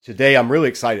Today, I'm really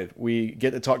excited. We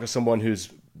get to talk to someone whose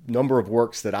number of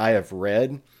works that I have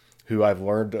read, who I've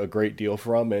learned a great deal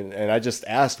from. And I just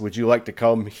asked, would you like to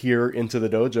come here into the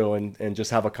dojo and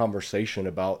just have a conversation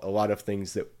about a lot of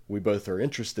things that we both are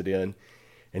interested in?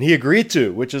 And he agreed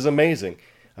to, which is amazing.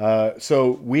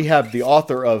 So we have the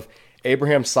author of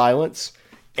Abraham's Silence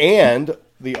and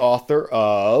the author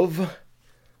of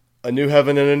A New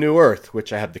Heaven and a New Earth,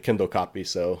 which I have the Kindle copy,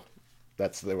 so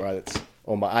that's the right. It's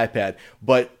on my iPad.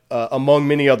 But among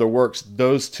many other works,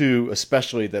 those two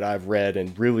especially that I've read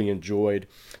and really enjoyed.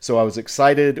 So I was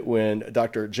excited when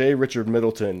Dr. J. Richard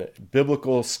Middleton,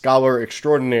 biblical scholar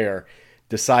extraordinaire,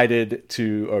 decided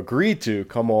to agree to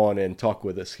come on and talk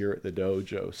with us here at the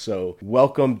dojo. So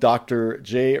welcome, Dr.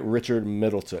 J. Richard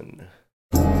Middleton.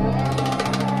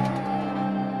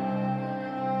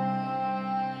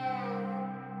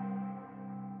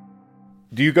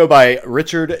 Do you go by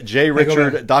Richard, J.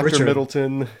 Richard, Dr. Richard.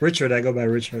 Middleton? Richard, I go by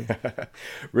Richard.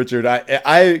 Richard,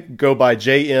 I go by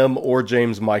J.M. or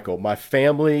James Michael. My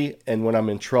family, and when I'm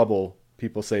in trouble,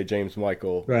 people say James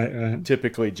Michael. Right.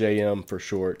 Typically J.M. for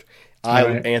short. I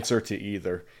answer to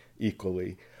either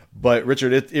equally. But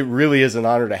Richard, it really is an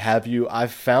honor to have you. I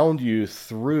found you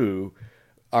through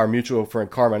our mutual friend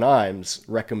Carmen Imes'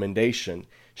 recommendation.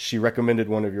 She recommended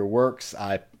one of your works.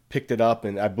 I picked it up,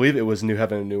 and I believe it was New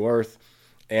Heaven and New Earth,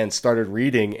 and started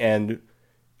reading, and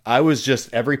I was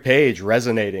just every page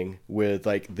resonating with,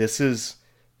 like, this is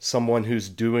someone who's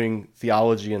doing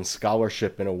theology and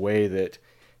scholarship in a way that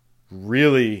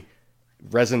really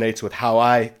resonates with how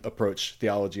I approach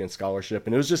theology and scholarship.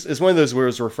 And it's one of those where it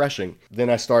was refreshing. Then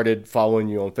I started following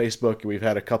you on Facebook. We've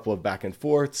had a couple of back and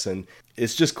forths, and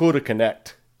it's just cool to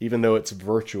connect, even though it's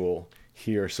virtual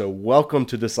here. So welcome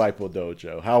to Disciple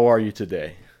Dojo. How are you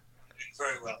today?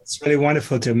 Very well. It's really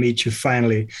wonderful to meet you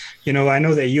finally. You know, I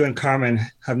know that you and Carmen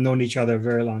have known each other a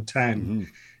very long time.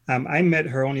 Mm-hmm. I met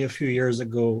her only a few years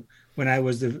ago when I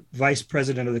was the vice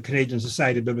president of the Canadian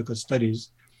Society of Biblical Studies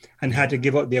and had to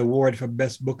give out the award for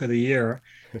Best Book of the Year,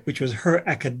 which was her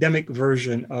academic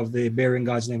version of the Bearing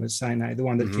God's Name at Sinai, the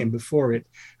one that came before it.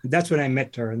 And that's when I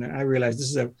met her, and I realized this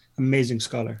is an amazing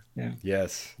scholar. Yeah.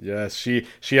 Yes.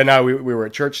 She and I, we were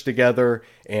at church together,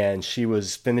 and she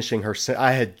was finishing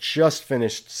I had just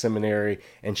finished seminary,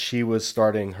 and she was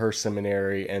starting her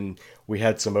seminary, and we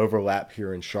had some overlap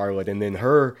here in Charlotte. And then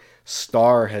her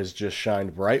star has just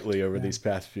shined brightly over these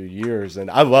past few years, and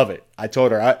I love it. I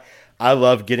told her, I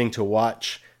love getting to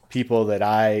watch people that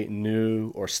I knew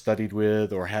or studied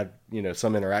with or had,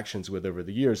 some interactions with over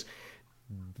the years,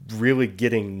 really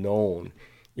getting known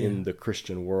in the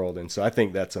Christian world. And so I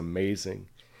think that's amazing.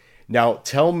 Now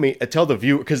tell the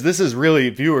viewer, because this is really,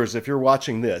 viewers, if you're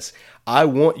watching this, I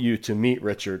want you to meet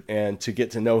Richard and to get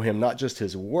to know him, not just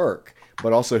his work,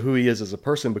 but also who he is as a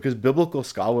person, because biblical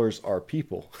scholars are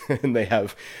people and they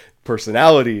have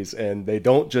personalities, and they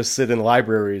don't just sit in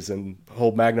libraries and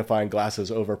hold magnifying glasses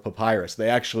over papyrus. They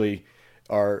actually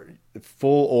are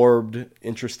full-orbed,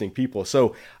 interesting people.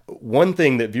 So one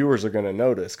thing that viewers are going to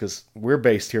notice, because we're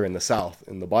based here in the South,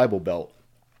 in the Bible Belt,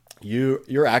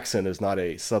 your accent is not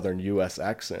a Southern U.S.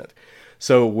 accent.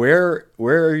 So where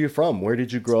are you from? Where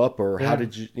did you grow up, or how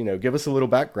did you, give us a little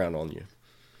background on you?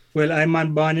 Well,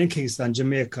 I'm born in Kingston,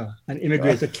 Jamaica, and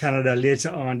immigrated to Canada later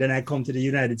on. Then I come to the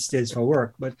United States for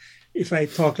work. But if I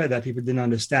talk like that, people didn't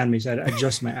understand me, so I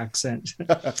adjust my accent.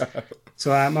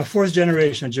 So I'm a fourth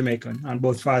generation Jamaican on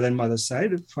both father and mother's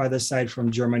side. Father's side from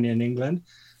Germany and England.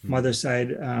 Mother's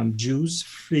side, Jews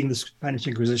fleeing the Spanish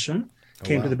Inquisition,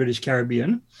 came to the British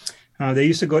Caribbean.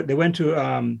 They went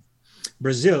to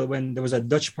Brazil when there was a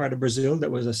Dutch part of Brazil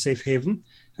that was a safe haven.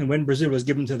 And when Brazil was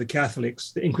given to the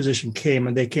Catholics, the Inquisition came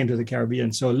and they came to the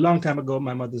Caribbean. So a long time ago,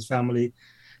 my mother's family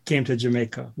came to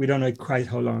Jamaica. We don't know quite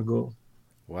how long ago.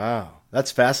 Wow,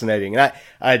 that's fascinating. And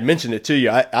I had mentioned it to you.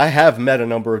 I have met a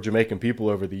number of Jamaican people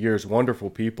over the years, wonderful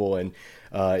people, and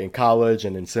in college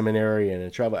and in seminary and in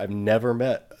travel. I've never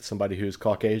met somebody who's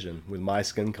Caucasian with my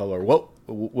skin color. What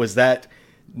was that?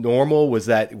 Normal? Was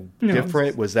that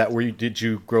different? Was that did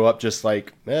you grow up just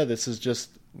like, this is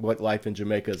just what life in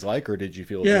Jamaica is like, or did you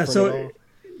feel different at all?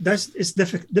 It's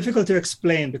difficult to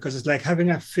explain, because it's like having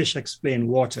a fish explain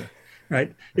water,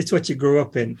 right? It's what you grew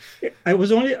up in. I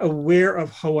was only aware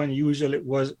of how unusual it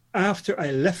was after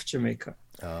I left Jamaica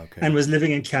and was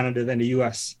living in Canada then the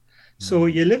US. So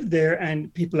you live there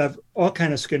and people have all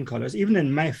kinds of skin colors. Even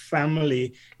in my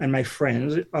family and my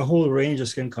friends, a whole range of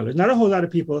skin colors. Not a whole lot of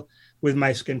people with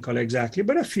my skin color exactly,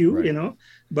 but a few, Right. you know.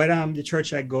 But the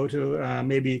church I go to,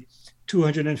 maybe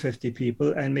 250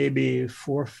 people, and maybe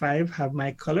 4 or 5 have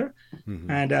my color. Hmm.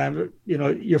 And you know,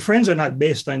 your friends are not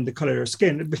based on the color of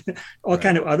skin, all Right.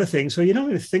 kind of other things. So you don't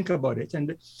really think about it.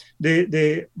 And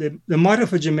the motto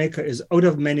for Jamaica is "out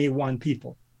of many, one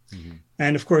people." Hmm.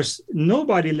 And of course,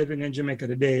 nobody living in Jamaica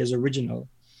today is original.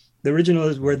 The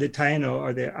originals were the Taino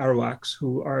or the Arawaks,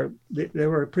 who are they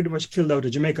were pretty much killed out of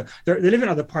Jamaica. They live in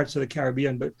other parts of the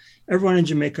Caribbean, but everyone in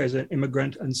Jamaica is an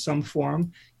immigrant in some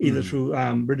form, either Mm.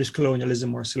 through British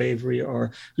colonialism or slavery, or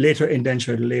later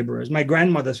indentured laborers. My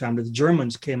grandmother's family, the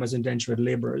Germans, came as indentured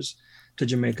laborers to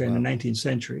Jamaica in the Wow. 19th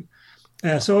century.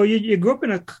 So you grew up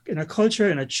in a culture,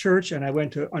 in a church, and I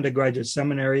went to undergraduate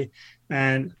seminary,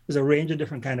 and there's a range of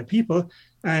different kind of people.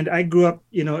 And I grew up,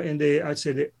 you know, in I'd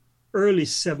say the early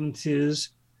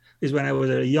 70s is when I was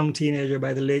a young teenager.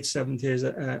 By the late 70s,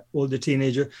 older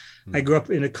teenager. I Mm. grew up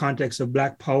in the context of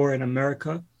Black Power in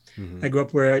America. Hmm. I grew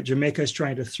up where Jamaica is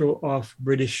trying to throw off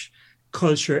British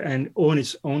culture and own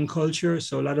its own culture.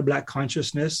 So a lot of Black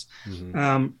consciousness. Hmm.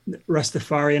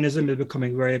 Rastafarianism is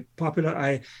becoming very popular.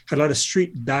 I had a lot of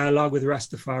street dialogue with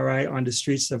Rastafari on the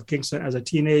streets of Kingston as a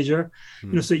teenager. You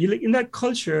know, Mm. so you in that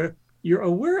culture, you're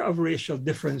aware of racial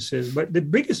differences, but the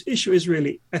biggest issue is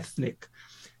really ethnic.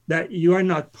 That you are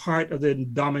not part of the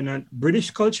dominant British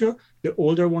culture, the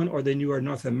older one, or the newer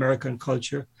North American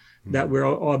culture that Mm. we're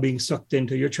all being sucked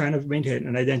into. You're trying to maintain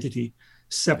an identity Yeah.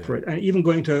 separate. And even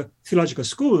going to theological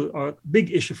school, our big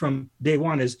issue from day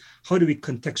one is how do we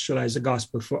contextualize the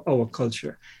gospel for our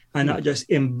culture and Hmm. not just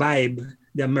imbibe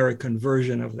the American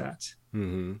version of that.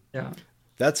 Hmm. Yeah.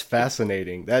 That's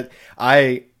fascinating. That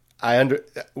I under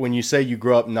when you say you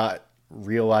grew up not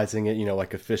realizing it, you know,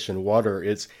 like a fish in water.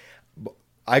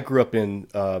 I grew up in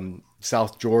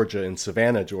South Georgia, in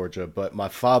Savannah, Georgia, but my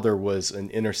father was an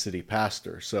inner city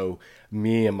pastor. So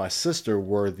me and my sister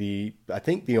were I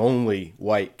think the only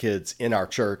white kids in our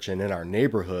church and in our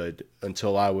neighborhood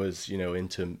until I was, you know,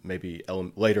 into maybe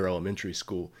later elementary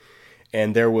school.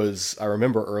 And I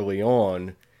remember early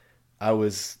on, I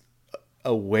was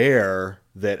aware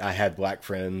that I had black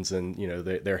friends, and you know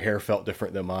their hair felt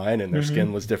different than mine and their skin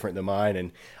Mm-hmm. was different than mine,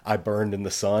 and I burned in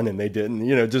the sun and they didn't,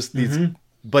 you know, just these. Mm-hmm.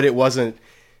 But it wasn't,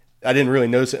 I didn't really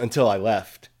notice it until I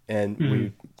left and Mm-hmm.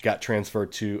 we got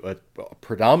transferred to a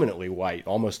predominantly white,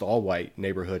 almost all white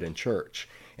neighborhood and church.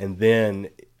 And then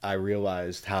I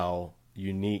realized how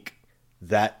unique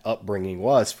that upbringing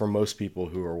was for most people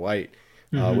who are white,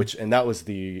 Mm-hmm. and that was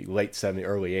the late 70s,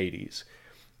 early 80s.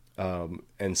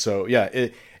 And so, yeah,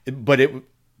 but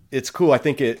it's cool. I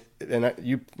think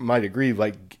you might agree,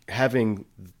 like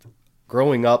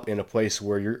growing up in a place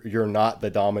where you're not the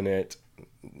dominant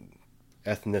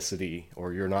ethnicity,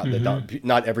 or you're not Mm-hmm.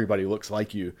 not everybody looks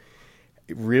like you.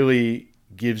 It really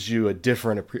gives you a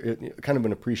different kind of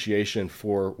an appreciation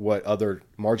for what other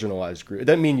marginalized group. It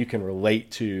doesn't mean you can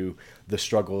relate to the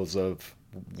struggles of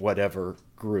whatever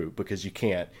group, because you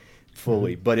can't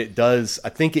fully, but it does. I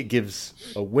think it gives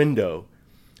a window,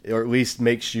 or at least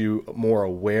makes you more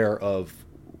aware of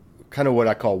kind of what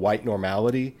I call white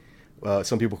normality.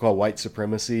 Some people call white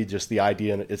supremacy, just the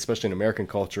idea, especially in American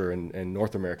culture and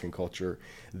North American culture,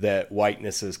 that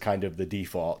whiteness is kind of the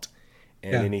default,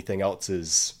 and Yeah. anything else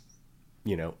is,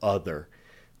 you know, other.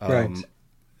 Right.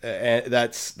 And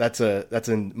that's a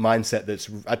mindset that's,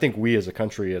 I think we as a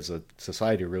country, as a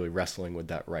society, are really wrestling with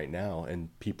that right now, and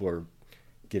people are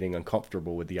getting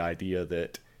uncomfortable with the idea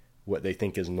that what they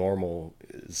think is normal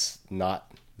is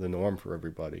not the norm for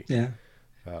everybody. Yeah.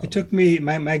 It took me,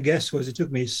 my guess was it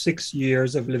took me 6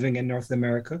 years of living in North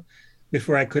America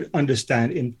before I could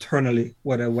understand internally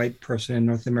what a white person in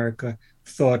North America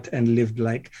thought and lived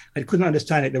like. I couldn't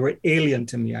understand it. They were alien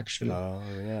to me, actually. Oh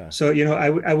yeah. So, you know,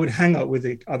 I would hang out with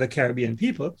the other Caribbean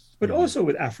people, but Hmm. also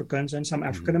with Africans and some Hmm.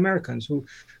 African Americans who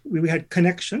we had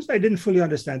connections. I didn't fully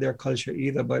understand their culture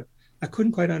either, but I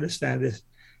couldn't quite understand this,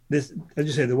 as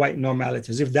you say, the white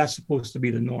normalities, if that's supposed to be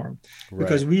the norm,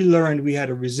 because Right. we learned we had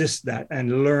to resist that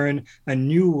and learn a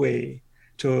new way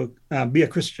to be a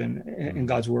Christian in Hmm.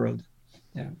 God's world.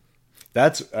 Yeah.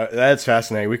 That's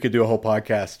fascinating. We could do a whole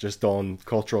podcast just on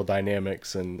cultural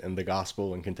dynamics and the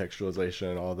gospel and contextualization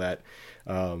and all that,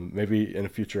 maybe in a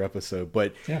future episode.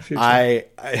 But Yeah,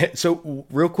 future. so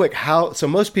real quick, so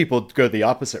most people go the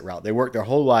opposite route. They work their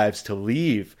whole lives to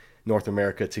leave North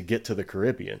America to get to the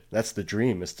Caribbean. That's the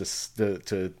dream, is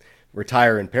to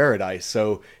retire in paradise.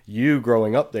 So you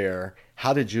growing up there,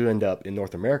 how did you end up in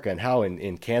North America, and how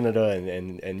in Canada,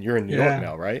 and you're in New York Yeah.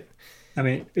 now, right? I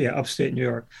mean, yeah, upstate New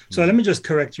York. So let me just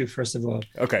correct you first of all.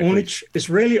 Okay, Only please. it's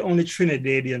really only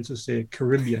Trinidadians who say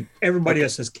Caribbean. Everybody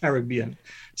else says Caribbean.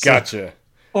 So Gotcha.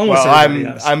 Almost Well,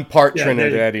 everybody else. I'm part Yeah,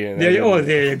 Trinidadian. there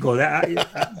you go.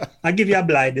 I'll give you a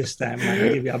blind this time, man.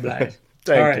 I'll give you a blind. All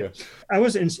Thank right. you. I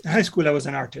was in high school. I was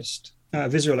an artist,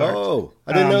 visual art. Oh,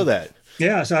 I didn't know that.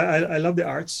 Yeah, so I love the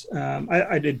arts.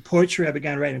 I did poetry. I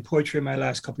began writing poetry in my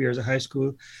last couple of years of high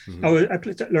school. I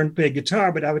learned to play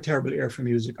guitar, but I have a terrible ear for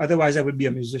music. Otherwise, I would be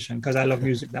a musician because I love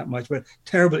music that much, but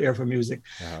terrible ear for music.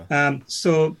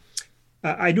 So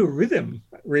I do rhythm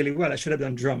really well. I should have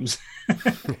done drums.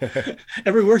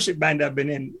 Every worship band I've been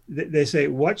in, they say,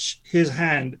 watch his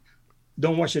hand.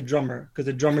 Don't watch a drummer because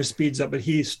the drummer speeds up, but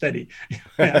he's steady.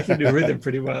 I can do rhythm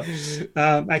pretty well.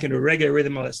 I can do reggae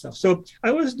rhythm, all that stuff. So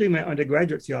I was doing my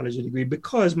undergraduate theology degree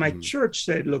because my church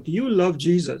said, look, you love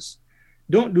Jesus.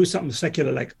 Don't do something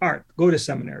secular like art. Go to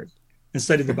seminary and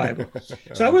study the Bible.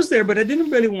 So I was there, but I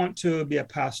didn't really want to be a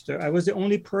pastor. I was the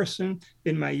only person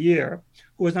in my year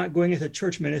who was not going into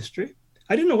church ministry.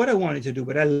 I didn't know what I wanted to do,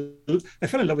 but I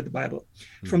fell in love with the Bible.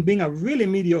 From being a really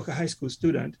mediocre high school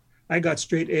student, I got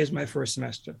straight A's my first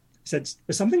semester. I said,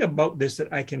 there's something about this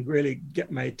that I can really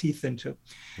get my teeth into.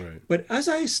 Right. But as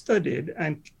I studied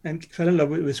and fell in love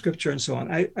with scripture and so on,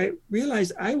 I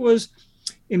realized I was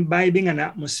imbibing an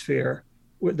atmosphere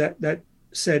that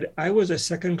said I was a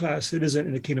second-class citizen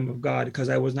in the kingdom of God because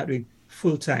I was not doing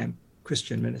full-time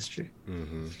Christian ministry.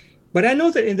 But I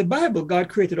know that in the Bible, God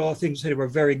created all things that were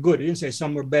very good. He didn't say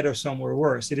some were better, some were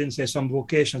worse. He didn't say some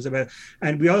vocations are better.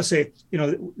 And we all say, you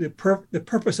know, the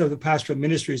purpose of the pastoral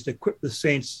ministry is to equip the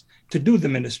saints to do the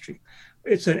ministry.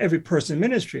 It's an every person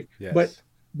ministry. Yes.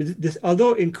 But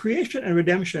although in creation and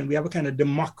redemption, we have a kind of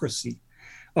democracy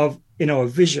of, in our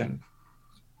vision,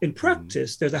 in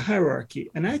practice, there's a hierarchy.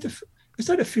 And I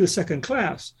started to feel second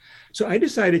class. So I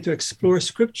decided to explore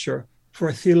scripture for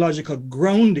a theological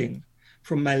grounding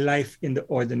from my life in the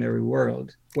ordinary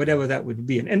world, whatever that would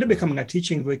be, and end up becoming a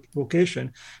teaching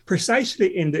vocation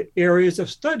precisely in the areas of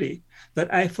study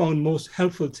that I found most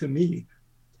helpful to me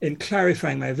in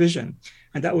clarifying my vision.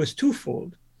 And that was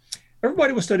twofold.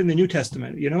 Everybody was studying the New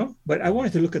Testament, you know, but I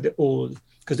wanted to look at the Old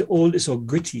because the Old is so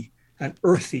gritty and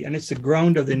earthy, and it's the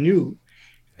ground of the new.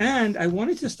 And I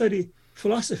wanted to study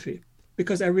philosophy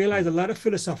because I realized a lot of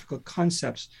philosophical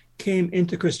concepts came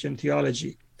into Christian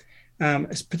theology.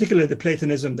 Particularly the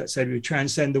Platonism that said we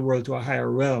transcend the world to a higher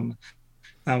realm,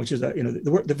 which is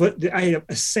the idea of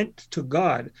ascent to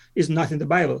God is not in the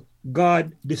Bible.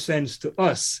 God descends to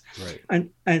us, right.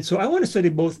 And so I want to study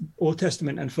both Old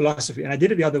Testament and philosophy, and I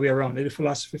did it the other way around. I did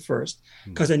philosophy first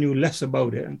because I knew less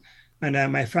about it,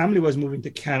 and my family was moving to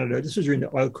Canada. This was during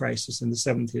the oil crisis in the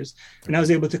 70s, and I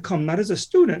was able to come not as a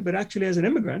student but actually as an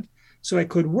immigrant, so I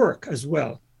could work as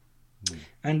well.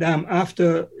 And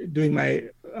after doing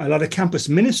a lot of campus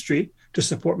ministry to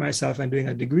support myself and doing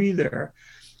a degree there,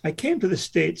 I came to the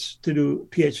States to do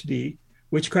PhD,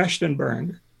 which crashed and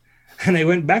burned. And I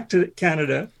went back to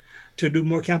Canada to do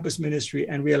more campus ministry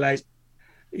and realized,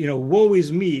 you know, woe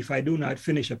is me if I do not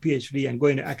finish a PhD and go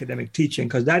into academic teaching,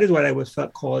 because that is what I was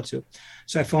felt called to.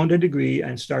 So I found a degree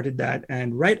and started that.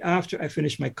 And right after I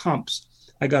finished my comps,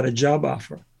 I got a job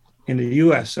offer in the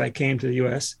US. So I came to the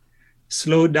US.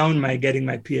 Slowed down my getting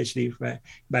my PhD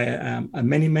by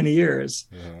many, many years,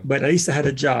 but at least I had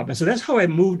a job. And so that's how I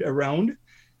moved around.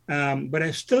 But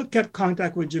I still kept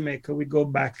contact with Jamaica. We go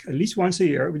back at least once a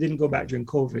year. We didn't go back during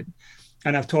COVID.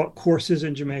 And I've taught courses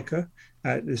in Jamaica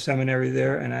at the seminary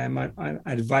there. And I'm an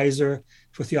advisor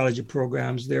for theology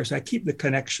programs there. So I keep the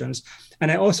connections.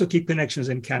 And I also keep connections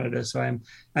in Canada. So I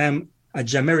am a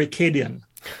Jamericadian.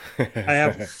 I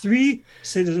have 3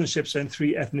 citizenships and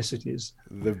 3 ethnicities.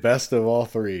 The best of all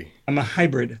 3. I'm a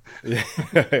hybrid.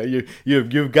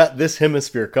 You've got this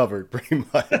hemisphere covered pretty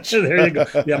much. There you go.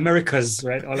 The Americas,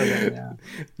 right? All of them. Yeah.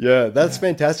 Yeah, that's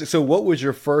fantastic. So what was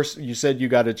your first, you said you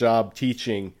got a job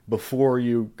teaching before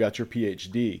you got your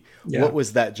PhD. Yeah. What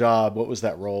was that job? What was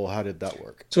that role? How did that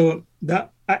work? So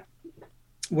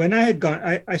when I had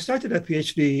gone, I started a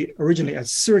PhD originally at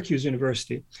Syracuse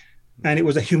University. And it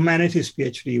was a humanities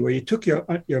PhD where you took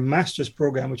your master's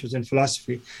program, which was in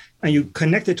philosophy, and you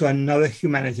connected to another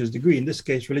humanities degree, in this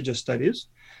case, religious studies.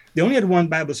 They only had one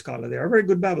Bible scholar there, a very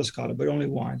good Bible scholar, but only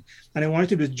one. And I wanted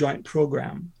to do a joint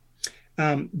program.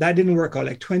 That didn't work out.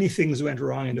 Like 20 things went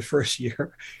wrong in the first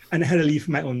year, and I had to leave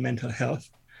for my own mental health.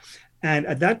 And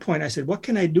at that point, I said, what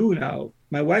can I do now?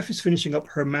 My wife is finishing up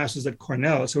her master's at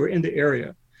Cornell, so we're in the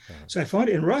area. So I found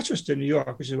in Rochester, New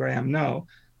York, which is where I am now,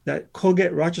 that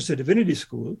Colgate Rochester Divinity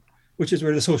School, which is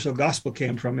where the social gospel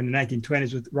came from in the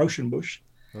 1920s with Rauschenbusch,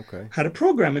 had a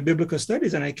program in biblical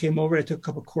studies. And I came over, I took a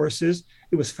couple of courses.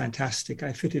 It was fantastic.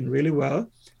 I fit in really well,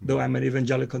 though I'm an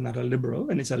evangelical, not a liberal,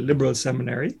 and it's a liberal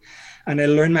seminary. And I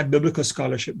learned my biblical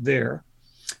scholarship there.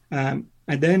 And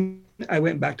then I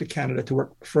went back to Canada to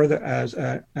work further as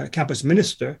a campus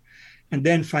minister, and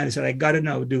then finally said, I got to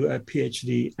now do a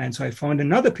PhD. And so I found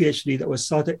another PhD that was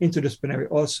sort of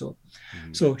interdisciplinary also.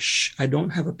 So I don't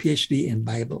have a PhD in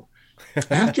Bible.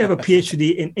 I have to have a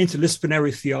PhD in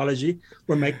interdisciplinary theology,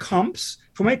 where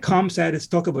for my comps, I had to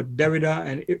talk about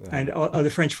Derrida and other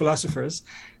French philosophers.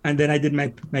 And then I did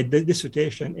my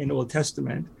dissertation in Old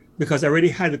Testament, because I already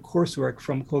had the coursework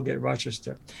from Colgate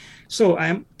Rochester. So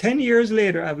 10 years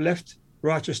later, I've left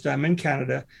Rochester, I'm in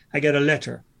Canada, I get a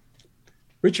letter.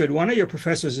 Richard, one of your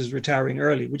professors is retiring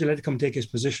early. Would you like to come take his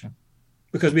position?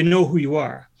 Because we know who you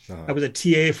are. Uh-huh. I was a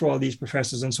TA for all these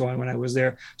professors and so on when I was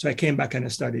there. So I came back and I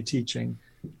started teaching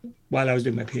while I was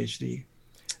doing my PhD.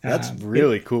 That's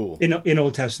really cool. In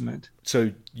Old Testament.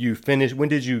 So you finished, when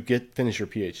did you finish your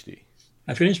PhD?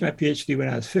 I finished my PhD when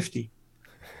I was 50.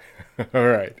 All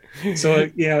right. So,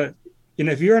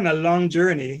 if you're on a long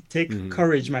journey, take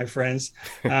courage, my friends.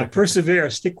 Persevere,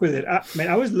 stick with it.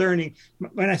 I was learning,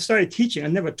 when I started teaching, I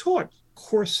never taught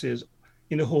courses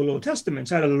in the whole Old Testament.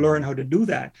 So I had to learn how to do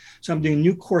that. So I'm doing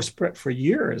new course prep for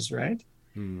years, right?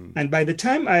 And by the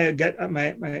time I get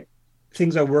my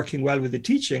things are working well with the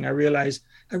teaching, I realized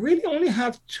I really only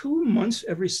have 2 months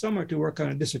every summer to work on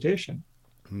a dissertation.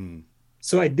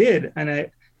 So I did, and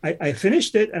I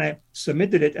finished it and I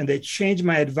submitted it, and they changed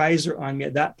my advisor on me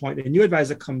at that point. A new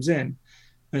advisor comes in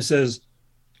and says,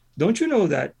 don't you know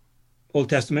that Old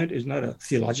Testament is not a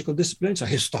theological discipline, it's a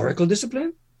historical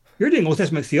discipline? You're doing Old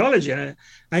Testament theology. And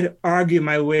I had to argue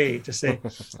my way to say,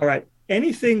 all right,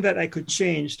 anything that I could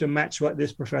change to match what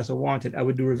this professor wanted, I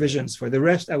would do revisions for. The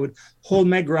rest, I would hold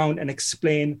my ground and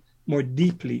explain more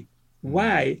deeply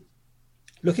why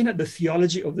looking at the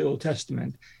theology of the Old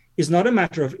Testament is not a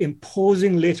matter of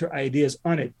imposing later ideas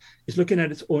on it. It's looking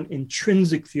at its own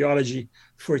intrinsic theology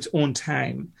for its own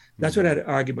time. That's what I had to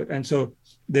argue about. And so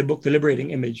the book, The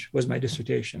Liberating Image, was my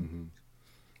dissertation.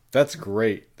 That's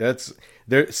great.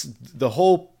 There's the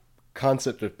whole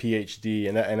concept of PhD,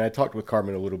 and I talked with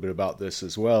Carmen a little bit about this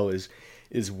as well,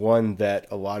 is one that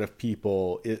a lot of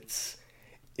people, it's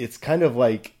kind of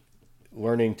like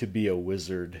learning to be a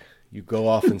wizard. You go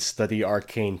off and study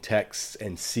arcane texts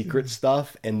and secret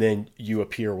stuff, and then you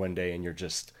appear one day and you're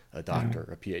just a doctor,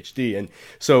 a PhD. And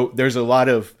so there's a lot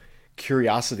of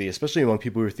curiosity, especially among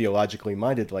people who are theologically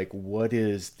minded, like, what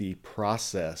is the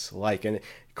process like? And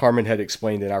Carmen had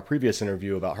explained in our previous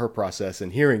interview about her process,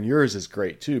 and hearing yours is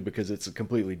great too, because it's a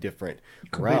completely different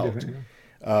route.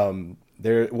 Isn't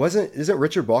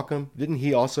Richard Bauckham, didn't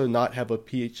he also not have a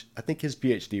PhD? I think his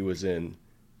PhD was in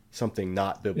something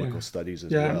not biblical studies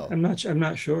as well. I'm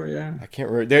not sure. Yeah, I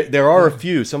can't remember. There are a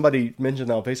few. Somebody mentioned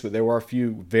that on Facebook. There were a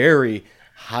few very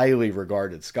highly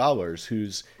regarded scholars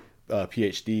whose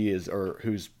PhD is, or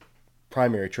whose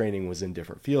primary training was in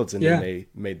different fields, and then they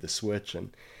made the switch,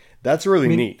 and that's really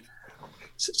neat.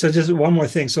 So just one more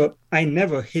thing. So I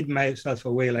never hid myself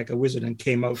away like a wizard and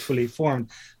came out fully formed.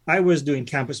 I was doing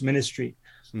campus ministry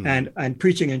and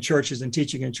preaching in churches and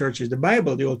teaching in churches, the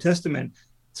Bible, the Old Testament.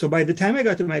 So by the time I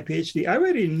got to my PhD, I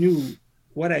already knew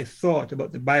what I thought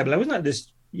about the Bible. I was not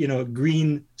this,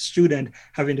 green student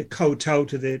having to kowtow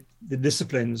to the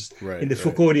disciplines in the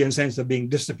Foucauldian sense of being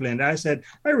disciplined. I said,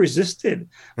 I resisted.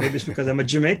 Maybe it's because I'm a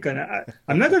Jamaican.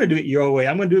 I'm not going to do it your way.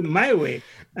 I'm going to do it my way.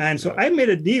 And so I made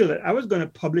a deal that I was going to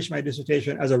publish my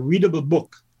dissertation as a readable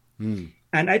book. And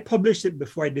I published it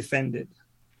before I defended.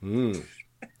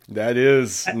 That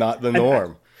is not the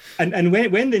norm. And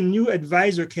when the new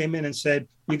advisor came in and said,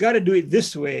 you got to do it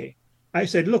this way, I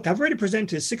said, look, I've already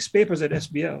presented 6 papers at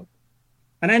SBL,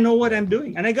 and I know what I'm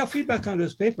doing. And I got feedback on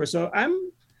those papers. So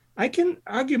I can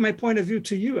argue my point of view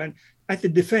to you. And at the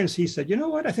defense, he said, you know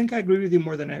what? I think I agree with you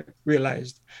more than I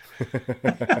realized.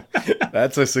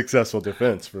 That's a successful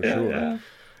defense for sure. Yeah.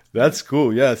 That's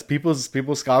cool. Yes.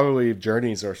 People's scholarly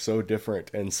journeys are so different.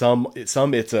 And some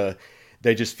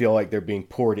they just feel like they're being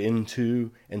poured into,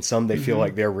 and some they feel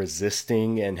like they're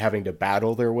resisting and having to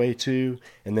battle their way to,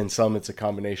 and then some it's a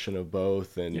combination of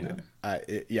both. And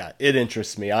it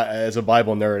interests me. As a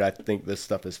Bible nerd, I think this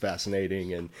stuff is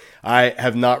fascinating, and I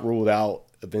have not ruled out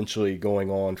eventually going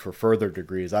on for further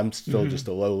degrees. I'm still just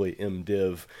a lowly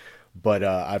MDiv, but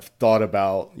I've thought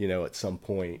about, at some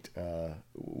point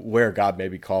where God may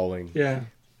be calling. Yeah.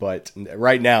 But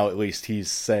right now, at least, he's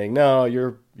saying, no,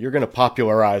 you're going to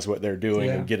popularize what they're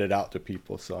doing and get it out to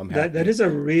people. So I'm happy. That is a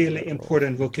really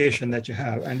important vocation that you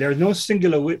have. And there's no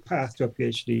singular path to a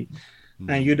PhD.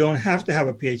 And you don't have to have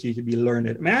a PhD to be learned.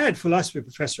 I mean, I had philosophy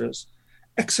professors,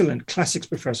 excellent classics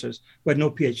professors, but no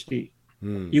PhD.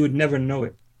 You would never know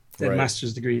it. They had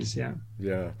master's degrees,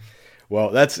 Yeah.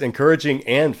 Well, that's encouraging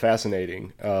and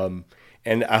fascinating.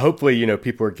 And hopefully,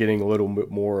 people are getting a little bit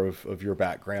more of your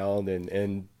background,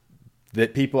 and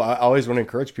that people, I always want to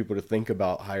encourage people to think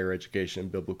about higher education,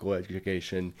 biblical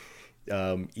education,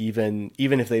 even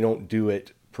if they don't do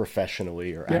it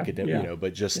professionally or academic,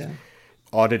 but just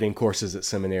auditing courses at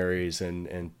seminaries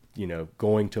and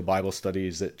going to Bible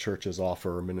studies that churches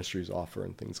offer or ministries offer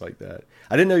and things like that.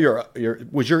 I didn't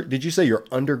know did you say your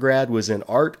undergrad was in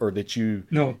art, or did you?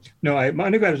 No, my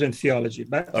undergrad was in theology,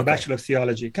 a Bachelor of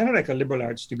Theology, kind of like a liberal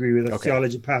arts degree with a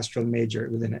theology pastoral major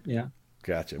within it. Yeah.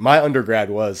 Gotcha. My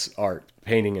undergrad was art,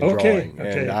 painting and drawing.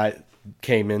 And I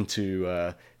came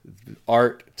into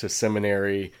art to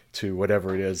seminary to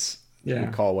whatever it is we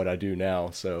call what I do now.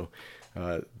 So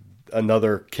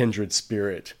another kindred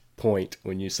spirit point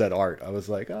when you said art. I was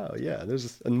like, oh yeah,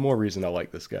 there's more reason I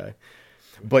like this guy.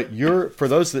 But for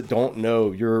those that don't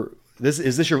know, this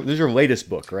is your latest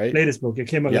book, right? Latest book. It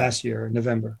came out last year,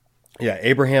 November. Yeah,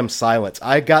 Abraham's Silence.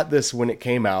 I got this when it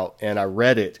came out and I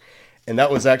read it. And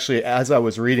that was actually, as I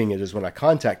was reading it, is when I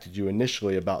contacted you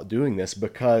initially about doing this,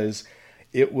 because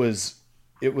it was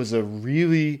a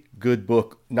really good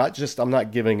book. Not just, I'm not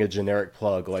giving a generic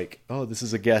plug like, oh, this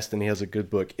is a guest and he has a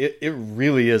good book. It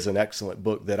really is an excellent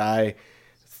book that I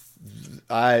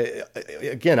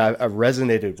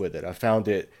resonated with it. I found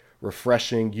it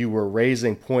refreshing. You were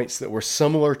raising points that were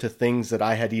similar to things that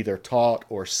I had either taught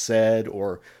or said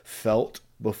or felt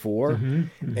before.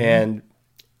 And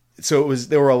so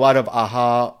there were a lot of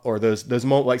aha, or those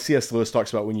moments like C.S. Lewis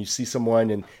talks about when you see someone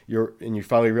and you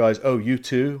finally realize, oh, you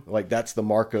too, like that's the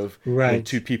mark of when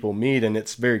two people meet, and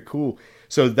it's very cool.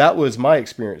 So that was my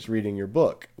experience reading your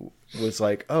book, was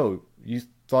like, oh, you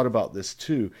thought about this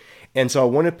too. And so I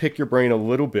want to pick your brain a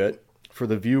little bit for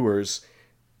the viewers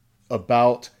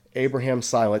about Abraham's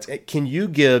Silence. Can you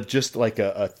give just like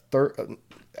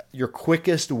your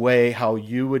quickest way how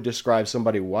you would describe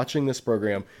somebody watching this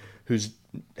program who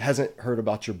hasn't heard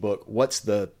about your book? What's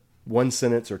the 1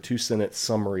 sentence or 2 sentence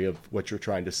summary of what you're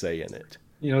trying to say in it?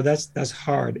 That's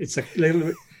hard. It's a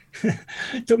little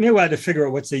it took me a while to figure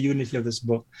out what's the unity of this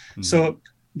book. Mm-hmm. So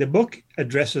the book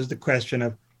addresses the question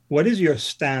of what is your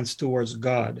stance towards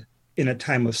God in a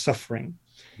time of suffering?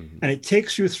 Mm-hmm. And it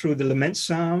takes you through the Lament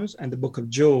Psalms and the book of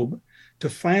Job to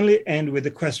finally end with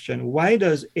the question, why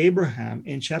does Abraham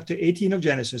in chapter 18 of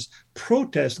Genesis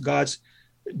protest God's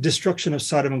destruction of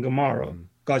Sodom and Gomorrah,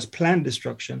 God's planned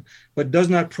destruction, but does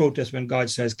not protest when God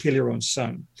says, kill your own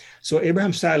son? So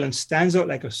Abraham's silence stands out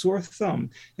like a sore thumb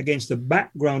against the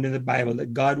background in the Bible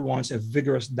that God wants a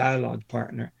vigorous dialogue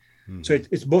partner. Mm-hmm. So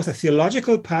it's both a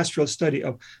theological pastoral study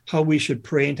of how we should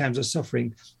pray in times of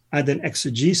suffering and an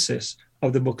exegesis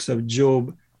of the books of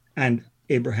Job and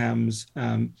Abraham's,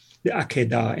 the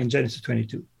Akedah in Genesis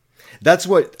 22. That's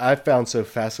what I found so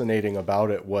fascinating about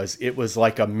it was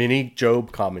like a mini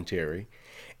Job commentary,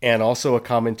 and also a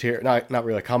commentary, not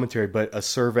really a commentary, but a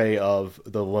survey of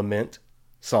the lament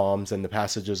Psalms and the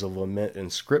passages of lament in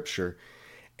Scripture,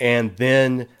 and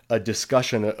then a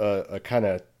discussion, a kind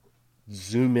of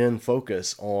zoom in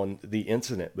focus on the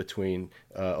incident between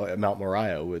at Mount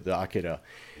Moriah with the Akedah.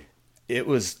 It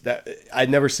was that I'd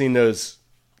never seen those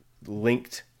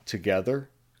linked together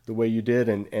the way you did,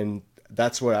 and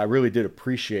that's what I really did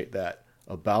appreciate that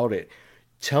about it.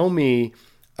 Tell me,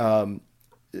 so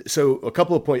a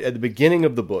couple of points at the beginning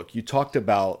of the book, you talked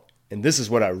about, and this is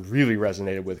what I really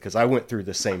resonated with because I went through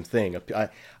the same thing.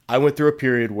 I went through a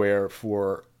period where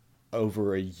for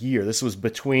over a year, this was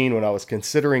between when I was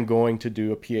considering going to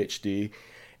do a PhD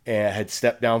and had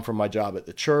stepped down from my job at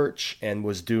the church and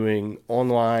was doing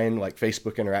online like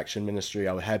Facebook interaction ministry.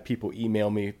 I would have people email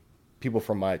me, people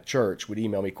from my church would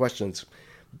email me questions.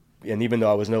 And even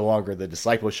though I was no longer the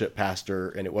discipleship pastor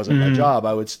and it wasn't my job,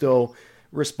 I would still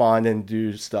respond and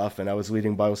do stuff. And I was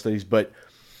leading Bible studies. But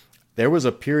there was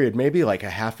a period, maybe like a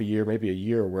half a year, maybe a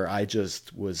year, where I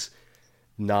just was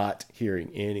not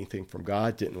hearing anything from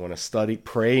God, didn't want to study.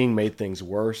 Praying made things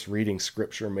worse. Reading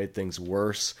Scripture made things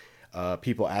worse.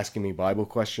 People asking me Bible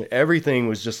questions. Everything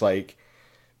was just like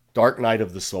dark night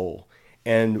of the soul.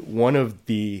 And one of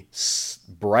the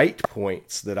bright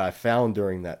points that I found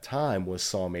during that time was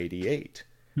Psalm 88,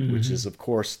 which is, of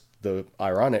course, the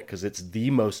ironic because it's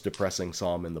the most depressing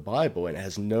psalm in the Bible and it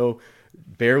has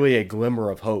barely a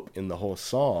glimmer of hope in the whole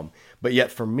psalm. But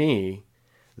yet for me,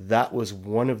 that was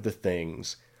one of the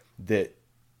things that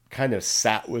kind of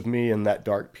sat with me in that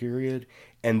dark period.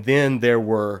 And then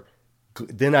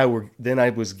I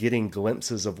was getting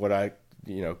glimpses of what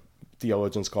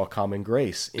theologians call common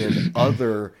grace in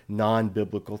other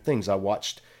non-biblical things. I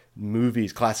watched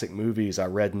movies, classic movies. I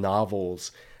read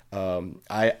novels.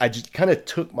 I just kind of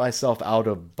took myself out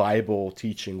of Bible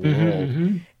teaching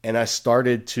world and I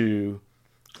started to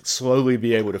slowly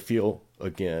be able to feel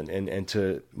again, and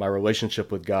to my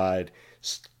relationship with God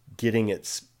getting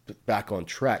it back on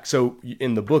track. So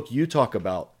in the book, you talk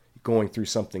about going through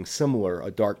something similar,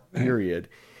 a dark period,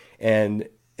 and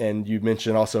you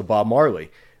mentioned also Bob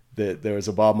Marley. That there was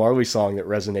a Bob Marley song that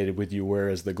resonated with you,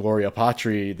 whereas the Gloria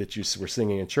Patri that you were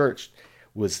singing in church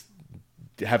was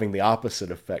having the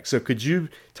opposite effect. So could you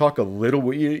talk a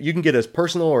little, you can get as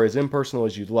personal or as impersonal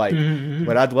as you'd like,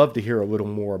 but I'd love to hear a little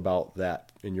more about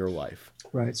that in your life.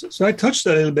 Right. So I touched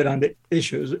a little bit on the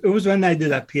issues. It was when I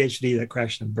did that PhD that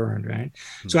crashed and burned, right?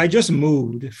 So I just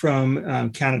moved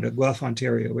from Canada, Guelph,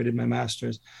 Ontario, where I did my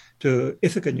master's, to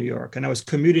Ithaca, New York. And I was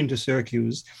commuting to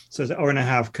Syracuse. So it's an hour and a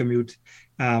half commute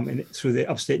through the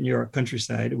upstate New York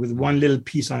countryside with one little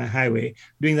piece on a highway,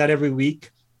 doing that every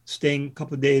week, staying a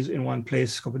couple of days in one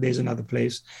place, a couple of days in another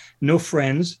place, no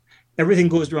friends. Everything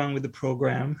goes wrong with the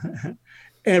program.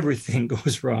 Everything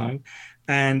goes wrong.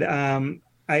 And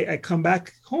I come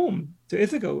back home to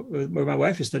Ithaca, where my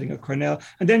wife is studying at Cornell.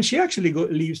 And then she actually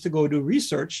leaves to go do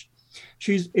research.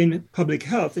 She's in public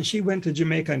health, and she went to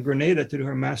Jamaica and Grenada to do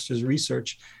her master's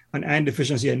research on iron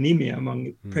deficiency anemia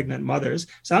among pregnant mothers.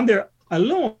 So I'm there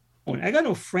alone. I got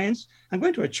no friends. I'm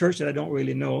going to a church that I don't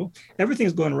really know.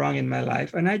 Everything's going wrong in my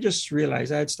life. And I just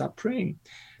realized I had stopped praying.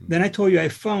 Then I told you I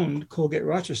found Colgate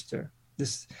Rochester.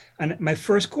 And my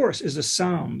first course is the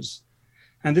Psalms.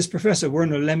 And this professor,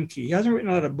 Werner Lemke, he hasn't written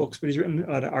a lot of books, but he's written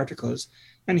a lot of articles.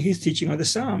 And he's teaching on the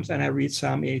Psalms. And I read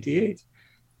Psalm 88.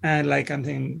 And I'm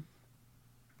thinking,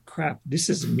 crap, this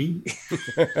is me.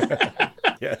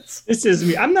 Yes. This is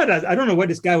me. I don't know what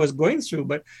this guy was going through,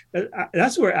 but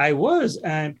that's where I was.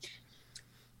 And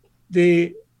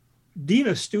the dean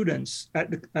of students at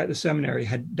the seminary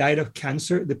had died of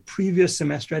cancer the previous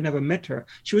semester. I never met her.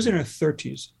 She was in her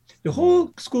 30s. The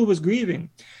whole school was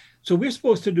grieving. So we're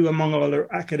supposed to do, among all our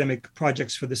academic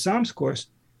projects for the Psalms course,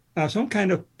 some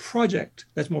kind of project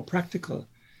that's more practical.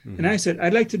 And I said,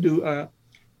 I'd like to do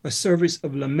a service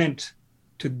of lament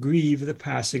to grieve the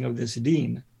passing of this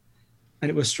dean. And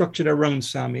it was structured around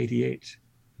Psalm 88.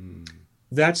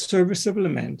 That service of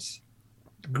lament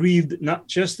grieved not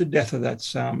just the death of that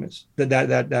psalmist,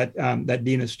 that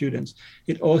dean of students.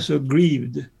 It also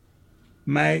grieved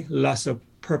my loss of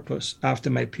purpose after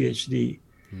my PhD.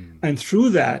 And through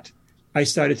that, I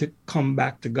started to come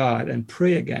back to God and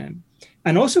pray again.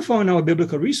 And also found now a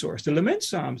biblical resource, the Lament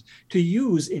Psalms, to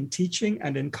use in teaching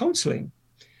and in counseling.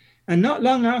 And not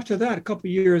long after that, a couple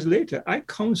of years later, I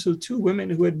counseled two women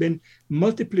who had been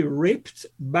multiply raped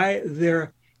by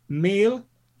their male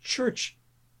church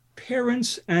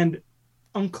parents and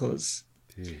uncles.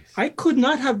 Jeez. I could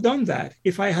not have done that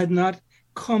if I had not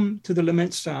come to the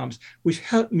Lament Psalms, which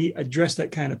helped me address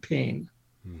that kind of pain.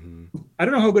 I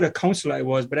don't know how good a counselor I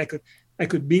was, but I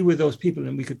could be with those people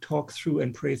and we could talk through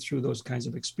and pray through those kinds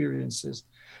of experiences.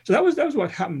 So that was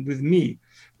what happened with me.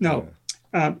 Now,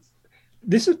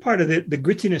 this is part of the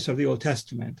grittiness of the Old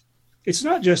Testament. It's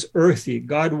not just earthy.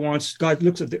 God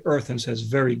looks at the earth and says,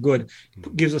 very good,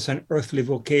 gives us an earthly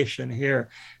vocation here.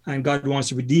 And God wants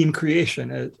to redeem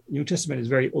creation. New Testament is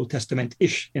very Old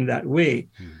Testament-ish in that way.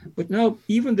 But now,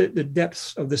 even the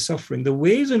depths of the suffering, the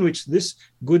ways in which this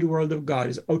good world of God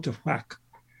is out of whack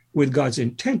with God's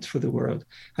intent for the world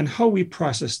and how we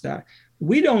process that.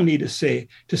 We don't need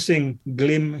to sing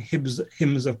glim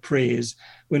hymns of praise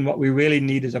when what we really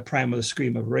need is a primal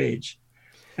scream of rage.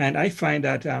 And I find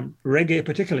that reggae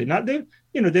particularly,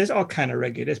 there's all kind of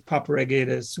reggae. There's pop reggae,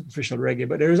 there's superficial reggae,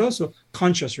 but there is also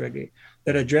conscious reggae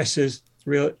that addresses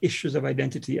real issues of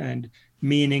identity and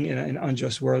meaning in an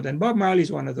unjust world. And Bob Marley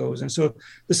is one of those. And so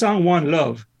the song One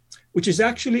Love, which is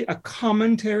actually a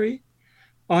commentary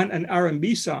on an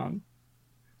R&B song,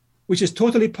 which is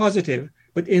totally positive.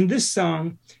 But in this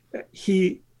song,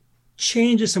 he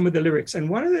changes some of the lyrics. And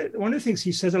one of the things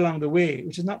he says along the way,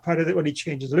 which is not part of what he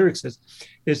changes the lyrics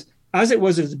is as it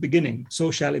was at the beginning, so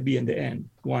shall it be in the end,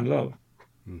 one love.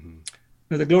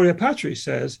 Now the Gloria Patri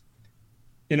says,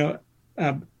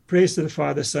 praise to the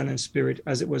Father, Son, and Spirit,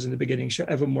 as it was in the beginning,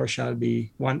 evermore shall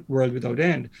be, one world without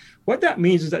end. What that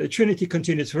means is that the Trinity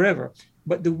continues forever.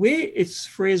 But the way it's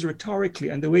phrased rhetorically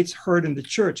and the way it's heard in the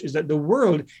church is that the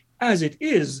world as it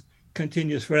is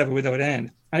continues forever without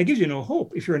end. And it gives you no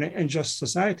hope if you're in an unjust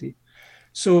society.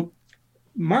 So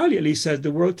Marley at least says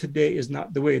the world today is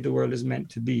not the way the world is meant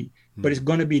to be, but it's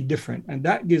going to be different. And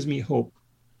that gives me hope.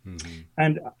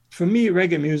 And for me,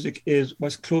 reggae music is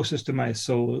what's closest to my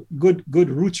soul, good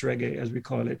roots reggae, as we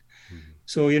call it.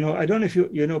 So, I don't know if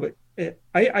you know, but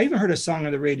I even heard a song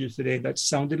on the radio today that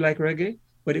sounded like reggae,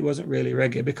 but it wasn't really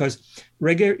reggae, because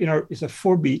reggae, it's a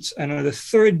 4 beats. And on the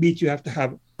third beat, you have to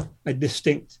have a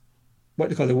distinct what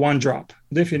they call the one drop. I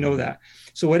don't know if you know that.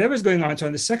 So whatever's going on, so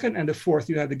on the second and the fourth,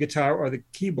 you have the guitar or the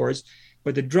keyboards,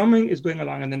 but the drumming is going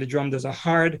along, and then the drum does a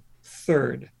hard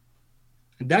third.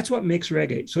 And that's what makes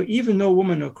reggae. So even No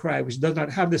Woman No Cry, which does not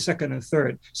have the second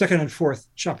and fourth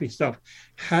choppy stuff,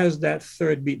 has that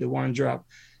third beat, the one drop.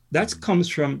 That comes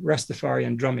from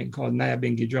Rastafarian drumming called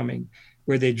Nyabingi drumming,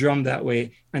 where they drum that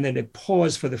way, and then they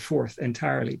pause for the fourth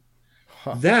entirely.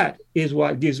 That is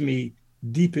what gives me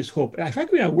deepest hope. In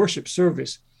fact, we have a worship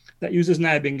service that uses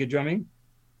Nyabingi drumming,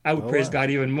 I would praise God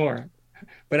even more.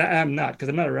 But I am not, because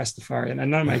I'm not a Rastafarian, and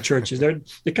none of my churches, they're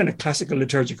kind of classical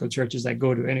liturgical churches I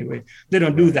go to anyway. They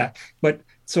don't do that. But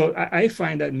so I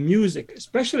find that music,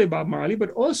 especially Bob Marley, but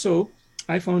also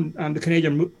I found the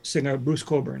Canadian singer Bruce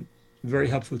Cockburn very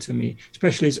helpful to me,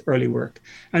 especially his early work.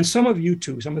 And some of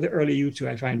U2, some of the early U2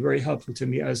 I find very helpful to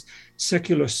me as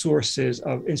secular sources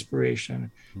of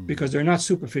inspiration, because they're not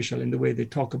superficial in the way they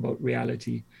talk about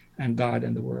reality and God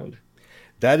and the world.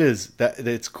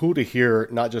 It's cool to hear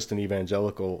not just an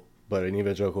evangelical, but an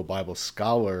evangelical Bible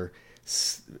scholar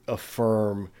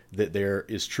affirm that there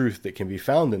is truth that can be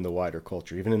found in the wider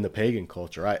culture, even in the pagan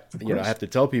culture. I have to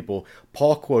tell people,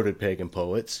 Paul quoted pagan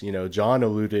poets. John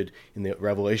alluded in the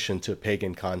Revelation to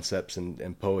pagan concepts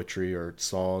and poetry or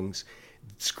songs.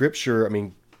 Scripture,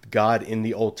 God in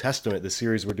the Old Testament, the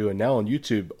series we're doing now on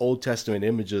YouTube, Old Testament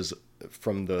images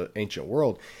from the ancient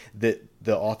world that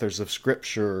the authors of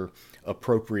Scripture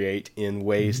appropriate in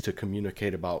ways to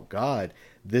communicate about God.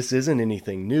 This isn't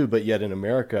anything new, but yet in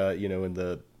America, in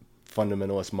the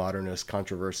fundamentalist modernist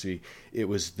controversy, it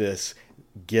was this: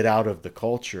 get out of the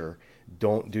culture,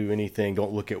 don't do anything,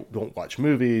 don't watch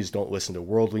movies, don't listen to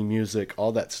worldly music,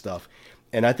 all that stuff.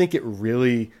 And I think it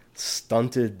really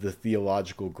stunted the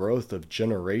theological growth of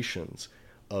generations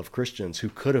of Christians who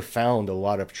could have found a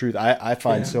lot of truth. I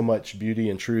find so much beauty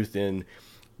and truth in,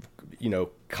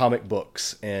 comic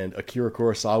books and Akira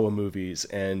Kurosawa movies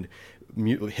and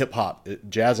hip hop.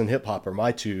 Jazz and hip hop are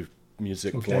my two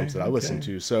music forms that I listen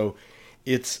to. So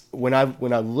it's when I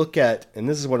look at, and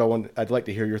this is what I'd like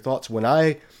to hear your thoughts.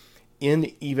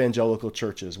 In evangelical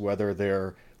churches, whether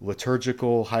they're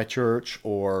liturgical high church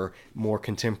or more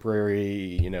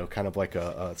contemporary, kind of like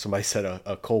somebody said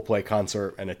a Coldplay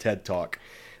concert and a TED talk.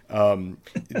 When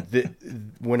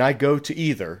I go to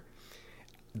either,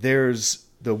 there's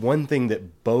the one thing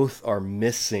that both are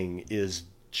missing is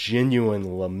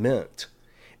genuine lament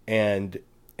and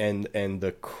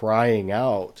the crying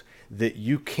out that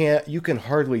you can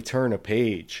hardly turn a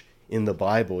page in the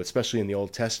Bible, especially in the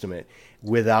Old Testament,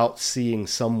 without seeing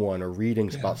someone or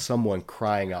readings about someone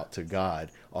crying out to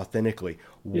God authentically.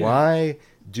 Why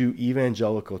do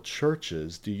evangelical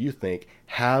churches, do you think,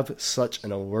 have such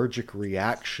an allergic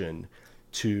reaction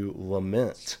to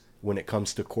lament when it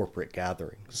comes to corporate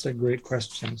gatherings? It's a great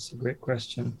question.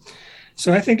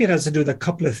 So I think it has to do with a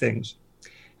couple of things.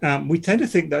 We tend to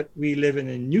think that we live in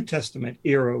a New Testament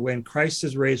era when Christ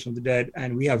is raised from the dead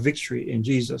and we have victory in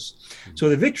Jesus. Mm-hmm. So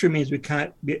the victory means we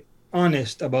can't be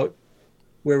honest about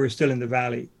where we're still in the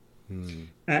valley.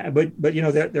 Mm-hmm.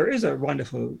 But there is a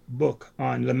wonderful book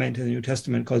on lament in the New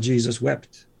Testament called Jesus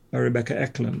Wept by Rebecca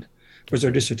Eklund, was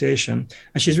her dissertation.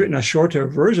 And she's written a shorter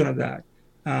version of that.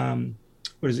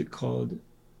 What is it called?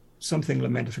 Something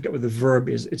lament. I forget what the verb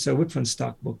is. It's a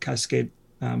Whitman-Stock book, Cascade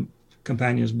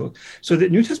Companions book. So the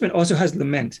New Testament also has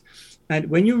lament. And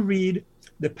when you read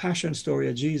the passion story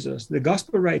of Jesus, the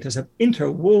gospel writers have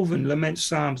interwoven lament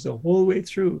psalms the whole way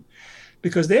through,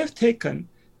 because they have taken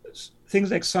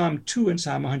things like Psalm 2 and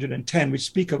Psalm 110, which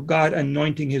speak of God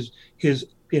anointing his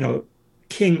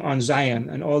king on Zion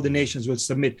and all the nations will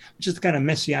submit, which is the kind of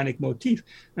messianic motif.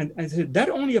 And that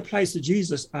only applies to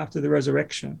Jesus after the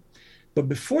resurrection. But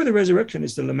before the resurrection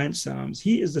is the lament psalms.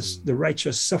 He is the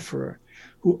righteous sufferer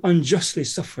who unjustly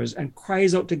suffers and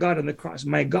cries out to God on the cross,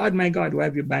 my God, why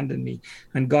have you abandoned me?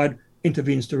 And God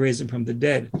intervenes to raise him from the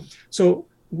dead. So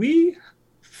we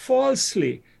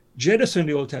falsely jettison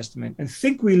the Old Testament and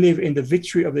think we live in the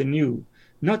victory of the new,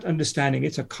 not understanding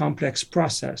it's a complex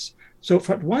process. So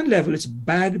at one level, it's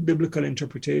bad biblical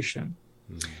interpretation.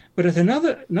 Mm-hmm. But at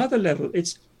another level,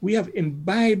 we have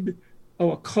imbibed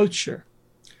our culture,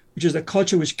 which is a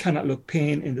culture which cannot look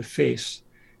pain in the face.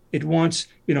 It wants,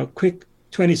 quick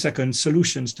 20-second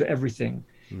solutions to everything.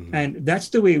 Mm-hmm. And that's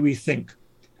the way we think.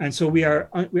 And so we're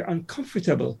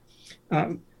uncomfortable.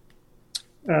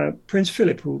 Prince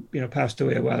Philip, who passed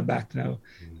away a while back now,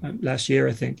 last year,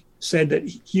 I think, said that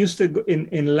he used to go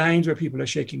in lines where people are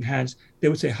shaking hands. They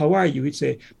would say, how are you? He'd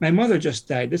say, my mother just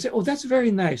died. They'd say, oh, that's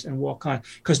very nice, and walk on,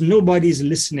 because nobody's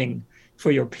listening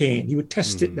for your pain. He would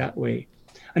test it that way.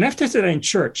 And I've tested that in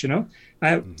church,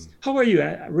 how are you?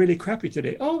 Really crappy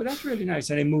today. Oh, that's really nice.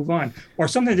 And they move on. Or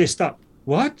sometimes they stop.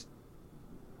 What?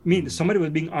 I mean, somebody was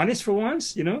being honest for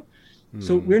once.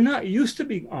 So we're not used to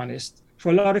being honest for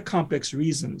a lot of complex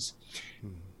reasons.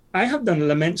 I have done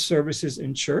lament services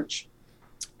in church,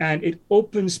 and it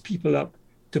opens people up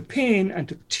to pain and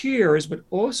to tears, but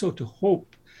also to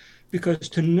hope. Because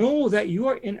to know that you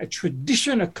are in a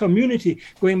tradition, a community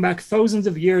going back thousands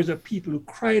of years of people who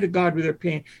cry to God with their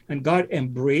pain, and God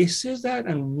embraces that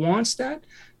and wants that,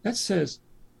 that says,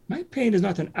 my pain is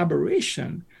not an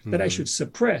aberration that I should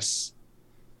suppress.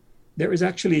 There is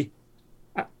actually,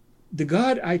 the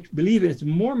God I believe in is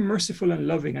more merciful and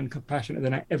loving and compassionate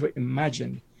than I ever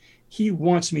imagined. He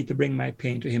wants me to bring my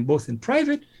pain to him, both in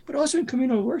private, but also in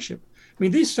communal worship. I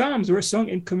mean, these psalms were sung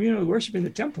in communal worship in the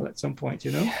temple at some point.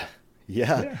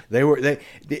 Yeah.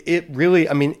 It really,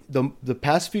 I mean, the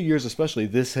past few years especially,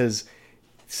 this has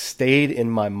stayed in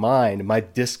my mind, my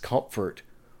discomfort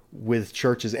with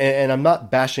churches. And I'm not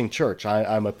bashing church.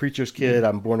 I'm a preacher's kid.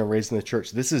 I'm born and raised in the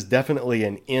church. This is definitely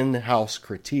an in-house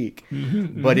critique,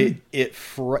 but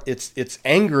it's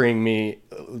angering me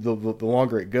the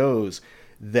longer it goes,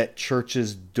 that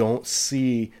churches don't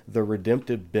see the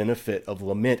redemptive benefit of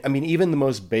lament. I mean, even the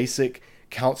most basic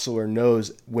counselor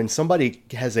knows when somebody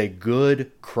has a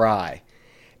good cry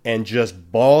and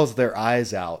just bawls their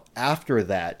eyes out, after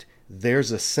that,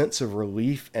 there's a sense of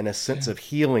relief and a sense of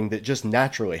healing that just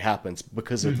naturally happens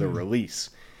because of the release.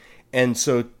 And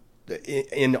so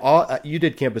you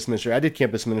did campus ministry. I did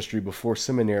campus ministry before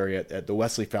seminary at the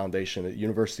Wesley Foundation at the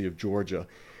University of Georgia.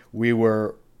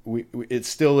 It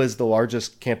still is the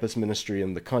largest campus ministry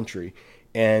in the country.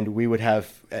 And we would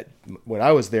have, when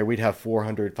I was there, we'd have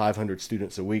 400, 500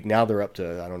 students a week. Now they're up to,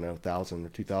 1,000 or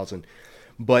 2,000.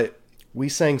 But we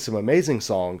sang some amazing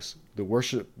songs. The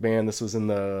worship band, this was in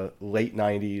the late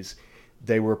 90s.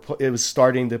 It was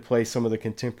starting to play some of the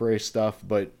contemporary stuff,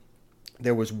 but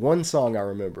there was one song I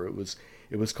remember.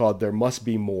 It was called "There Must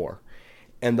Be More."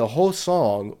 And the whole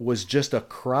song was just a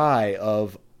cry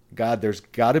of, God, there's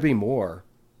got to be more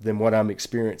than what I'm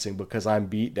experiencing, because I'm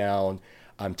beat down.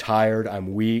 I'm tired,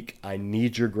 I'm weak, I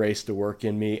need your grace to work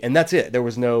in me. And that's it. There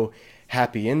was no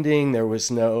happy ending. There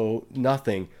was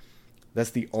nothing.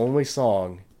 That's the only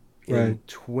song in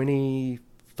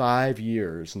 25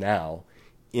 years now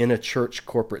in a church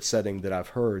corporate setting that I've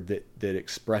heard that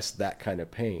expressed that kind of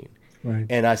pain. Right.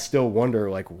 And I still wonder,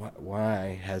 like,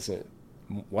 why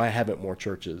haven't more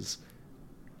churches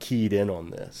keyed in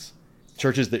on this?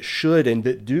 Churches that should and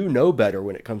that do know better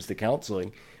when it comes to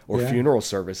counseling or funeral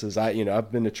services.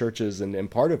 I've been to churches and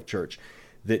part of church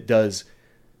that does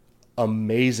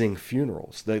amazing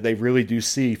funerals. They really do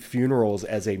see funerals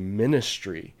as a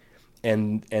ministry,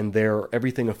 and they're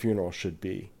everything a funeral should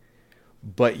be.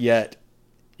 But yet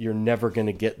you're never going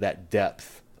to get that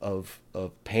depth of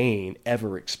pain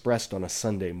ever expressed on a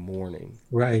Sunday morning.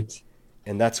 Right.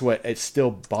 And that's what it's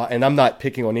still, and I'm not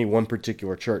picking on any one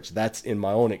particular church. That's, in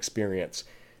my own experience,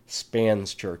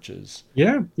 spans churches.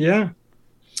 Yeah.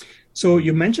 So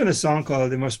you mentioned a song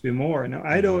called "There Must Be More." Now,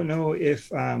 I don't know if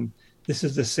this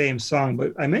is the same song,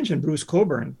 but I mentioned Bruce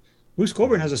Cockburn. Bruce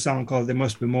Cockburn has a song called "There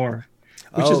Must Be More,"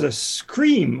 which is a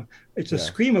scream. It's a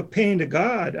scream of pain to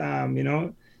God.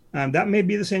 That may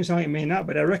be the same song, it may not,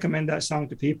 but I recommend that song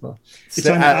to people. It's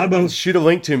on the album. Shoot a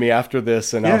link to me after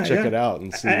this, and I'll check it out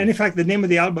and see. And in fact, the name of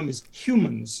the album is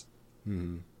 "Humans."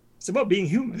 It's about being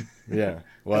human. Yeah.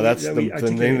 Well, that's the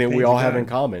thing that we all have in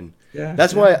common. Yeah.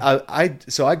 That's why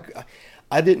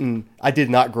I did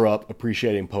not grow up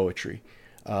appreciating poetry.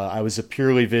 I was a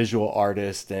purely visual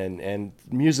artist, and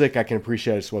music I can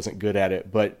appreciate, I just wasn't good at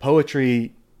it. But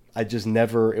poetry,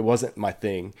 it wasn't my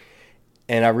thing.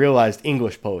 And I realized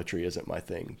English poetry isn't my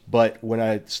thing. But when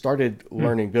I started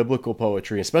learning biblical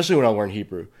poetry, especially when I learned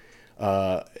Hebrew,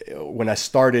 when I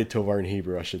started to learn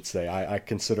Hebrew, I should say, I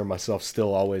consider myself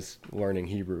still always learning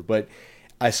Hebrew, but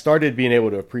I started being able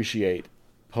to appreciate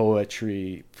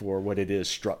poetry for what it is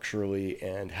structurally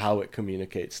and how it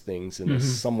communicates things in a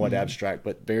somewhat abstract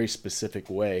but very specific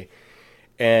way.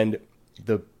 And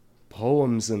the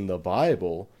poems in the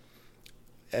Bible,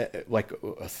 like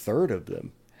a third of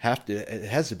them, it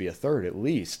has to be a third at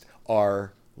least,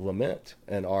 are lament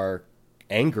and are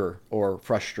anger or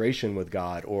frustration with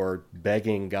God or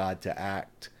begging God to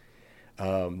act.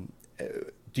 Do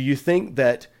you think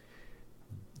that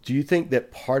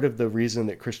part of the reason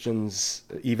that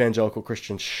evangelical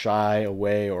Christians shy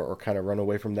away or kind of run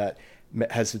away from that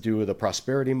has to do with a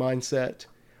prosperity mindset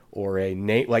or you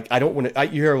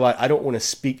hear a lot, I don't want to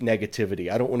speak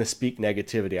negativity. I don't want to speak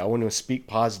negativity. I want to speak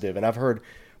positive. And I've heard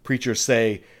preachers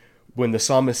say, when the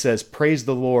psalmist says, "Praise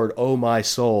the Lord, O my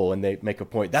soul," and they make a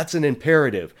point, that's an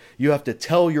imperative. You have to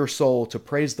tell your soul to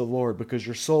praise the Lord because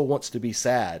your soul wants to be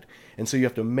sad. And so you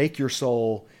have to make your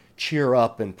soul cheer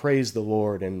up and praise the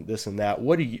Lord and this and that.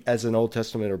 What do you, as an Old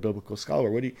Testament or biblical scholar,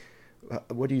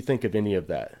 what do you think of any of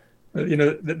that?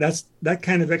 That's that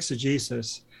kind of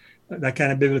exegesis, that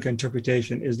kind of biblical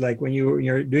interpretation is like when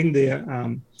you're doing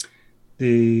the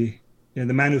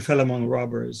man who fell among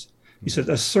robbers. He said,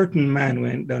 a certain man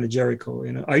went down to Jericho.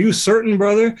 Are you certain,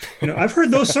 brother? I've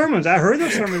heard those sermons. I heard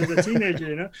those sermons as a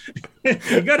teenager.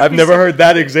 I've never heard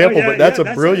that example, but that's a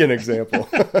brilliant example.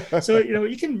 So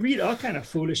you can read all kind of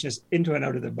foolishness into and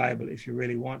out of the Bible if you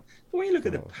really want. But when you look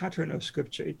at the pattern of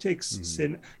Scripture, it takes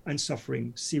sin and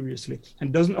suffering seriously,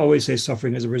 and doesn't always say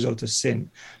suffering as a result of sin.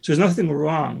 So there's nothing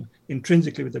wrong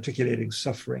intrinsically with articulating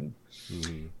suffering.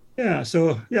 Yeah.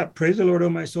 So praise the Lord, oh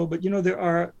my soul. But there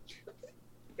are.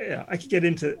 Yeah, I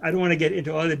don't want to get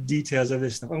into all the details of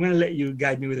this stuff. I'm going to let you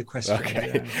guide me with a question.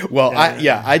 Okay. Well,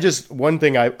 one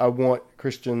thing I want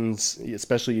Christians,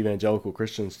 especially evangelical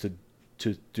Christians,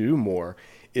 to do more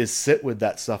is sit with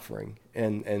that suffering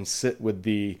and sit with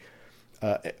the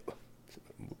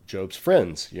Job's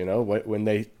friends, when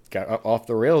they got off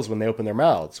the rails, when they opened their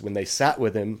mouths, when they sat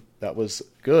with him, that was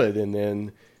good. And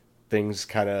then things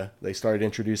they started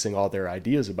introducing all their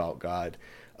ideas about God.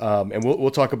 And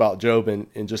we'll talk about Job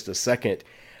in just a second.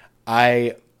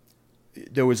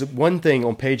 There was one thing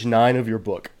on page 9 of your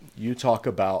book. You talk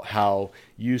about how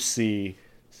you see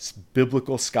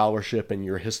biblical scholarship and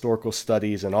your historical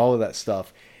studies and all of that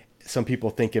stuff. Some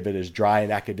people think of it as dry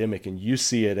and academic, and you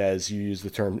see it as, you use the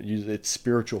term, it's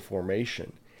spiritual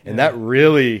formation. And that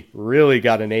really, really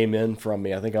got an amen from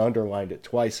me. I think I underlined it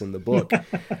twice in the book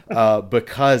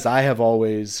because I have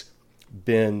always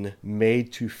been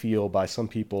made to feel by some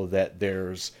people that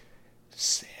there's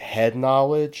head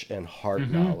knowledge and heart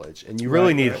knowledge, and you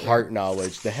really need heart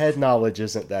knowledge. The head knowledge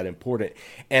isn't that important.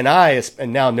 And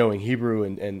now knowing Hebrew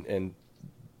and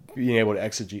being able to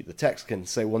exegete the text can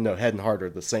say, well, no, head and heart are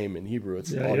the same in Hebrew.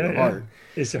 It's all your heart.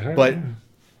 It's a heart. But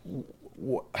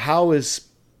how is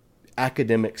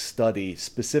academic study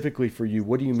specifically for you?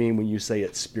 What do you mean when you say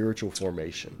it's spiritual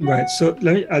formation? Right. So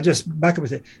I'll just back up and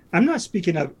say, I'm not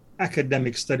speaking of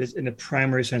academic studies in the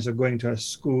primary sense of going to a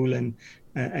school and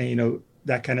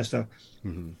that kind of stuff.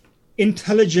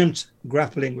 Intelligent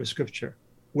grappling with Scripture,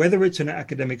 whether it's in an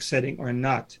academic setting or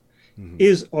not,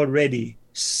 is already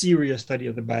serious study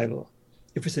of the Bible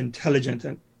if it's intelligent.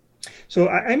 And so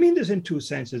I mean this in two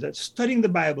senses: that studying the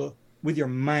Bible with your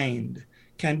mind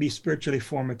can be spiritually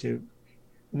formative.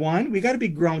 One, we got to be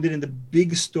grounded in the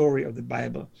big story of the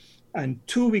Bible. And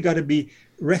two, we got to be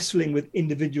wrestling with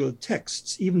individual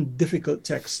texts, even difficult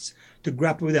texts, to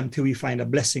grapple with them till we find a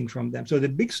blessing from them. So the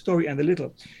big story and the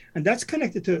little. And that's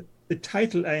connected to the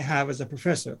title I have as a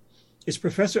professor. It's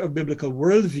Professor of Biblical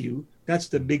Worldview. That's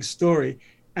the big story.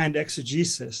 And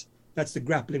exegesis. That's the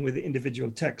grappling with the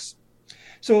individual text.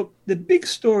 So the big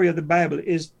story of the Bible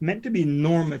is meant to be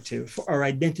normative for our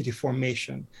identity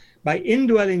formation. By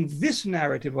indwelling this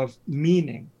narrative of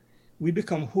meaning, we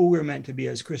become who we're meant to be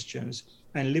as Christians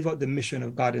and live out the mission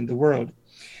of God in the world.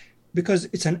 Because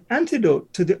it's an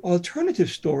antidote to the alternative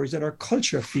stories that our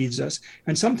culture feeds us,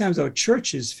 and sometimes our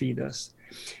churches feed us.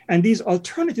 And these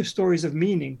alternative stories of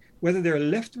meaning, whether they're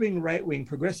left-wing, right-wing,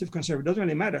 progressive, conservative, doesn't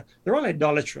really matter. They're all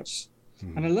idolatrous.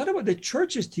 And a lot of what the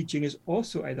church is teaching is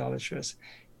also idolatrous,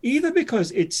 either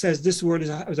because it says this world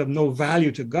is of no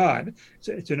value to God,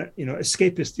 so it's an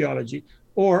escapist theology,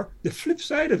 or the flip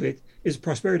side of it is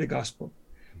prosperity gospel,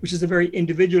 which is a very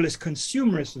individualist,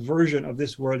 consumerist version of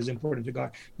this world is important to God.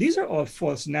 These are all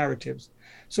false narratives.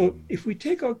 So if we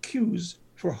take our cues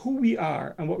for who we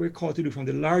are and what we're called to do from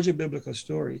the larger biblical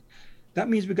story, that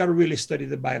means we got to really study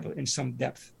the Bible in some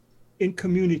depth, in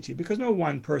community, because no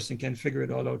one person can figure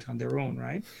it all out on their own,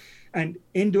 right? And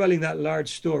indwelling that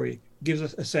large story gives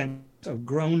us a sense of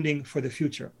grounding for the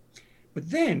future. But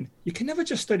then you can never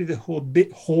just study the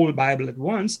whole Bible at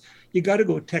once. You got to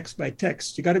go text by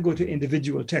text. You got to go to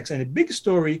individual texts. And a big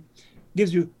story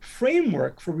gives you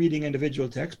framework for reading individual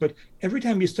texts. But every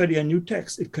time you study a new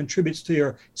text, it contributes to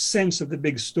your sense of the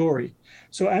big story.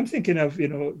 So I'm thinking of,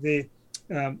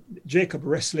 Jacob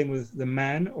wrestling with the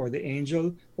man or the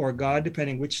angel or God,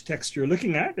 depending which text you're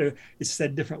looking at. It's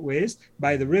said different ways,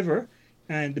 by the river.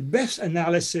 And the best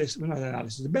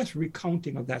the best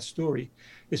recounting of that story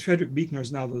is Frederick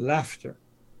Buechner's novel, Laughter,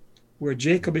 where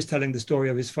Jacob is telling the story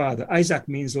of his father. Isaac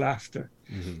means laughter.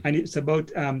 And it's about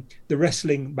the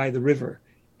wrestling by the river.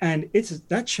 And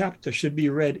that chapter should be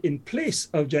read in place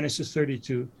of Genesis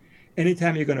 32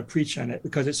 anytime you're going to preach on it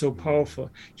because it's so powerful.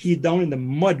 He's down in the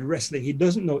mud wrestling. He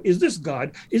doesn't know, is this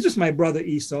God? Is this my brother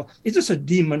Esau? Is this a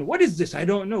demon? What is this? I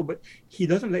don't know. But he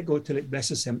doesn't let go till it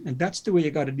blesses him. And that's the way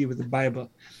you got to deal with the Bible.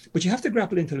 But you have to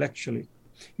grapple intellectually.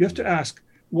 You have to ask,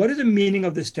 what is the meaning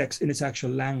of this text in its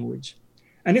actual language?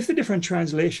 And if the different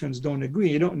translations don't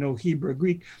agree, you don't know Hebrew or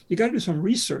Greek, you got to do some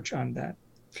research on that.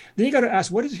 Then you got to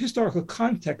ask, what is the historical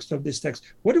context of this text?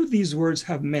 What do these words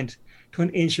have meant to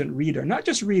an ancient reader? Not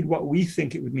just read what we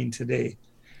think it would mean today.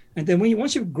 And then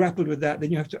once you've grappled with that, then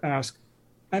you have to ask,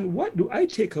 and what do I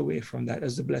take away from that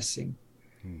as a blessing?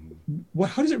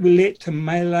 How does it relate to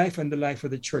my life and the life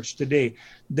of the church today?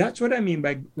 That's what I mean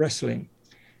by wrestling.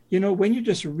 You know, when you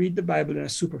just read the Bible in a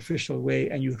superficial way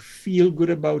and you feel good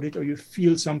about it or you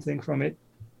feel something from it,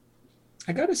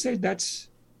 I got to say that's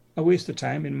a waste of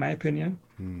time, in my opinion.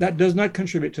 That does not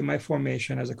contribute to my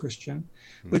formation as a Christian.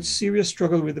 But serious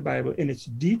struggle with the Bible in its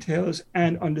details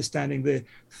and understanding the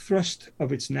thrust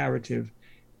of its narrative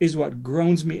is what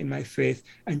grounds me in my faith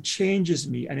and changes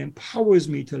me and empowers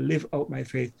me to live out my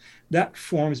faith. That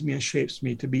forms me and shapes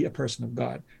me to be a person of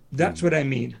God. That's what I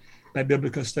mean by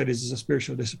biblical studies as a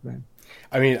spiritual discipline.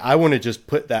 I mean, I want to just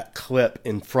put that clip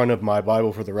in front of my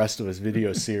Bible for the Rest of Us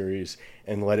video series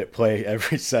and let it play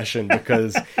every session,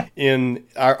 because in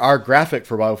our graphic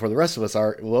for Bible for the Rest of Us,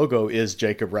 our logo is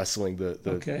Jacob wrestling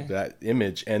that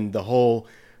image. And the whole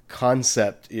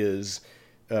concept is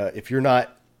if you're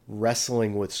not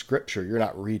wrestling with Scripture, you're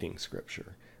not reading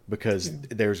Scripture, because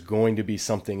there's going to be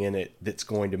something in it that's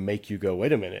going to make you go,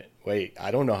 wait a minute,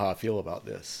 I don't know how I feel about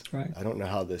this. Right. I don't know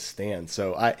how this stands.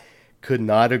 So I could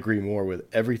not agree more with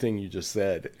everything you just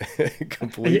said.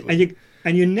 Completely.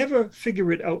 And you never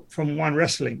figure it out from one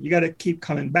wrestling. You got to keep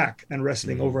coming back and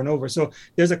wrestling over and over. So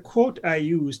there's a quote I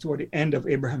use toward the end of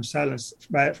Abraham's Silence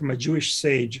from a Jewish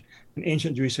sage, an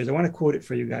ancient Jewish sage. I want to quote it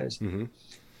for you guys.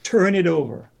 Turn it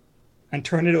over and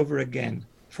turn it over again,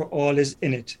 for all is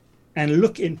in it. And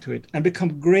look into it and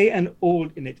become gray and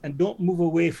old in it, and don't move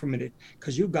away from it,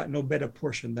 because you've got no better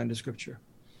portion than the Scripture.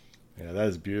 Yeah, that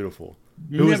is beautiful.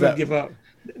 Who never give up.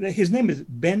 His name is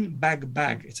Ben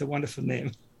Bagbag. It's a wonderful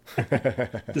name.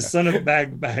 The son of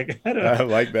Bagbag. I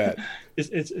like that.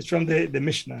 It's from the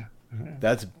Mishnah.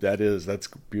 That's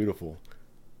beautiful.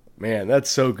 Man, that's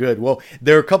so good. Well,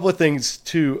 there are a couple of things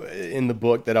too in the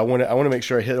book that I want to make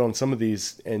sure I hit on some of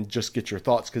these and just get your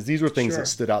thoughts, because these were things that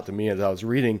stood out to me as I was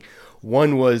reading.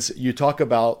 One was, you talk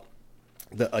about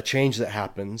a change that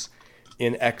happens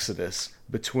in Exodus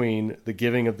between the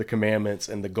giving of the commandments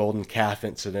and the golden calf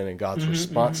incident and God's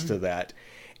response to that.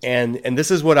 And this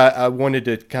is what I wanted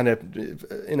to kind of,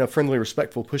 in a friendly,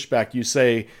 respectful pushback. You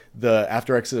say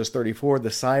after Exodus 34, the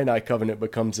Sinai covenant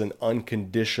becomes an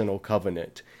unconditional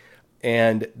covenant.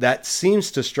 And that seems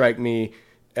to strike me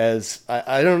as,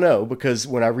 I don't know, because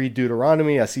when I read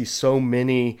Deuteronomy, I see so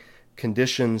many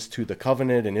conditions to the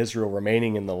covenant and Israel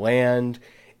remaining in the land.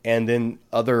 And then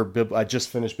I just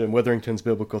finished Ben Witherington's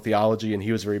biblical theology, and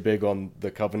he was very big on the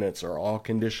covenants are all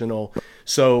conditional.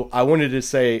 So I wanted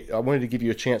to give you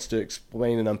a chance to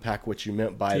explain and unpack what you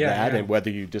meant by that, and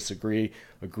whether you disagree,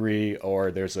 agree,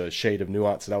 or there's a shade of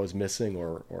nuance that I was missing,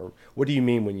 or what do you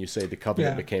mean when you say the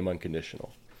covenant became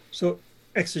unconditional? So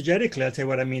exegetically, I'll tell you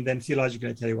what I mean, then theologically,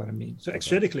 I'll tell you what I mean. So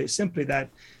exegetically, it's simply that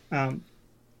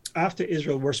after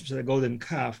Israel worships the golden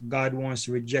calf, God wants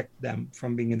to reject them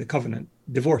from being in the covenant,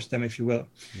 divorce them, if you will.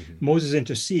 Moses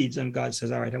intercedes, and God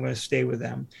says, all right, I'm going to stay with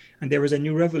them. And there is a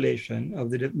new revelation of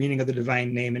the meaning of the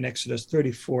divine name in Exodus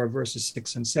 34, verses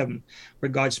 6 and 7, where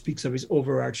God speaks of his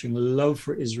overarching love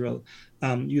for Israel,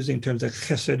 using terms like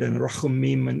chesed and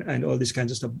rachumim and all these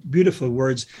kinds of stuff, beautiful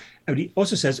words. And he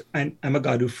also says, I'm a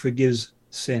God who forgives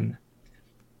sin,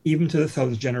 even to the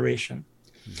 1,000th generation.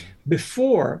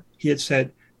 Before, he had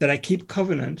said that I keep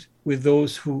covenant with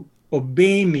those who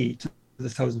obey me to the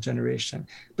 1,000th generation.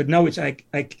 But now it's I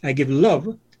give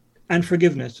love and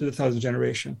forgiveness to the 1,000th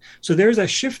generation. So there's a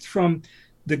shift from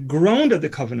the ground of the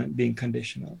covenant being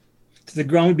conditional to the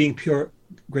ground being pure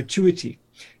gratuity.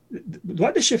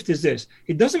 What the shift is this: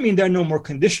 it doesn't mean there are no more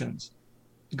conditions.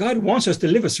 God wants us to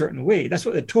live a certain way. That's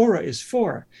what the Torah is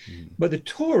for. But the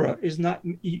Torah is not,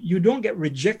 you don't get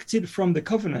rejected from the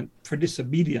covenant for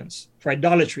disobedience, for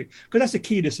idolatry, because that's the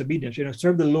key disobedience,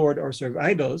 serve the Lord or serve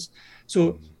idols.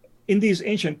 So in these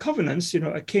ancient covenants,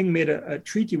 a king made a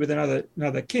treaty with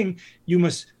another king. You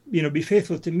must, be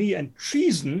faithful to me, and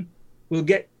treason will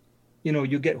get,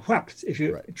 you get whacked if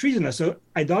you're treasonous. So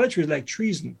idolatry is like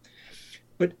treason.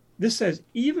 But this says,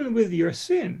 even with your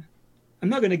sin, I'm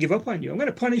not going to give up on you. I'm going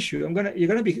to punish you. You're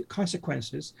going to be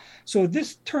consequences. So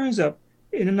this turns up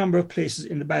in a number of places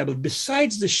in the Bible,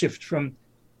 besides the shift from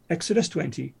Exodus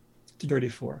 20 to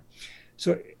 34.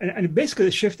 So, and basically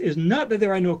the shift is not that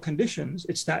there are no conditions,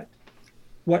 it's that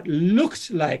what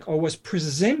looked like or was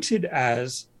presented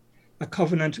as a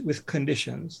covenant with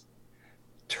conditions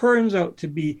turns out to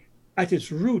be at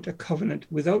its root a covenant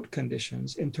without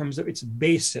conditions in terms of its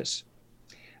basis.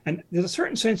 And there's a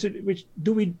certain sense in which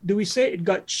do we say it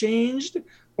got changed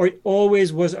or it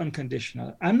always was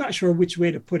unconditional? I'm not sure which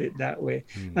way to put it that way.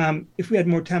 If we had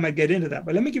more time, I'd get into that.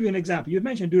 But let me give you an example. You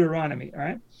mentioned Deuteronomy, all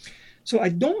right? So I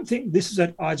don't think this is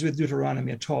at odds with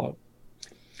Deuteronomy at all.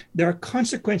 There are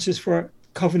consequences for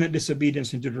covenant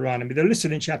disobedience in Deuteronomy. They're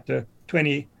listed in chapter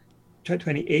 28,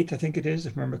 I think it is,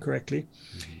 if I remember correctly.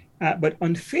 But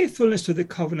unfaithfulness to the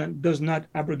covenant does not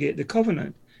abrogate the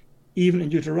covenant, even in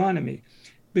Deuteronomy.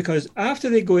 Because after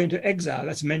they go into exile,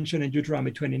 that's mentioned in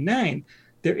Deuteronomy 29,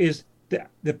 there is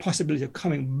the possibility of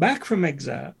coming back from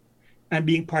exile and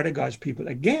being part of God's people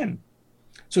again.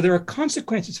 So there are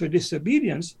consequences for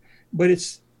disobedience, but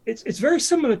it's very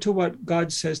similar to what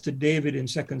God says to David in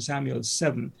 2 Samuel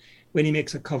 7, when he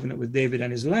makes a covenant with David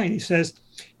and his line. He says,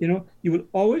 you will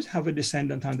always have a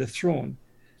descendant on the throne.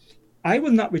 I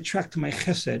will not retract my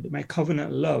chesed, my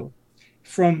covenant love,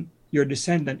 from your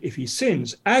descendant if he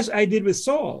sins, as I did with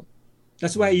Saul.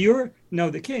 That's why you're now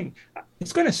the king.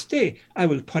 It's going to stay. I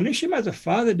will punish him as a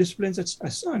father disciplines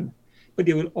a son, but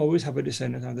they will always have a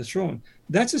descendant on the throne.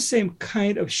 That's the same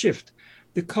kind of shift.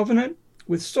 The covenant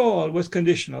with Saul was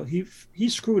conditional. He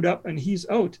screwed up and he's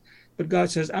out. But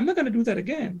God says, I'm not going to do that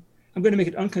again. I'm going to make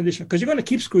it unconditional because you're going to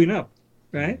keep screwing up,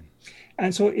 right?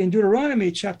 And so in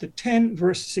Deuteronomy chapter 10,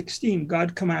 verse 16,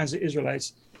 God commands the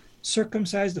Israelites,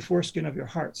 circumcise the foreskin of your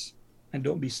hearts and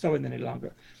don't be stubborn any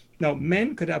longer. Now,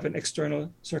 men could have an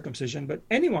external circumcision, but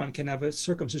anyone can have a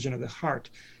circumcision of the heart.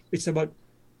 It's about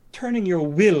turning your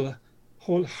will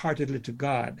wholeheartedly to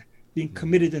God, being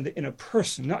committed in the inner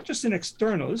person, not just in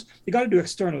externals. You got to do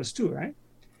externals too, right?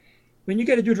 When you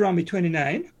get to Deuteronomy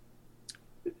 29,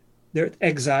 they're at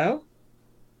exile,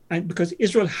 and because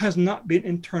Israel has not been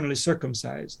internally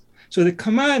circumcised. So the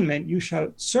commandment, you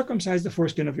shall circumcise the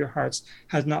foreskin of your hearts,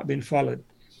 has not been followed.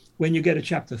 When you get to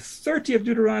chapter 30 of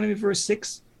Deuteronomy, verse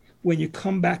 6, when you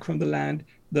come back from the land,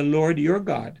 the Lord your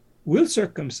God will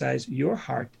circumcise your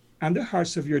heart and the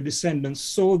hearts of your descendants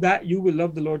so that you will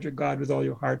love the Lord your God with all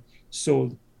your heart,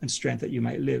 soul, and strength that you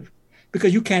might live.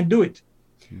 Because you can't do it.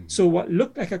 So what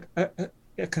looked like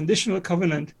a conditional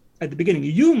covenant at the beginning,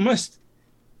 you must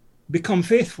become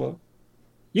faithful.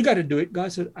 You got to do it.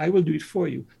 God said, I will do it for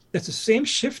you. That's the same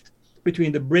shift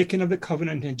between the breaking of the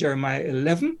covenant in Jeremiah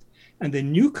 11 and the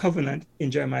new covenant in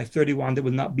Jeremiah 31 that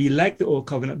will not be like the old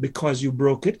covenant because you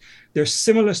broke it. There's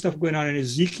similar stuff going on in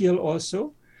Ezekiel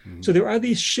also. So there are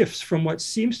these shifts from what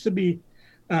seems to be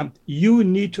you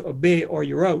need to obey or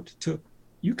you're out to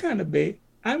you can't obey.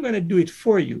 I'm going to do it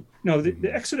for you. Now,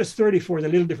 the Exodus 34 is a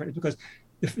little different because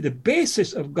the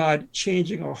basis of God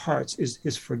changing our hearts is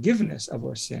his forgiveness of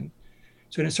our sin.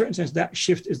 So in a certain sense, that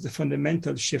shift is the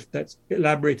fundamental shift that's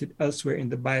elaborated elsewhere in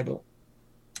the Bible.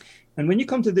 And when you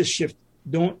come to this shift,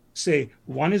 don't say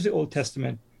one is the Old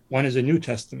Testament, one is the New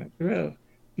Testament. Well,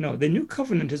 no, the new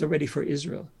covenant is already for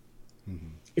Israel.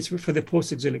 It's for the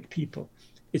post-exilic people.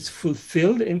 It's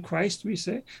fulfilled in Christ, we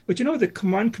say. But the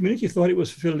command community thought it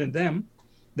was fulfilled in them.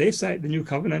 They cite the new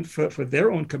covenant for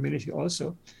their own community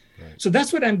also. Right. So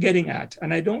that's what I'm getting at.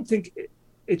 And I don't think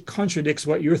it contradicts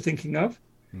what you're thinking of.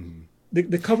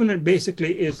 The covenant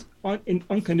basically is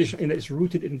unconditional in that it's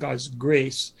rooted in God's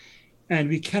grace. And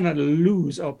we cannot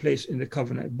lose our place in the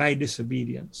covenant by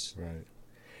disobedience. Right.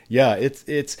 Yeah,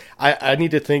 I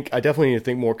need to think, I definitely need to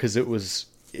think more because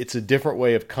it's a different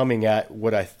way of coming at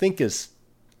what I think is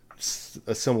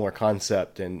a similar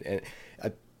concept. And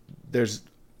there's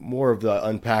more of the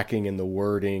unpacking and the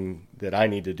wording that I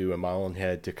need to do in my own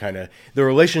head to kind of the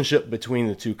relationship between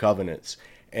the two covenants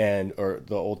or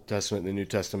the Old Testament, the New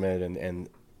Testament, and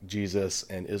Jesus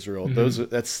and Israel.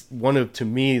 That's one of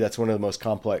the most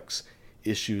complex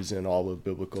issues in all of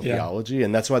biblical theology.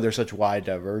 And that's why there's such wide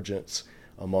divergence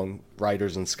among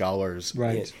writers and scholars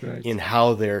in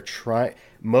how they're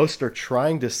most are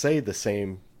trying to say the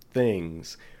same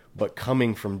things, but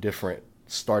coming from different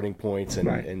starting points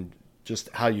and just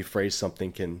how you phrase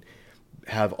something can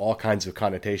have all kinds of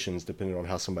connotations depending on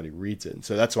how somebody reads it. And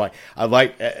so that's why I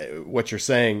like what you're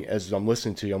saying as I'm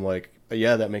listening to you. I'm like,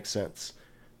 yeah, that makes sense.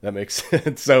 That makes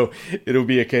sense. So it'll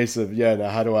be a case of, now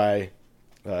how do I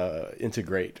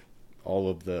integrate all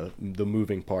of the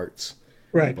moving parts?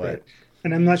 Right.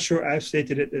 And I'm not sure I've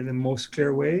stated it in the most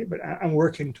clear way, but I'm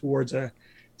working towards a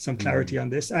some clarity on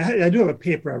this. I do have a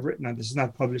paper I've written on this, it's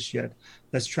not published yet,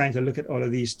 that's trying to look at all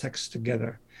of these texts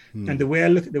together. And the way I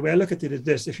look at it is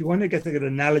this: if you want to get a good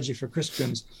analogy for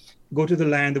Christians, go to The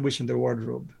Lion, the Witch, and the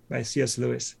Wardrobe by C.S.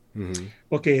 Lewis.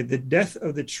 Okay, the death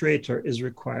of the traitor is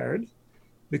required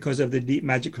because of the deep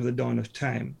magic from the dawn of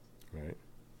time. Right.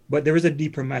 But there is a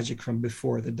deeper magic from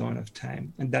before the dawn of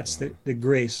time, and that's the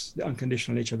grace, the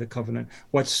unconditional nature of the covenant.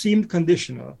 What seemed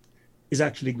conditional is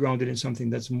actually grounded in something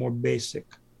that's more basic.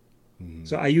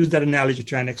 So I use that analogy to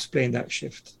try and explain that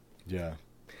shift.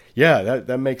 Yeah,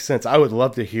 that makes sense. I would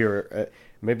love to hear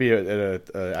maybe at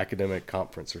a academic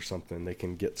conference or something, they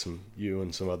can get you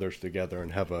and some others together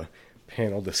and have a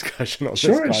panel discussion on this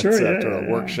concept or a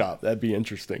workshop. That'd be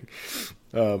interesting.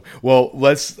 Well,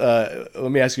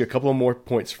 let me ask you a couple of more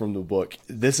points from the book.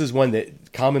 This is one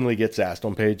that commonly gets asked.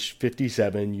 On page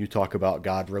 57, you talk about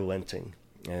God relenting.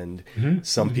 And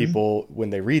some people, when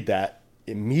they read that,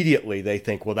 immediately they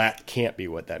think, well, that can't be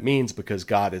what that means, because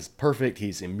God is perfect.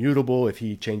 He's immutable. If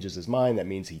he changes his mind, that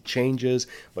means he changes,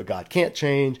 but God can't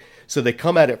change. So they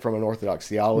come at it from an Orthodox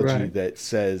theology that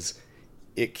says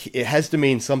it has to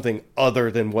mean something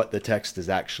other than what the text is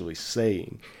actually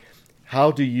saying.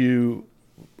 How do you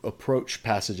approach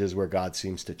passages where God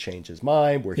seems to change his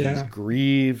mind, where he's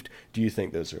grieved? Do you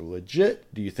think those are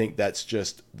legit? Do you think that's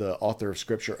just the author of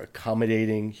Scripture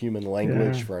accommodating human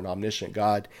language for an omniscient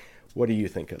God? What do you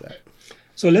think of that?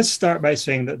 So let's start by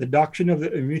saying that the doctrine of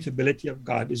the immutability of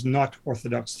God is not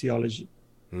Orthodox theology.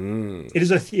 It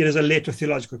is a later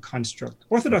theological construct.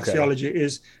 Orthodox theology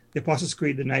is the Apostles'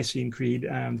 Creed, the Nicene Creed,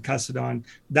 Chalcedon.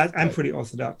 That I'm pretty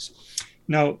Orthodox.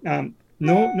 Now,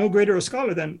 no greater a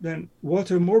scholar than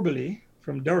Walter Morbely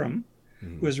from Durham,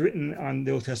 who has written on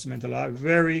the Old Testament a lot,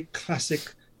 very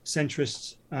classic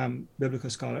centrist biblical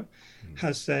scholar,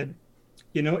 has said,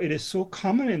 it is so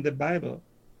common in the Bible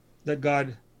that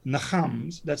God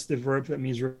nachams, that's the verb that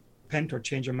means repent or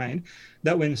change your mind,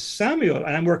 that when Samuel,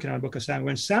 and I'm working on a book of Samuel,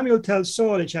 when Samuel tells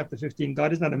Saul in chapter 15,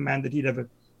 God is not a man that he'd ever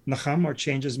nacham or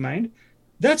change his mind,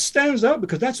 that stands out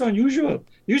because that's unusual.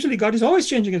 Usually God is always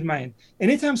changing his mind.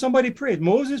 Anytime somebody prayed,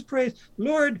 Moses prayed,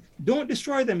 Lord, don't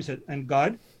destroy them, he said, and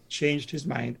God changed his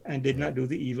mind and did not do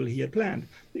the evil he had planned.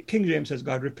 King James says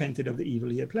God repented of the evil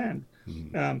he had planned.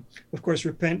 Of course,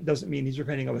 repent doesn't mean he's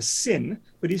repenting of a sin,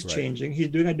 but he's changing. He's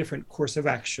doing a different course of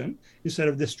action. Instead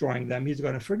of destroying them, he's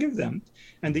going to forgive them.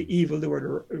 And the evil, the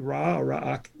word ra or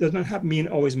ra'ak, does not mean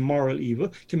always moral evil.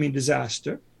 It can mean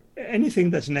disaster,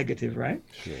 anything that's negative, right?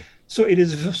 Sure. So it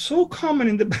is so common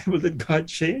in the Bible that God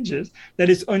changes that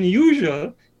it's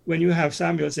unusual when you have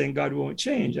Samuel saying God won't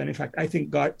change. And in fact, I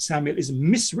think Samuel is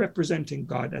misrepresenting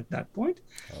God at that point.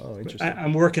 Oh, interesting.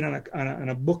 I'm working on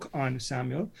a book on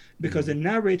Samuel because the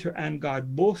narrator and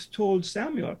God both told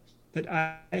Samuel that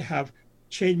I have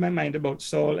changed my mind about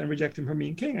Saul and reject him from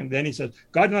being king. And then he says,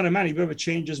 God's not a man, he will ever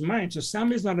change his mind. So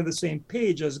Samuel's not on the same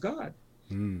page as God.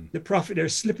 The prophet,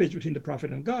 there's slippage between the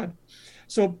prophet and God.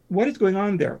 So what is going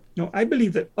on there? No, I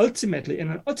believe that ultimately, in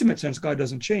an ultimate sense, God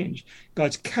doesn't change.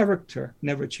 God's character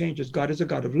never changes. God is a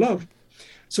God of love.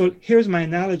 So here's my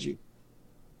analogy.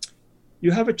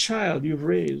 You have a child you've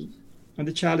raised, and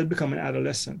the child has become an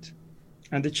adolescent,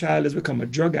 and the child has become a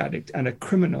drug addict and a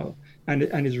criminal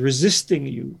and is resisting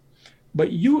you.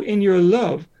 But you, in your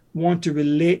love, want to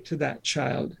relate to that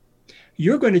child.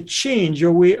 You're going to change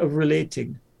your way of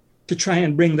relating to try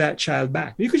and bring that child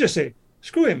back. You could just say,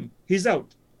 screw him, he's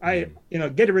out.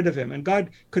 Get rid of him. And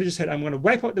God could have just said, I'm going to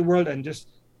wipe out the world and just,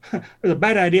 it was a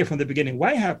bad idea from the beginning.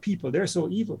 Why have people? They're so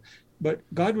evil. But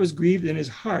God was grieved in his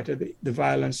heart at the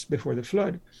violence before the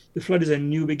flood. The flood is a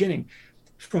new beginning.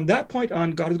 From that point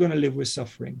on, God is going to live with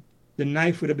suffering. The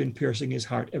knife would have been piercing his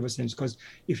heart ever since. Because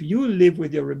if you live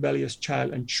with your rebellious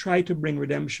child and try to bring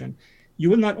redemption, you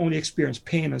will not only experience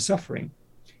pain and suffering,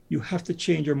 you have to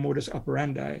change your modus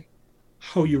operandi,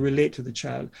 how you relate to the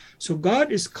child. So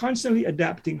God is constantly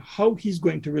adapting how he's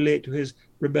going to relate to his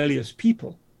rebellious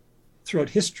people throughout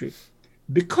history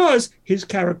because his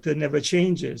character never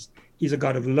changes. He's a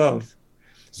God of love.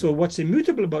 So what's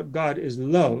immutable about God is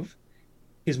love,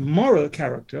 his moral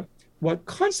character. What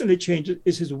constantly changes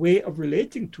is his way of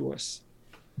relating to us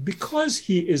because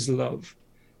he is love.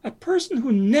 A person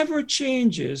who never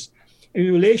changes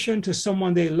in relation to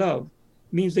someone they love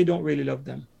means they don't really love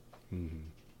them.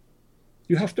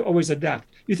 You have to always adapt.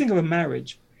 You think of a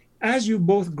marriage. As you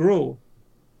both grow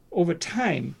over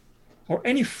time, or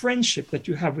any friendship that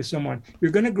you have with someone,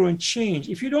 you're going to grow and change.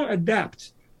 If you don't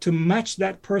adapt to match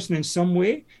that person in some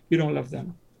way, you don't love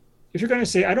them. If you're going to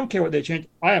say, I don't care what they change,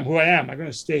 I am who I am, I'm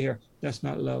going to stay here, that's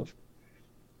not love.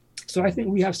 So I think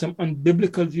we have some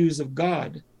unbiblical views of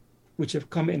God which have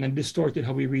come in and distorted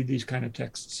how we read these kind of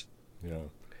texts. Yeah.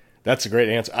 That's a great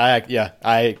answer.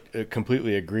 I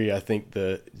completely agree. I think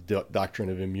the doctrine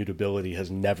of immutability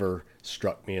has never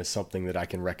struck me as something that I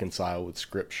can reconcile with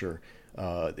Scripture,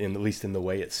 in at least in the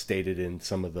way it's stated in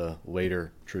some of the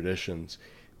later traditions,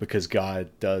 because God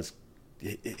does.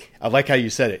 I like how you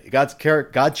said it.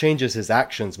 God changes His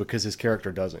actions because His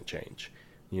character doesn't change,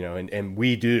 and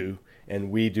we do,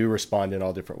 respond in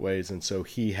all different ways, and so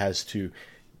He has to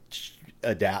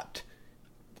adapt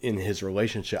in His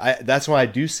relationship. That's why I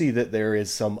do see that there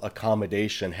is some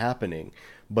accommodation happening,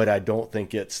 but I don't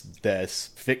think it's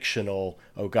this fictional,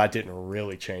 oh, God didn't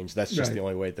really change. That's just the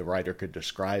only way the writer could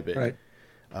describe it. Right.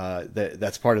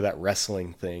 That's part of that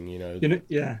wrestling thing,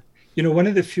 Yeah. One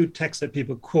of the few texts that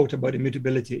people quote about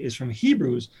immutability is from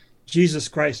Hebrews. Jesus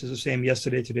Christ is the same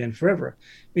yesterday, today, and forever.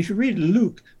 If you read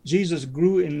Luke, Jesus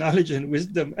grew in knowledge and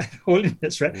wisdom and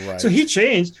holiness, right? So He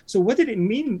changed. So what did it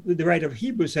mean? The writer of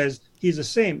Hebrews says He's the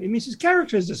same. It means His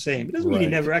character is the same. It doesn't mean He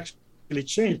never actually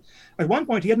changed. At one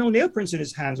point, He had no nail prints in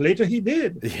His hands. Later, He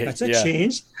did. That's a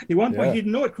change. At one point, He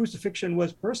didn't know what crucifixion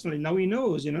was personally. Now He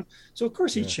knows, So, of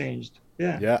course, He changed.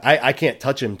 Yeah. I can't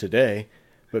touch Him today,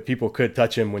 but people could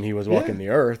touch Him when He was walking the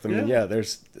earth. I mean,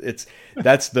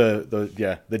 that's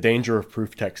the danger of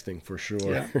proof texting for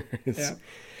sure.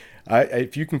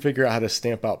 If you can figure out how to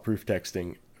stamp out proof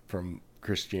texting from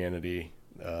Christianity,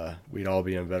 we'd all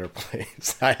be in a better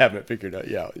place. I haven't figured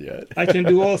it out yet. I can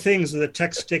do all things with a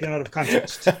text taken out of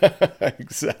context.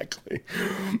 Exactly.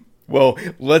 Well,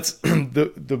 let's.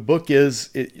 The book is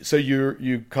so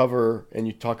you cover and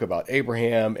you talk about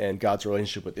Abraham and God's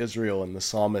relationship with Israel and the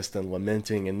psalmist and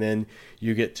lamenting, and then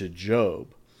you get to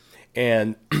Job,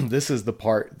 and this is the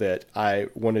part that I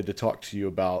wanted to talk to you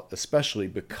about, especially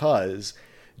because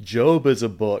Job is a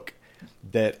book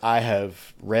that I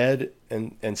have read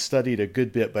and studied a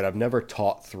good bit, but I've never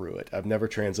taught through it. I've never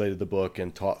translated the book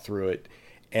and taught through it,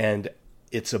 and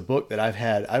it's a book that I've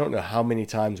had, I don't know how many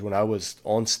times when I was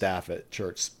on staff at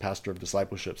church, pastor of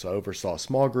discipleship, so I oversaw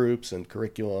small groups and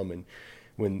curriculum, and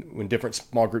when different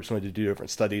small groups wanted to do different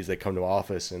studies, they come to my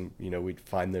office and, we'd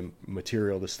find them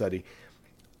material to study.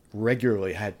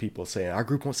 Regularly had people saying, our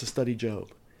group wants to study Job.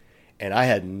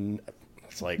 And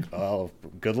it's like, oh,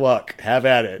 good luck. Have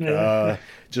at it.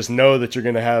 Just know that you're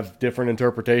going to have different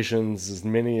interpretations, as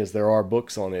many as there are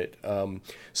books on it.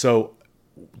 So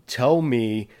tell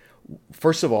me,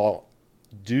 first of all,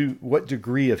 what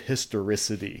degree of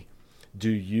historicity do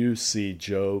you see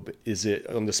Job? Is it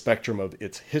on the spectrum of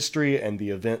its history and the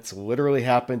events literally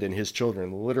happened and his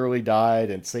children literally died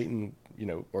and Satan,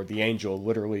 or the angel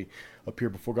literally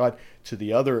appeared before God, to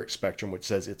the other spectrum, which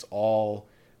says it's all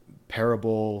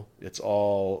parable, it's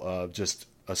all just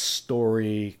a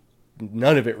story,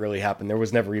 none of it really happened. There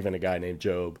was never even a guy named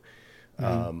Job.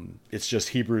 It's just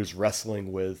Hebrews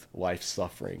wrestling with life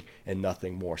suffering and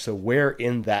nothing more. So where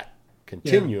in that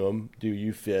continuum do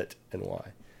you fit and why?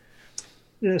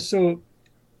 Yeah, so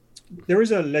there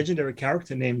is a legendary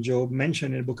character named Job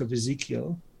mentioned in the book of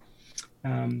Ezekiel.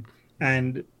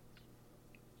 And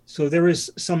so there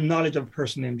is some knowledge of a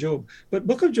person named Job. But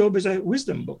Book of Job is a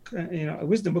wisdom book. A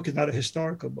wisdom book is not a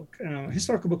historical book.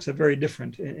 Historical books are very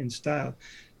different in style.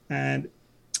 And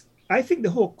I think the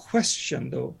whole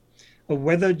question, though, of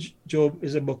whether Job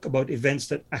is a book about events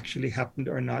that actually happened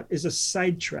or not is a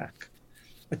sidetrack,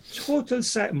 a total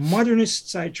modernist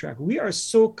sidetrack. We are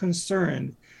so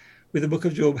concerned with the book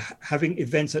of Job having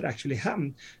events that actually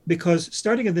happened because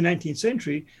starting in the 19th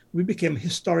century, we became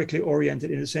historically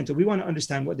oriented in the sense that we want to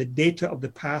understand what the data of the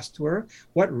past were,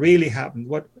 what really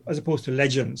happened, as opposed to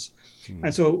legends.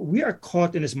 And so we are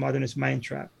caught in this modernist mind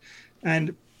trap.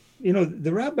 And,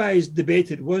 the rabbis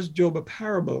debated, was Job a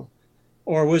parable?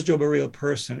 Or was Job a real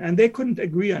person? And they couldn't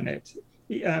agree on it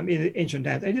in the ancient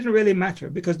times. It didn't really matter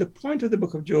because the point of the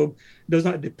book of Job does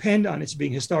not depend on its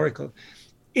being historical.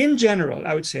 In general,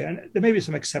 I would say, and there may be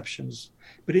some exceptions,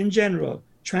 but in general,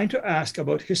 trying to ask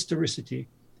about historicity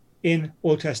in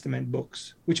Old Testament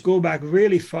books, which go back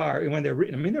really far when they're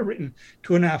written. I mean, they're written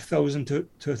 2,500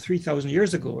 to 3,000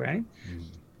 years ago, right?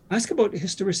 Ask about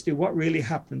historicity, what really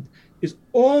happened, is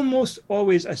almost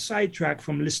always a sidetrack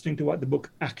from listening to what the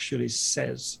book actually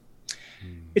says.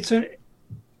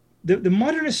 The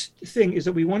modernist thing is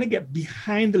that we want to get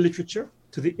behind the literature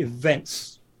to the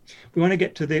events. We want to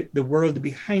get to the world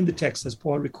behind the text, as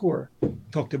Paul Ricoeur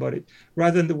talked about it,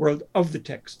 rather than the world of the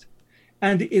text.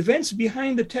 And the events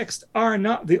behind the text are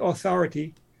not the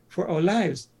authority for our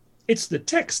lives. It's the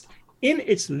text in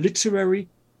its literary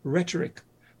rhetoric,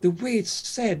 the way it's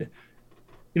said,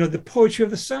 the poetry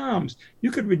of the Psalms. You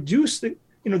could reduce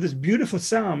this beautiful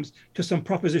Psalms to some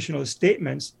propositional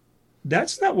statements.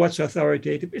 That's not what's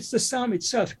authoritative. It's the Psalm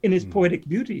itself in its poetic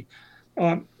beauty.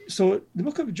 So the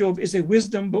book of Job is a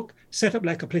wisdom book set up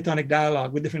like a Platonic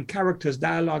dialogue with different characters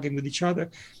dialoguing with each other.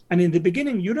 And in the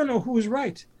beginning, you don't know who's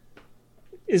right.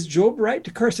 Is Job right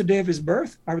to curse the day of his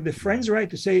birth? Are the friends right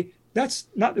to say, that's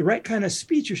not the right kind of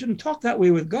speech? You shouldn't talk that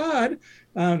way with God,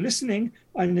 listening.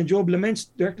 And then Job laments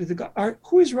directly to God.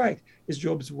 Who is right? Is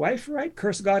Job's wife right?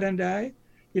 Curse God and die?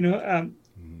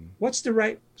 What's the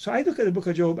right? So I look at the book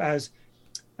of Job as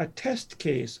a test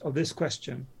case of this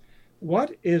question.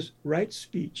 What is right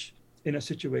speech in a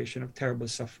situation of terrible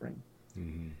suffering?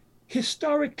 Mm-hmm.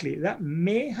 Historically, that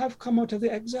may have come out of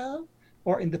the exile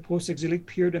or in the post-exilic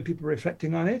period and people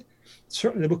reflecting on it.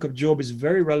 Certainly the book of Job is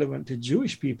very relevant to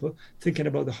Jewish people thinking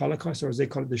about the Holocaust, or as they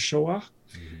call it, the Shoah.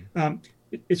 Mm-hmm.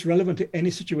 It's relevant to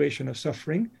any situation of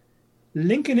suffering.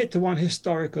 Linking it to one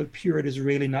historical period is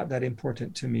really not that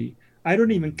important to me. I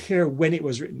don't even care when it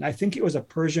was written. I think it was a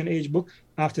Persian age book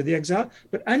after the exile,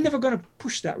 but I'm never going to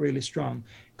push that really strong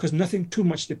because nothing too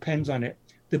much depends on it.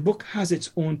 The book has its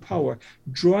own power,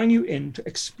 drawing you in to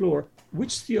explore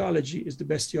which theology is the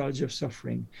best theology of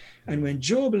suffering. And when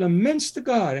Job laments to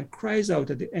God and cries out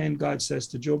at the end, God says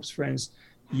to Job's friends,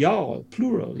 y'all,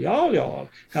 plural, y'all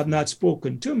have not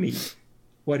spoken to me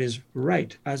what is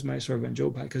right as my servant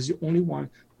Job had, because the only one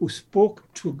who spoke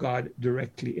to God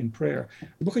directly in prayer.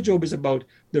 The book of Job is about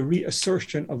the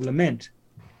reassertion of lament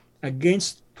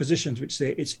against positions which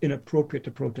say it's inappropriate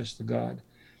to protest to God.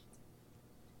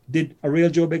 Did a real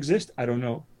Job exist? I don't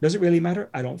know. Does it really matter?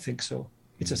 I don't think so.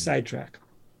 It's a sidetrack.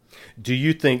 Do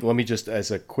you think, let me just, as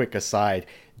a quick aside,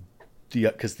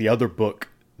 because the other book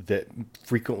that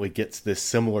frequently gets this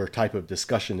similar type of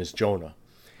discussion is Jonah.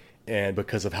 And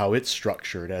because of how it's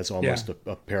structured as almost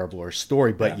a parable or a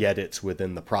story, but yet it's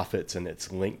within the prophets and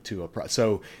it's linked to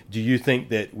so do you think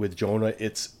that with Jonah,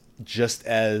 it's just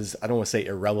as, I don't want to say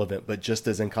irrelevant, but just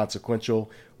as inconsequential,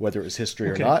 whether it was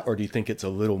history or not? Or do you think it's a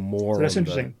little more? So that's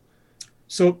interesting.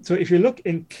 So if you look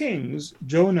in Kings,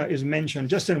 Jonah is mentioned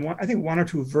just in one or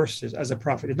two verses as a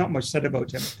prophet. There's not much said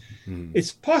about him.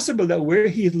 It's possible that where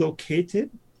he's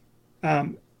located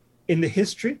in the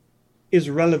history is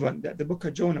relevant, that the book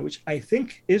of Jonah, which I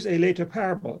think is a later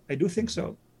parable, I do think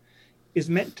so, is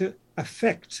meant to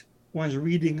affect one's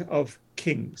reading of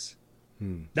Kings.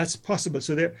 That's possible.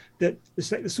 So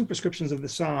it's like the superscriptions of the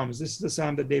Psalms. This is the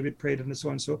Psalm that David prayed and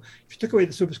so on. So if you took away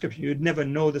the superscription, you'd never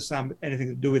know the Psalm had anything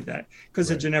to do with that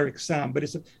because it's a generic Psalm. But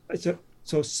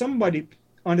so somebody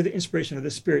under the inspiration of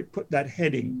the Spirit put that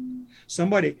heading.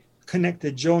 Somebody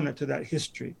connected Jonah to that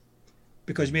history,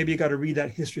 because maybe you got to read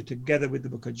that history together with the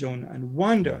book of Jonah and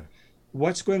wonder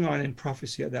what's going on in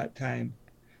prophecy at that time.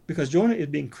 Because Jonah is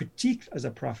being critiqued as a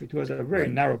prophet who has a very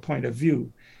narrow point of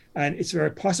view. And it's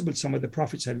very possible some of the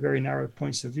prophets had very narrow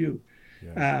points of view.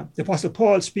 The Apostle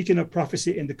Paul, speaking of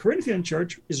prophecy in the Corinthian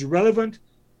church, is relevant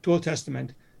to Old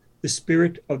Testament. The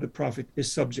spirit of the prophet is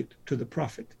subject to the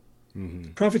prophet.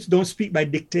 Prophets don't speak by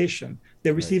dictation.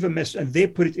 They receive a message and they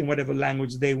put it in whatever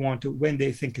language they want to when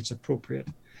they think it's appropriate.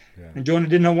 And Jonah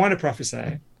did not want to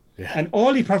prophesy. And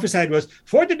all he prophesied was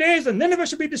 40 days and Nineveh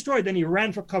should be destroyed. Then he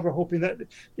ran for cover, hoping that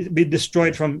it'd be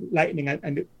destroyed from lightning.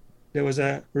 And there was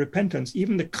a repentance.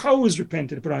 Even the cows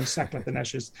repented, put on sackcloth and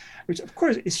ashes, which of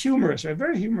course is humorous, a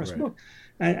very humorous book.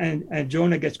 And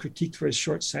Jonah gets critiqued for his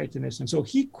short-sightedness. And so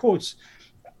he quotes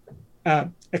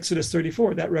Exodus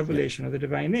 34, that revelation of the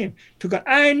divine name, to God.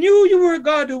 I knew you were a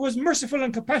God who was merciful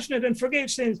and compassionate and forgave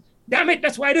sins. Damn it,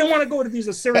 that's why I didn't want to go to these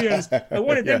Assyrians. I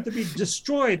wanted them to be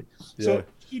destroyed. So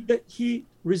he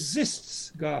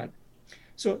resists God.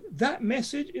 So that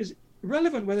message is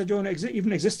relevant whether Jonah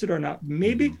even existed or not.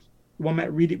 Maybe one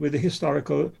might read it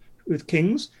with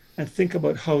Kings and think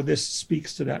about how this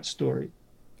speaks to that story.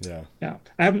 I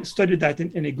haven't studied that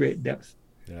in any great depth.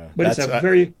 But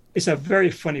it's a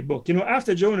very funny book.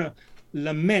 After Jonah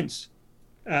laments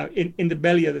in the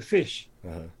belly of the fish,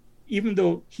 even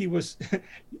though he was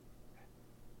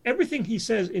everything he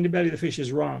says in the belly of the fish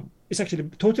is wrong. It's actually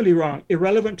totally wrong,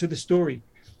 irrelevant to the story.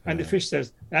 And the fish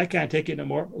says, I can't take it no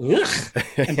more,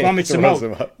 and vomits him out.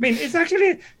 I mean, it's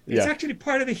actually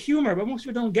part of the humor, but most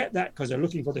people don't get that because they're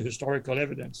looking for the historical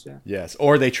evidence. Yes,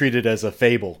 or they treat it as a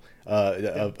fable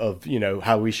of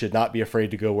how we should not be afraid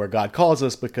to go where God calls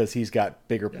us because he's got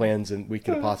bigger plans than we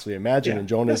could possibly imagine. And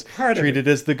Jonah's treated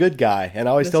as the good guy. And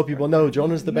I always tell people, no,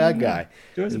 Jonah's the bad guy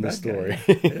in the story.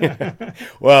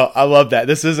 Well, I love that.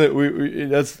 This isn't,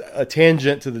 that's a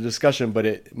tangent to the discussion,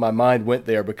 but my mind went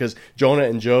there because Jonah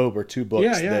and Job are two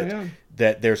books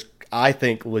that there's, I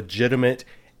think, legitimate,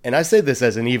 and I say this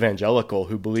as an evangelical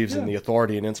who believes in the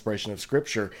authority and inspiration of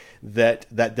Scripture,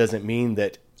 that doesn't mean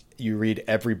that you read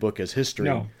every book as history.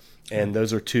 No. And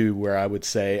those are two where I would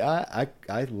say I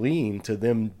lean to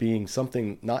them being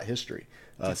something not history.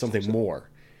 something more.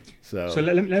 So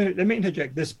let me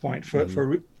interject this point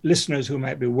for listeners who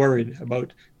might be worried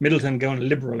about Middleton going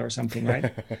liberal or something,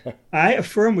 right? I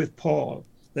affirm with Paul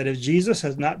that if Jesus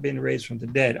has not been raised from the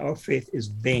dead, our faith is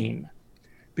vain.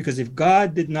 Because if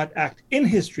God did not act in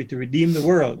history to redeem the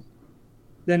world,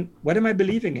 then what am I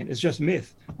believing in? It's just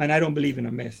myth. And I don't believe in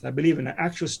a myth. I believe in an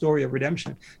actual story of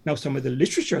redemption. Now, some of the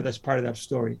literature that's part of that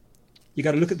story, you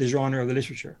got to look at the genre of the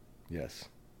literature. Yes.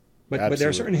 But there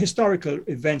are certain historical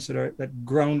events that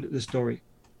ground the story.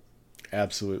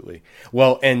 Absolutely.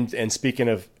 Well, and speaking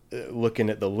of looking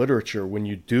at the literature, when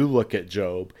you do look at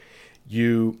Job,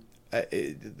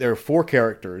 there are 4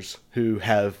 characters who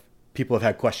people have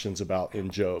had questions about in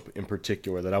Job in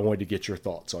particular that I wanted to get your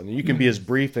thoughts on. And you can be as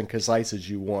brief and concise as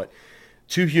you want.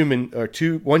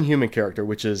 One human character,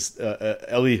 which is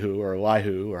Elihu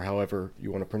or however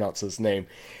you want to pronounce his name.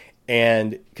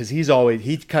 And because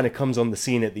he kind of comes on the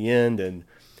scene at the end and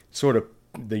sort of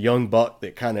the young buck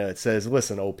that kind of says,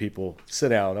 listen, old people, sit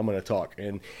down, I'm going to talk.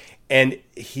 And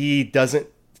he doesn't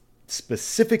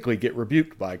specifically get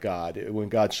rebuked by God. When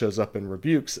God shows up and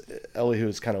rebukes, Elihu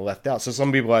is kind of left out. So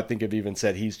some people I think have even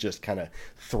said he's just kind of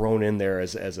thrown in there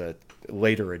as a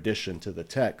later addition to the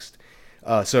text.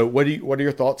 So what are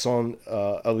your thoughts on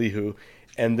Elihu?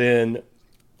 And then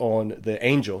on the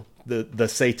angel, the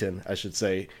Satan, I should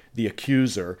say, the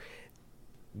accuser.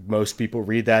 Most people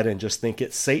read that and just think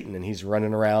it's Satan and he's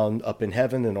running around up in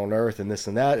heaven and on earth and this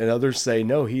and that. And others say,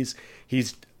 no, he's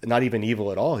not even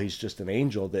evil at all. He's just an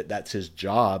angel. That's his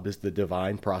job as the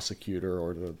divine prosecutor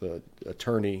or the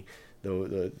attorney,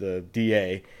 the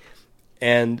DA.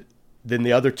 And then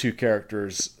the other 2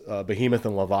 characters, Behemoth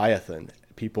and Leviathan.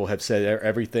 People have said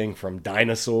everything from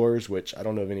dinosaurs, which I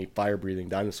don't know of any fire-breathing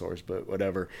dinosaurs, but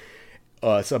whatever.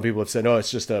 Some people have said, no,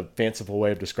 it's just a fanciful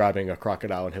way of describing a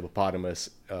crocodile and hippopotamus,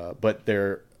 but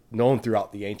they're known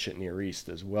throughout the ancient Near East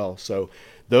as well. So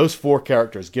those 4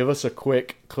 characters, give us a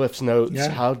quick Cliff's Notes. Yeah.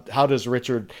 How does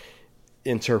Richard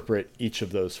interpret each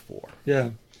of those 4? Yeah.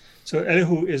 So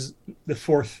Elihu is the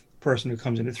 4th person who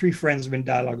comes in. The 3 friends have been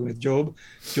dialoguing with Job.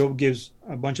 Job gives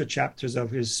a bunch of chapters of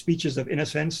his speeches of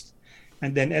innocence.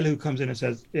 And then Elihu comes in and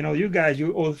says, you guys,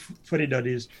 you old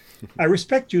fuddy-duddies, I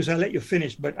respect you, so I'll let you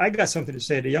finish, but I got something to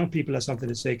say. The young people have something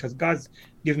to say because God's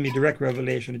given me direct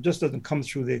revelation. It just doesn't come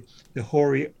through the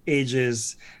hoary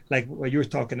ages like what you were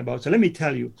talking about. So let me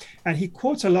tell you. And he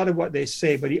quotes a lot of what they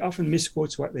say, but he often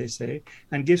misquotes what they say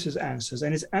and gives his answers.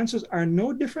 And his answers are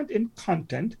no different in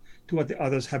content to what the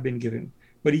others have been given.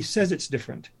 But he says it's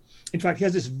different. In fact, he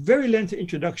has this very lengthy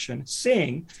introduction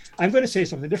saying, I'm going to say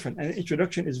something different. And the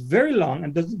introduction is very long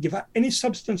and doesn't give out any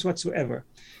substance whatsoever.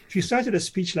 If you started a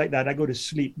speech like that, I go to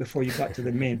sleep before you got to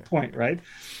the main point, right?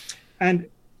 And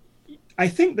I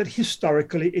think that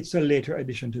historically, it's a later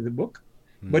addition to the book,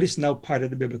 but it's now part of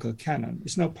the biblical canon.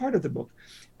 It's now part of the book.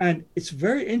 And it's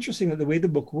very interesting that the way the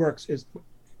book works is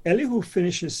Elihu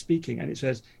finishes speaking and it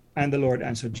says, and the Lord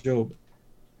answered Job.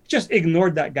 Just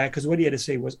ignored that guy because what he had to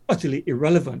say was utterly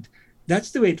irrelevant.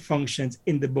 That's the way it functions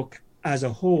in the book as a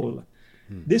whole.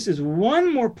 This is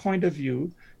one more point of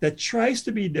view that tries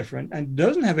to be different and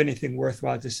doesn't have anything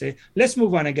worthwhile to say. Let's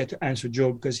move on and get to answer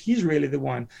Job because he's really the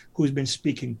one who's been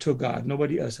speaking to God.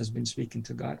 Nobody else has been speaking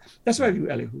to God. That's why I view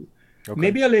Elihu. Okay.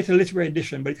 Maybe a later literary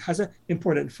edition, but it has an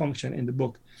important function in the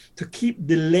book to keep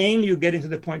delaying you getting to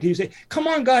the point. You say, come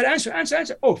on, God, answer.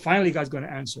 Oh, finally, God's going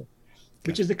to answer.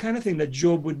 Which is the kind of thing that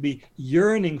Job would be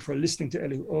yearning for listening to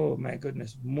Elihu. Oh, my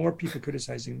goodness, more people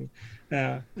criticizing me.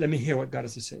 Let me hear what God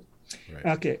has to say.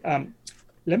 Right. Okay,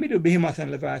 let me do Behemoth and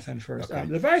Leviathan first. Okay.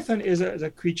 Leviathan is a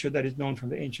creature that is known from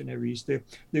the ancient Near East. The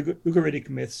Ugaritic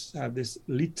myths have this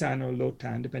Litan or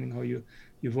Lotan, depending how you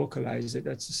vocalize it.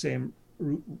 That's the same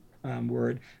root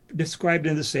word, described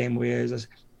in the same way as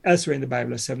elsewhere in the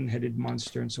Bible, a 7-headed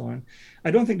monster and so on. I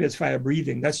don't think that's fire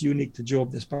breathing. That's unique to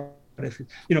Job. That's part.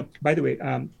 By the way,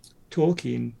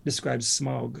 Tolkien describes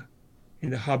Smaug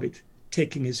in The Hobbit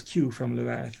taking his cue from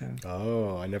Leviathan.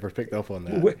 Oh, I never picked up on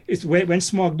that. It's when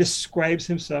Smaug describes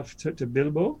himself to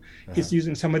Bilbo, he's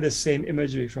using some of the same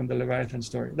imagery from the Leviathan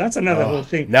story. That's another whole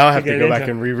thing. Now I have to go back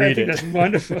and reread it. That's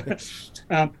wonderful.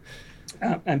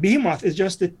 And Behemoth is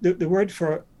just the word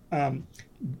for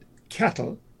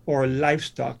cattle or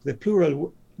livestock. The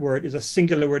plural word is a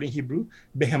singular word in Hebrew,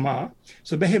 behemah.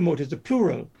 So behemoth is the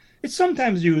plural. It's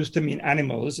sometimes used to mean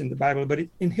animals in the Bible, but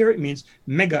in here it means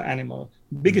mega animal,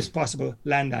 biggest possible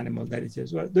land animal that it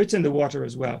is. Well, it's in the water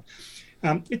as well.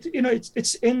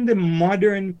 It's in the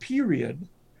modern period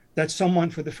that someone,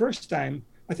 for the first time,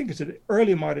 I think it's an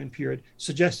early modern period,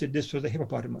 suggested this was a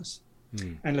hippopotamus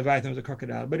and Leviathan was a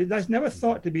crocodile. But it was never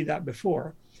thought to be that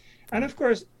before. And of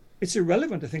course, It's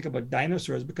irrelevant to think about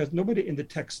dinosaurs because nobody in the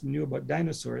text knew about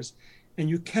dinosaurs. And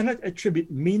you cannot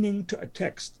attribute meaning to a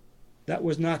text that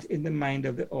was not in the mind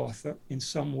of the author in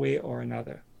some way or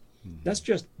another. That's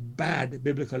just bad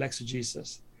biblical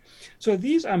exegesis. So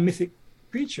these are mythic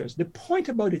creatures. The point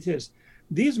about it is,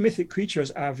 these mythic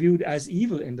creatures are viewed as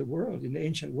evil in the world, in the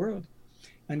ancient world.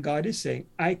 And God is saying,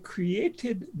 I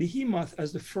created Behemoth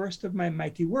as the first of my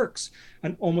mighty works.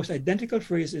 An almost identical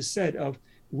phrase is said of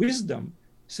wisdom,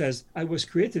 says, I was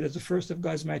created as the first of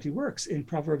God's mighty works in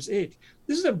Proverbs 8.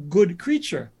 This is a good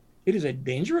creature. It is a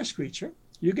dangerous creature.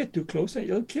 You get too close and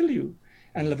it'll kill you.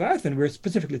 And Leviathan, we're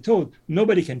specifically told,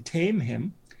 nobody can tame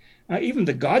him. Even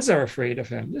the gods are afraid of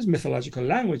him. This is mythological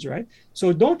language, right?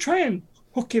 So don't try and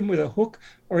hook him with a hook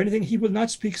or anything. He will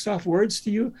not speak soft words to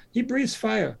you. He breathes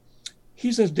fire.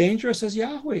 He's as dangerous as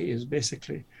Yahweh is,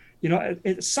 basically. You know,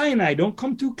 at Sinai, don't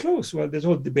come too close. Well, there's a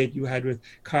whole debate you had with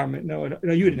Carmen. No,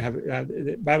 you didn't have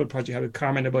the Bible Project had with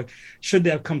Carmen about should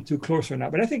they have come too close or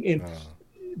not. But I think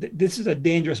this is a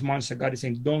dangerous monster. God is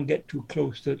saying, don't get too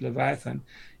close to Leviathan.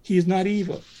 He is not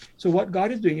evil. So what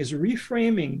God is doing is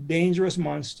reframing dangerous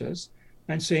monsters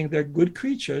and saying they're good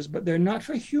creatures, but they're not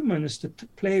for humans to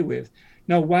play with.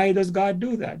 Now, why does God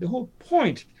do that? The whole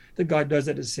point that God does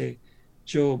that is to say,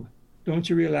 Job, don't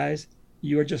you realize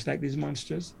you are just like these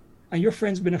monsters? And your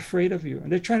friend's been afraid of you,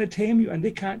 and they're trying to tame you, and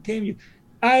they can't tame you.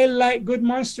 I like good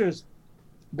monsters.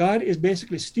 God is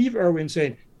basically Steve Irwin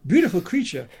saying, beautiful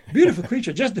creature,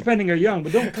 just defending her young,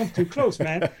 but don't come too close,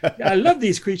 man. I love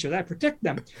these creatures. I protect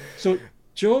them. So,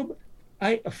 Job,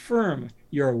 I affirm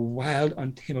your wild,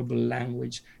 untamable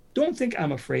language. Don't think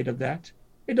I'm afraid of that.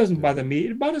 It doesn't bother me.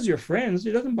 It bothers your friends.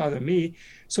 It doesn't bother me.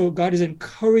 So God is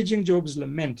encouraging Job's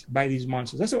lament by these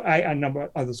monsters. That's how I and a number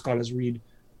of other scholars read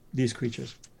these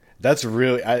creatures. That's a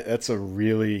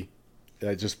really,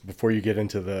 just before you get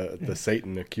into the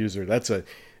Satan accuser, that's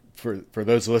for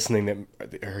those listening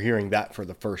that are hearing that for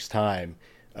the first time,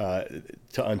 to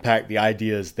unpack the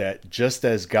ideas that just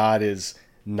as God is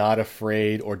not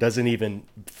afraid or doesn't even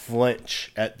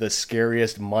flinch at the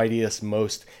scariest, mightiest,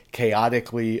 most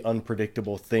chaotically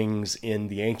unpredictable things in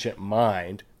the ancient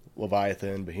mind,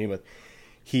 Leviathan, Behemoth,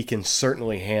 he can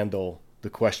certainly handle the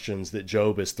questions that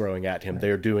Job is throwing at him. Right.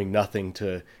 They're doing nothing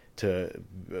to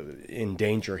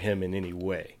endanger him in any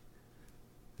way.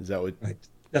 Is that what? Right.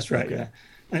 That's right. Okay. Yeah.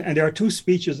 And there are two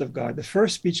speeches of God. The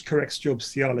first speech corrects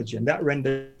Job's theology, and that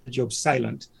rendered Job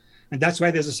silent. And that's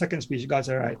why there's a second speech. God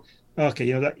said, all right, okay,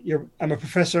 you know, I'm a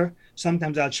professor.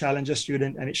 Sometimes I'll challenge a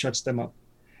student and it shuts them up.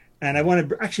 And I want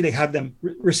to actually have them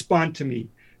respond to me.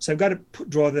 So I've got to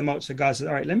draw them out. So God says,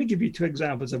 all right, let me give you two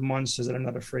examples of monsters that I'm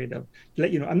not afraid of.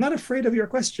 Let you know, I'm not afraid of your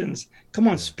questions. Come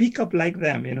on, speak up like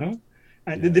them, you know.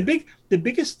 And the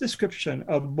biggest description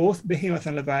of both Behemoth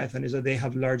and Leviathan is that they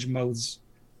have large mouths.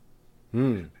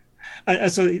 And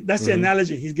so that's the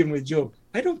analogy he's giving with Job.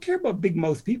 I don't care about big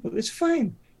mouth people. It's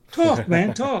fine. Talk,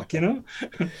 man, talk, you know?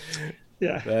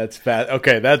 Yeah. That's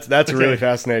okay, that's really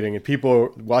fascinating. And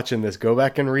people watching this, go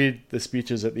back and read the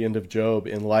speeches at the end of Job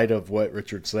in light of what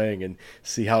Richard's saying and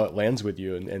see how it lands with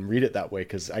you and read it that way.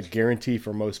 Because I guarantee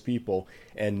for most people,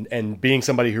 and being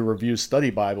somebody who reviews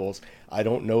study Bibles, I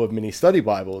don't know of many study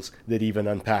Bibles that even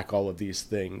unpack all of these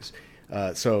things.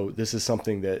 So this is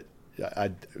something that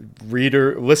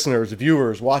listeners,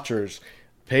 viewers, watchers,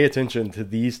 pay attention to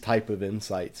these type of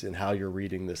insights in how you're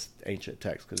reading this ancient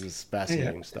text, because it's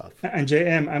fascinating stuff. And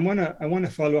JM, I want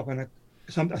to follow up on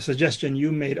a suggestion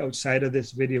you made outside of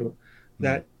this video,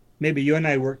 that maybe you and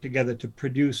I work together to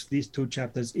produce these two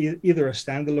chapters, either a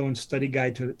standalone study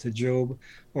guide to Job,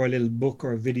 or a little book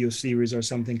or a video series or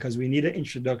something, because we need an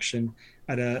introduction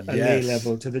at a lay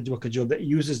level to the book of Job that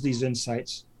uses these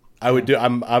insights. I would do.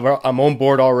 I'm on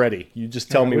board already. You just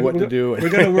tell me what to do. We're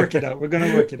going to work it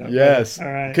out. Yes. All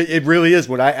right. It really is.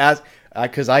 When I asked,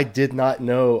 because I did not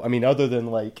know. I mean, other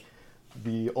than like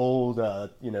the old,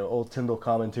 old Tyndall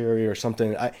commentary or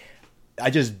something, I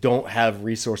just don't have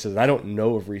resources. I don't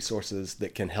know of resources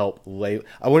that can help lay.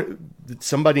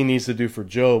 Somebody needs to do for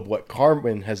Job what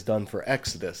Carmen has done for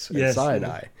Exodus and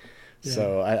Sinai. Yeah.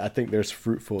 So I think there's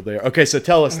fruitful there. Okay, so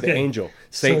tell us the angel,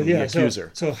 Satan, the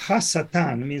accuser. So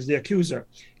Has-Satan means the accuser.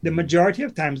 The majority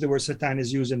of times the word Satan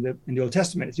is used in the Old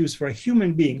Testament. It's used for a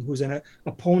human being who's an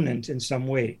opponent in some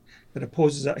way, that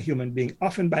opposes a human being,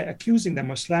 often by accusing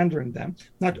them or slandering them,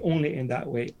 not only in that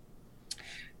way.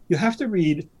 You have to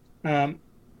read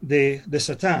the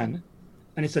Satan,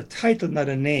 and it's a title, not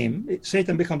a name.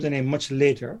 Satan becomes a name much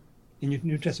later in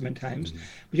New Testament times.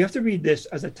 But you have to read this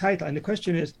as a title, and the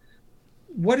question is,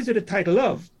 what is it a title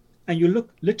of? And you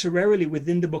look literarily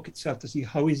within the book itself to see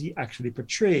how is he actually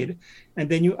portrayed. And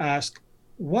then you ask,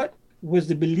 what was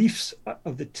the beliefs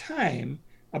of the time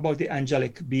about the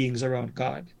angelic beings around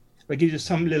God. I give you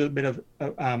some little bit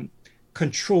of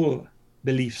control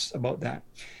beliefs about that.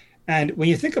 And when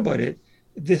you think about it,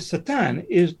 the Satan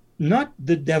is not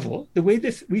the devil. The way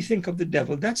that we think of the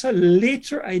devil, that's a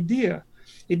later idea.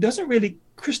 It doesn't really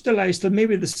crystallize till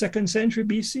maybe the 2nd century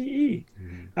BCE,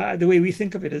 the way we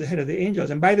think of it as the head of the angels.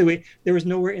 And by the way, there is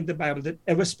nowhere in the Bible that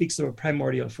ever speaks of a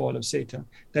primordial fall of Satan.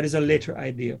 That is a later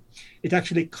idea. It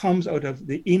actually comes out of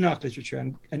the Enoch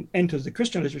literature and enters the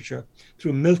Christian literature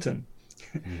through Milton.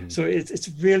 So it's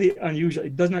really unusual.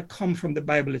 It does not come from the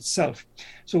Bible itself.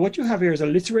 So what you have here is a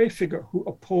literary figure who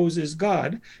opposes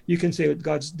God. You can say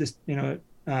God's this,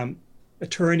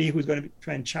 attorney who's going to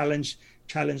try and challenge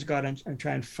God and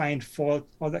try and find fault,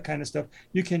 all that kind of stuff.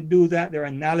 You can do that. There are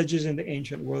analogies in the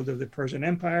ancient world of the Persian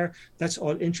Empire. That's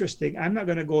all interesting. I'm not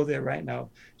going to go there right now.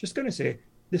 Just going to say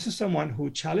this is someone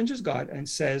who challenges God and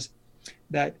says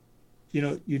that,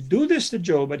 you do this to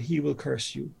Job, but he will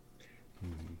curse you.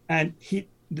 And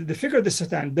the figure of the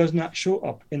Satan does not show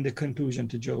up in the conclusion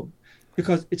to Job,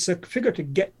 because it's a figure to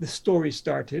get the story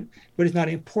started, but it's not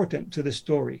important to the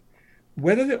story.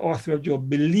 Whether the author of Job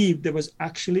believed there was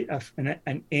actually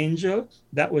an angel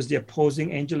that was the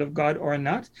opposing angel of God or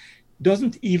not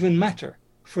doesn't even matter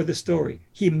for the story.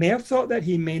 He may have thought that,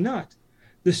 he may not.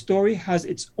 The story has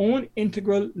its own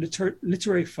integral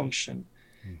literary function.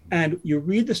 And you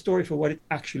read the story for what it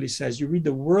actually says. You read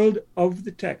the world of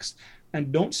the text,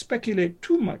 and don't speculate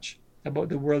too much about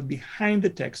the world behind the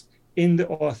text in the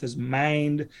author's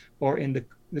mind or in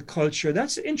the culture.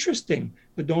 That's interesting,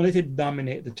 but don't let it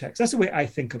dominate the text. That's the way I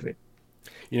think of it.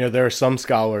 There are some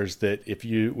scholars that if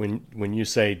you, when you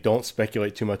say don't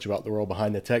speculate too much about the world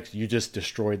behind the text, you just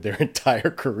destroyed their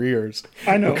entire careers.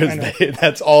 I know. Because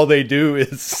that's all they do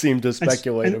is seem to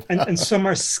speculate. And some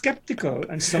are skeptical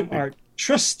and some are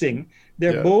trusting.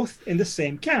 They're both in the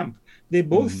same camp. They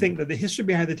both think that the history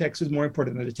behind the text is more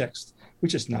important than the text,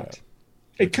 which is not.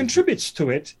 It contributes to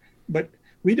it, but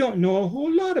we don't know a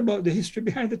whole lot about the history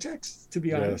behind the text, to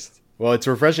be honest. Well, it's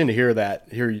refreshing to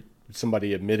hear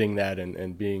somebody admitting that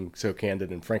and being so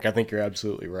candid and frank. I think you're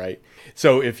absolutely right.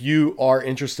 So if you are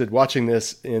interested watching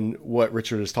this in what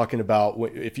Richard is talking about,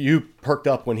 if you perked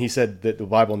up when he said that the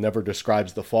Bible never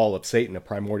describes the fall of Satan, a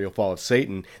primordial fall of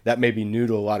Satan, that may be new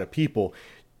to a lot of people.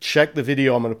 Check the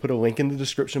video. I'm going to put a link in the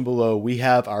description below. We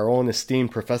have our own esteemed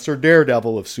Professor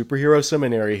Daredevil of Superhero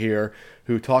Seminary here,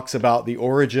 who talks about the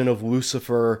origin of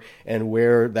Lucifer and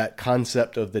where that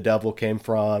concept of the devil came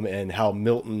from, and how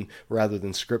Milton, rather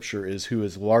than Scripture, is who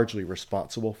is largely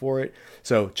responsible for it.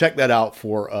 So check that out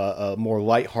for a more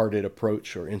lighthearted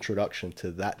approach or introduction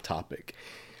to that topic.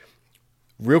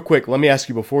 Real quick, let me ask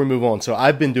you before we move on. So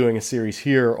I've been doing a series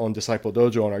here on Disciple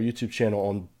Dojo on our YouTube channel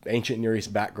on ancient Near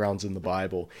East backgrounds in the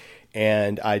Bible.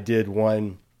 And I did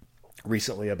one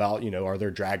recently about, are there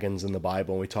dragons in the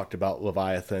Bible? And we talked about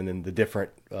Leviathan and the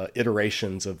different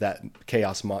iterations of that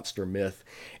chaos monster myth.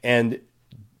 And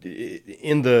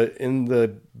in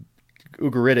the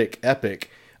Ugaritic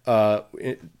epic,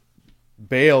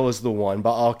 Baal is the one.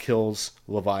 Baal kills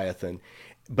Leviathan.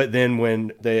 But then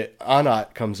when the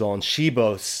Anat comes on, she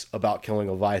boasts about killing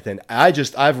Leviathan.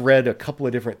 I've read a couple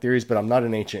of different theories, but I'm not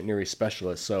an ancient Near East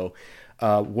specialist. So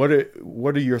what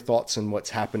are your thoughts on what's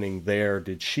happening there?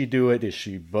 Did she do it? Is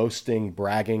she boasting,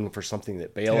 bragging for something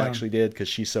that Baal actually did because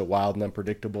she's so wild and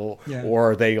unpredictable? Yeah.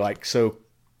 Or are they so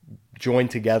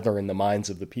joined together in the minds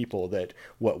of the people that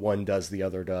what one does, the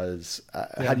other does?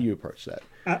 How do you approach that?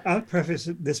 I'll preface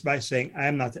this by saying I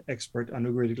am not an expert on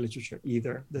Ugaritic literature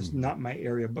either. That's not my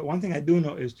area. But one thing I do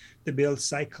know is the Baal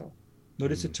cycle.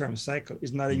 Notice the term cycle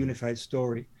is not a unified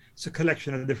story. It's a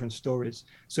collection of different stories.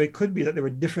 So it could be that there were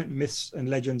different myths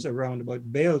and legends around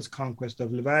about Baal's conquest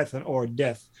of Leviathan or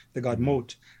death, the god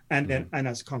Mot, and then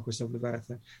Anat's conquest of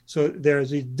Leviathan. So there's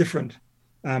these different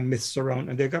myths around,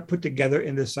 and they got put together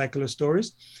in the cycle of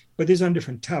stories. But these are on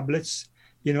different tablets.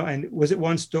 And was it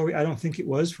one story? I don't think it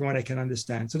was, from what I can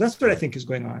understand. So that's what I think is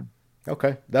going on.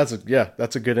 Okay, that's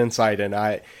a good insight, and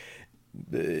I'm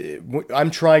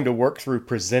trying to work through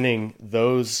presenting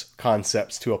those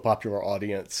concepts to a popular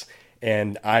audience,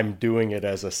 and I'm doing it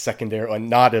as a secondary,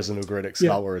 not as an Ugaritic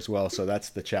scholar as well. So that's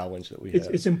the challenge that we have.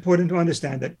 It's important to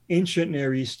understand that ancient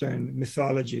Near Eastern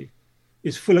mythology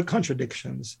is full of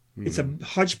contradictions. It's a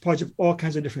hodgepodge of all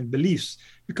kinds of different beliefs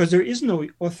because there is no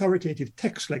authoritative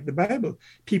text like the Bible.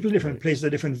 People in different places,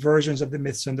 have different versions of the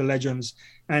myths and the legends.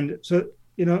 And so,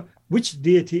 which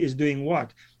deity is doing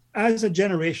what? as a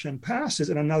generation passes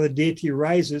and another deity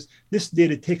rises, this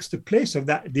deity takes the place of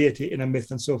that deity in a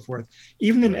myth and so forth.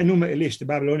 Even in Enuma Elish, the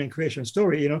Babylonian creation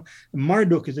story,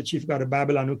 Marduk is the chief god of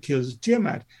Babylon who kills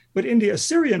Tiamat. But in the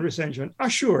Assyrian recension,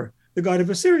 Ashur, the god of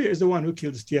Assyria, is the one who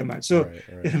kills Tiamat. So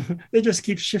they just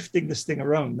keep shifting this thing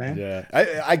around, man. Yeah,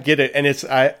 I get it. And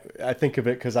I think of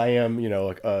it because I am,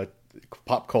 a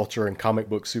pop culture and comic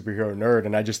book superhero nerd.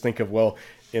 And I just think of, well,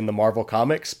 in the Marvel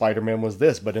comics, Spider-Man was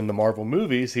this, but in the Marvel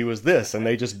movies, he was this, and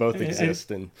they just both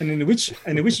exist. And in which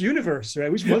universe,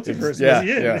 right? Which multiverse was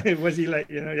he in? Yeah. Was he like,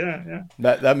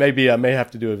 That may be, I may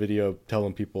have to do a video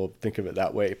telling people think of it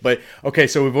that way. But okay,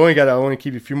 so we've only got, I want to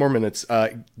keep you a few more minutes.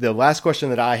 The last question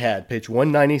that I had, page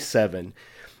 197,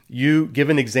 you give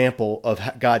an example of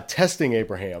God testing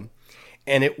Abraham,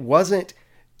 and it wasn't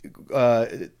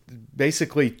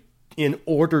basically in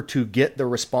order to get the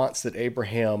response that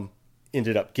Abraham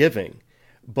ended up giving,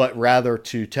 but rather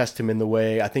to test him in the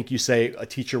way, I think you say a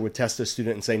teacher would test a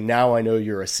student and say, now I know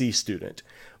you're a C student.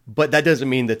 But that doesn't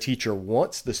mean the teacher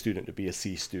wants the student to be a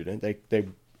C student. They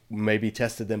maybe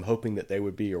tested them hoping that they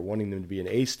would be, or wanting them to be, an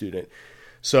A student.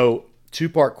 So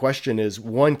two-part question is,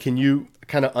 one, can you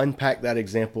kind of unpack that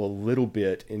example a little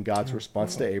bit in God's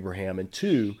response to Abraham? And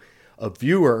two, a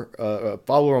viewer, a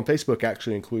follower on Facebook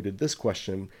actually included this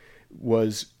question,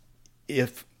 was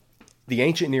if the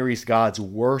ancient Near East gods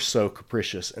were so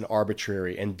capricious and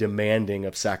arbitrary and demanding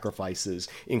of sacrifices,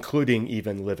 including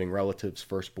even living relatives,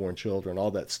 firstborn children,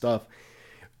 all that stuff,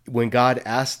 when God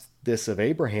asked this of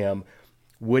Abraham,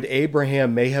 would it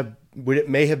may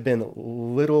have been a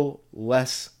little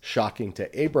less shocking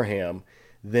to Abraham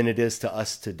than it is to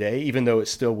us today, even though it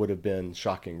still would have been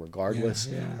shocking regardless?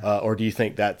 Or do you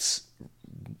think that's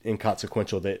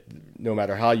inconsequential, that no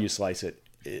matter how you slice it,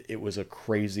 it was a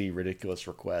crazy, ridiculous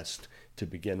request to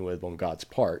begin with on God's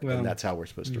part, and that's how we're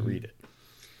supposed to read it?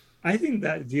 I think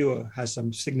that viewer has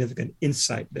some significant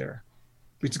insight there,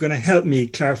 which is going to help me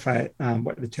clarify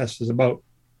what the test is about.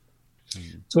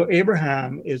 So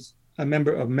Abraham is a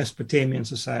member of Mesopotamian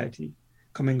society,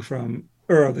 coming from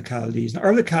Ur of the Chaldees. Now,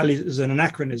 Ur of the Chaldees is an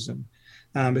anachronism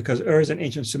because Ur is an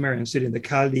ancient Sumerian city, and the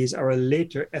Chaldees are a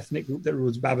later ethnic group that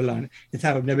rules Babylon in the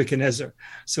time of Nebuchadnezzar.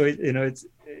 So it's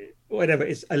whatever,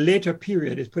 it's a later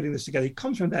period is putting this together. He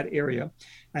comes from that area,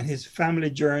 and his family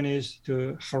journeys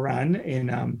to Haran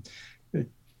in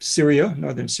Syria,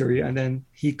 northern Syria, and then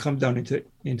he comes down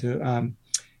into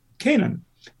Canaan.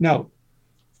 Now,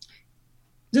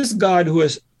 this God who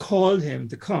has called him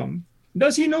to come,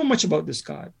 does he know much about this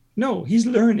God? No, he's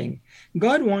learning.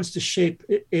 God wants to shape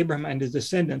Abraham and his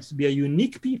descendants to be a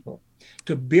unique people,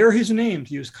 to bear his name,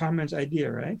 to use Carmen's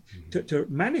idea, right? To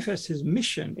manifest his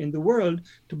mission in the world,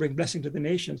 to bring blessing to the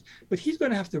nations. But he's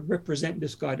going to have to represent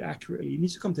this God accurately. He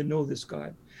needs to come to know this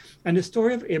God. And the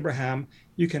story of Abraham,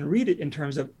 you can read it in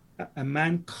terms of a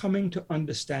man coming to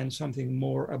understand something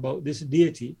more about this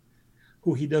deity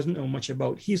who he doesn't know much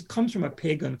about. He comes from a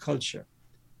pagan culture.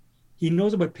 He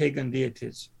knows about pagan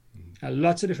deities,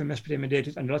 lots of different Mesopotamian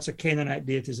deities and lots of Canaanite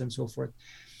deities and so forth.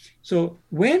 So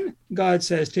when God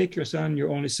says, take your son, your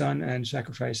only son, and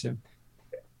sacrifice him,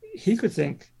 he could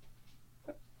think,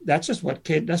 that's what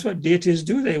deities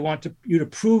do. They want you to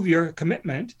prove your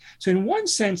commitment. So in one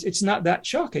sense, it's not that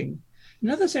shocking. In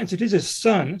another sense, it is his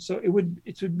son, so it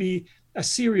would be a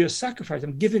serious sacrifice.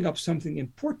 I'm giving up something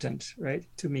important, right,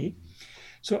 to me.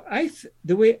 So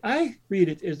the way I read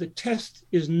it is the test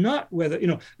is not whether,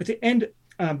 at the end,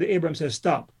 the Abraham says,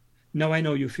 stop. Now I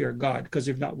know you fear God because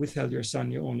you've not withheld your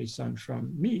son, your only son,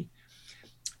 from me.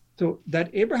 So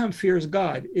that Abraham fears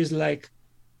God is like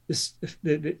this,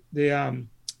 the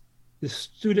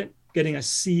student getting a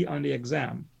C on the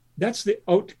exam. That's the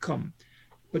outcome.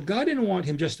 But God didn't want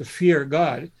him just to fear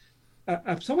God.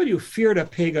 Somebody who feared a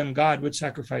pagan God would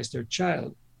sacrifice their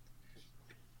child.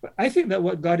 But I think that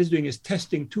what God is doing is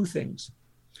testing two things.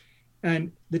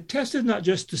 And the test is not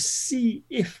just to see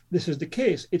if this is the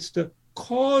case, it's to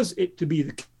cause it to be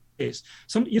the case.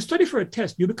 You study for a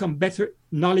test, you become better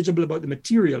knowledgeable about the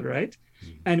material, right?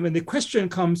 And when the question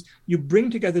comes, you bring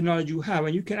together knowledge you have,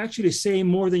 and you can actually say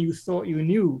more than you thought you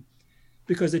knew,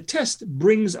 because the test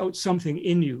brings out something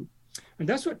in you. And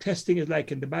that's what testing is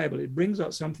like in the Bible. It brings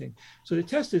out something. So the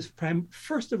test is,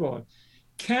 first of all,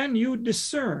 can you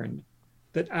discern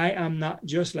that I am not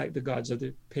just like the gods of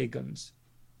the pagans?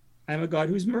 I'm a God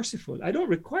who is merciful. I don't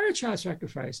require child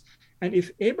sacrifice. And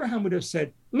if Abraham would have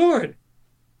said, Lord,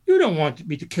 you don't want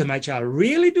me to kill my child,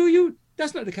 really, do you?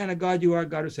 That's not the kind of God you are.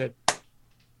 God would have said,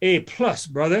 A+,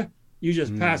 brother. You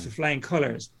just passed with flying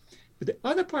colors. But the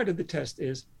other part of the test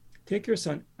is, take your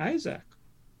son Isaac.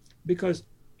 Because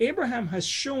Abraham has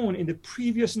shown in the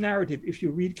previous narrative, if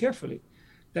you read carefully,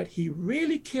 that he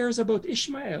really cares about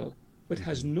Ishmael, but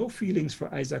has no feelings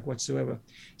for Isaac whatsoever.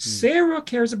 Sarah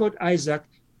cares about Isaac.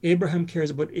 Abraham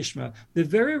cares about Ishmael. The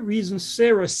very reason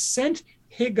Sarah sent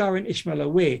Hagar and Ishmael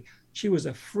away, she was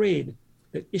afraid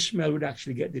that Ishmael would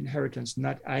actually get the inheritance,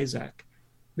 not Isaac,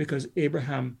 because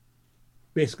Abraham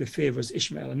basically favors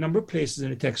Ishmael. A number of places in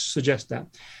the text suggest that.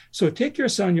 So take your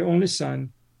son, your only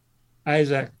son,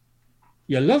 Isaac.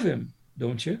 You love him,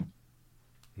 don't you?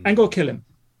 And go kill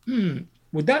him.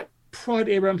 Would that prod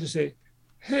Abraham to say,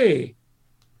 hey,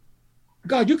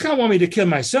 God, you can't want me to kill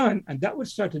my son? And that would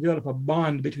start to develop a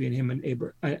bond between him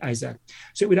and Isaac.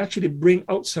 So it would actually bring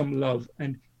out some love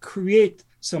and create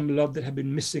some love that had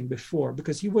been missing before,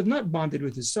 because he was not bonded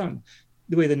with his son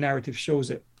the way the narrative shows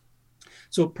it.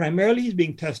 So primarily he's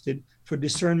being tested for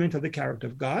discernment of the character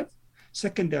of God.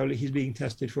 Secondarily, he's being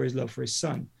tested for his love for his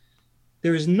son.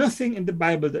 There is nothing in the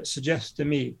Bible that suggests to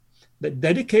me that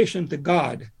dedication to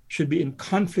God should be in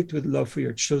conflict with love for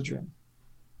your children,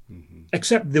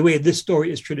 except the way this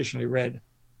story is traditionally read.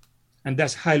 And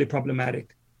that's highly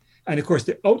problematic. And of course,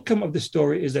 the outcome of the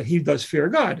story is that he does fear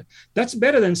God. That's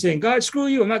better than saying, God, screw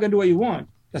you, I'm not going to do what you want.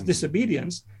 That's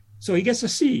disobedience. So he gets a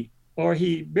C, or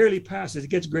he barely passes. He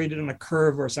gets graded on a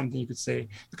curve or something, you could say,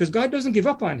 because God doesn't give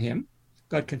up on him.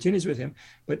 God continues with him,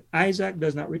 but Isaac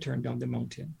does not return down the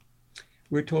mountain.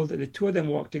 We're told that the two of them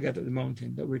walked together at the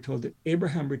mountain, but we're told that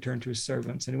Abraham returned to his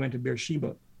servants and he went to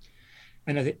Beersheba.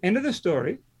 And at the end of the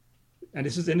story, and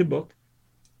this is in the book,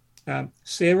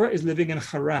 Sarah is living in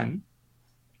Haran.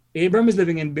 Abraham is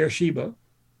living in Beersheba.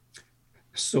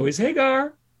 So is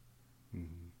Hagar.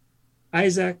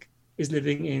 Isaac is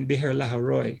living in Beher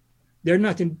Laharoi. They're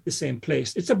not in the same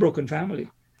place. It's a broken family.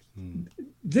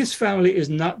 This family is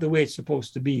not the way it's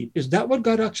supposed to be. Is that what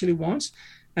God actually wants?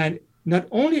 And not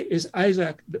only is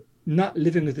Isaac not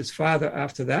living with his father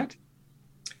after that,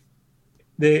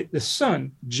 the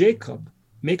son, Jacob,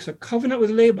 makes a covenant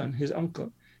with Laban, his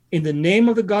uncle, in the name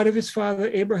of the God of his father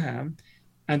Abraham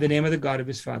and the name of the God of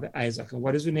his father Isaac. And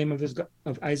what is the name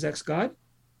of Isaac's God?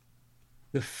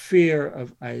 The fear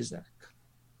of Isaac.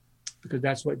 Because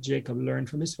that's what Jacob learned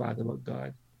from his father about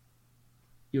God.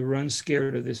 You run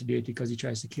scared of this deity because he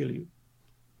tries to kill you.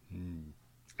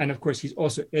 And of course, he's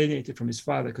also alienated from his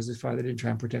father because his father didn't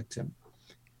try and protect him.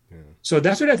 Yeah. So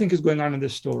that's what I think is going on in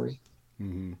this story.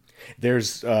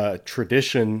 There's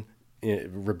tradition,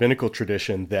 rabbinical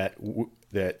tradition,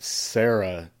 that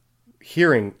Sarah,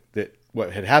 hearing that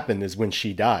what had happened is when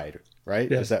she died,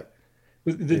 right? Yes. Is that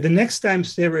the next time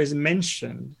Sarah is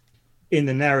mentioned in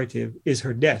the narrative is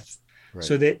her death. Right.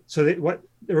 So that what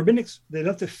the rabbinics, they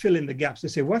love to fill in the gaps. They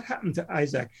say, what happened to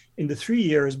Isaac in the 3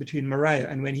 years between Moriah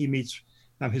and when he meets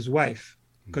his wife?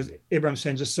 Because Abraham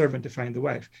sends a servant to find the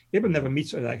wife. Abraham never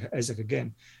meets Isaac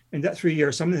again. In that 3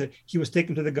 years, he was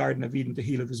taken to the Garden of Eden to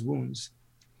heal of his wounds.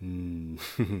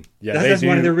 Yeah, that's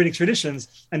one of the rabbinic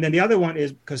traditions. And then the other one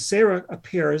is because Sarah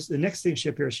appears, the next thing she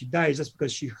appears, she dies. That's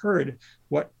because she heard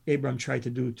what Abraham tried to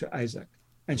do to Isaac,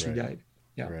 and she died.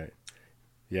 Yeah. Right.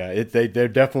 Yeah, they're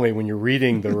definitely, when you're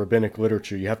reading the rabbinic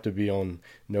literature, you have to be on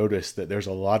notice that there's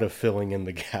a lot of filling in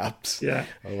the gaps. Yeah.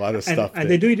 A lot of stuff. And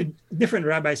they do it, different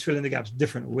rabbis fill in the gaps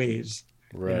different ways.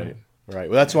 Right. You know? Right.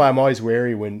 Well, that's why I'm always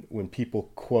wary when people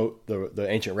quote the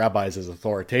ancient rabbis as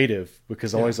authoritative,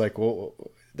 because I'm always like, well,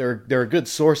 they're a good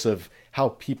source of how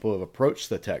people have approached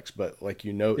the text, but like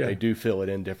you note, they do fill it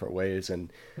in different ways,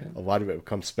 and a lot of it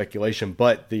becomes speculation.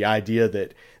 But the idea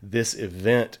that this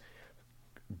event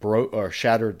broke or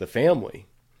shattered the family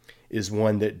is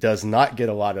one that does not get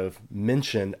a lot of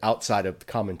mention outside of the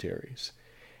commentaries.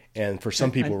 And for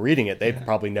some people reading it, they've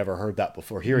probably never heard that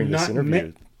before hearing this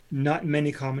interview. Not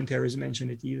many commentaries mention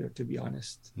it either, to be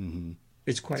honest.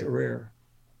 It's quite rare.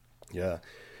 Yeah.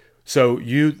 So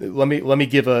let me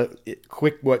give a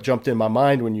quick, what jumped in my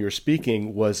mind when you were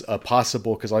speaking was a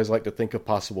possible, because I always like to think of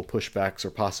possible pushbacks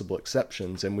or possible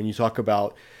exceptions. And when you talk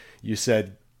about, you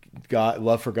said God,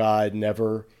 love for God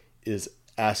never is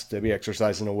asked to be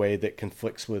exercised in a way that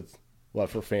conflicts with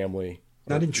love for family.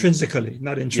 Not intrinsically.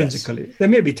 Yes. There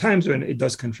may be times when it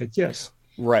does conflict, yes.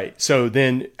 Right. So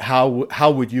then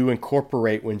how would you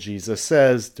incorporate when Jesus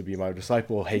says, to be my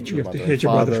disciple, hate your mother and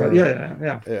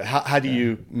father? Yeah. How do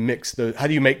you mix those? How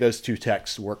do you make those two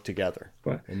texts work together?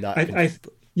 But and not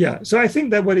so I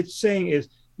think that what it's saying is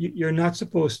you're not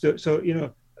supposed to. So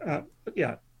you're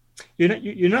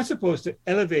not supposed to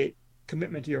elevate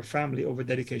commitment to your family over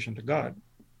dedication to God.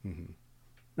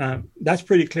 That's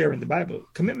pretty clear in the Bible.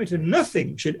 Commitment to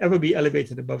nothing should ever be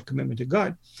elevated above commitment to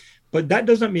God. But that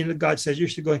does not mean that God says you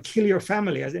should go and kill your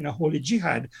family as in a holy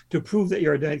jihad to prove that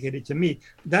you're dedicated to me.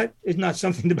 That is not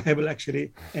something the Bible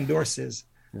actually endorses.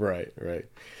 Right.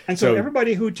 And so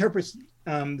everybody who interprets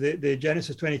the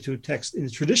Genesis 22 text in the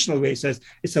traditional way says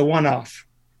it's a one-off.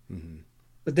 Mm-hmm.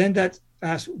 But then that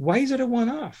asks, why is it a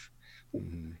one-off?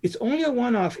 Mm-hmm. It's only a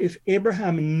one-off if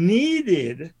Abraham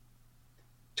needed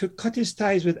to cut his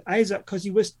ties with Isaac because he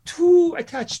was too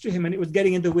attached to him and it was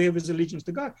getting in the way of his allegiance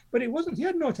to God. But it wasn't. He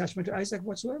had no attachment to Isaac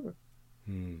whatsoever.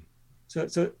 Mm.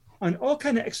 So on all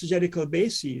kind of exegetical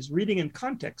bases, reading in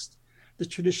context, the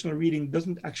traditional reading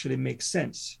doesn't actually make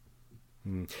sense.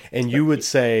 And you would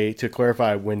say, to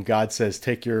clarify, when God says,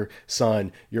 take your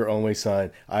son, your only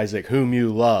son, Isaac, whom you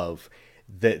love,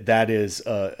 that is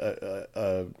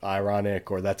ironic,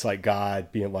 or that's like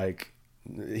God being like,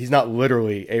 he's not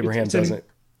literally, Abraham doesn't.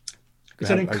 It's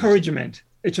an encouragement.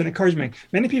 It's an encouragement.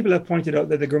 Many people have pointed out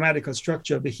that the grammatical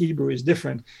structure of the Hebrew is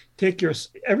different.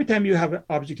 Every time you have an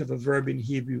object of a verb in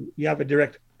Hebrew, you have a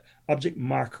direct object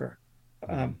marker,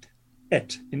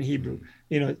 et in Hebrew.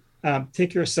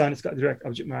 Take your son, it's got a direct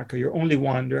object marker. Your only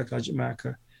one, direct object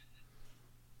marker.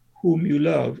 Whom you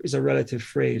love is a relative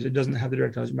phrase. It doesn't have the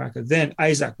direct object marker. Then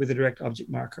Isaac with a direct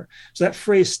object marker. So that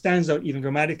phrase stands out even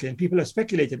grammatically. And people have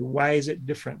speculated, why is it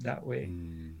different that way?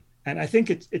 And I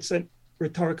think it's a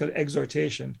rhetorical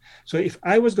exhortation. So if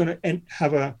I was going to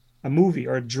have a movie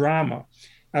or a drama,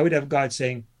 I would have God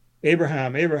saying,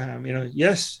 Abraham,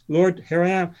 yes, Lord, here I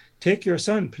am. Take your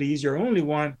son, please, your only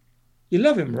one. You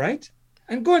love him, right?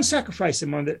 And go and sacrifice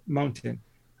him on the mountain.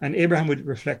 And Abraham would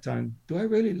reflect on, do I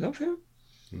really love him?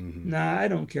 Mm-hmm. Nah, I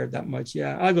don't care that much.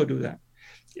 Yeah, I'll go do that.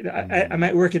 I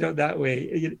might work it out that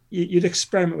way. You'd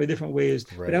experiment with different ways,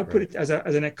 but I'll put it as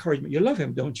an encouragement. You love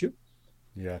him, don't you?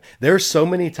 Yeah. There's so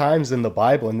many times in the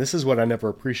Bible, and this is what I never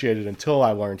appreciated until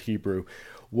I learned Hebrew,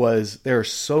 was there are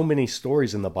so many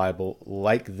stories in the Bible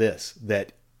like this,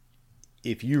 that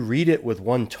if you read it with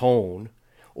one tone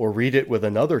or read it with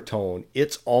another tone,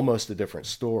 it's almost a different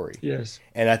story. Yes.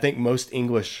 And I think most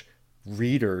English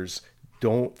readers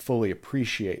don't fully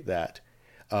appreciate that,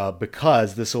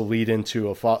 because this will lead into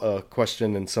a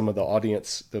question, and some of the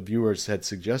audience, the viewers, had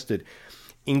suggested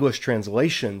English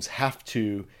translations have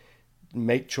to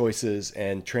make choices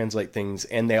and translate things,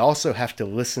 and they also have to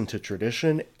listen to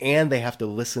tradition, and they have to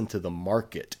listen to the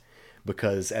market,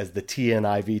 because as the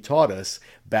TNIV taught us,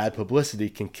 bad publicity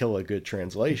can kill a good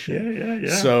translation.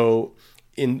 Yeah. So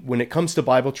when it comes to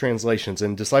Bible translations,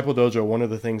 and Disciple Dojo, one of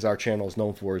the things our channel is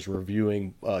known for is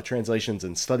reviewing translations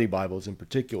and study Bibles in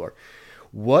particular.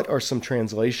 What are some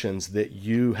translations that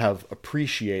you have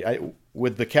appreciated,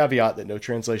 with the caveat that no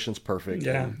translation is perfect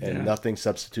and nothing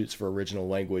substitutes for original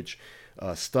language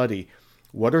study?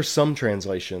 What are some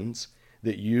translations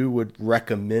that you would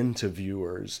recommend to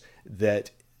viewers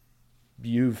that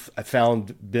you've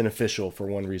found beneficial for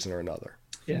one reason or another?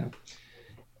 Yeah.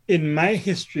 In my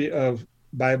history of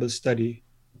Bible study,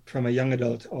 from a young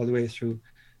adult all the way through,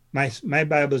 my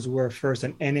Bibles were first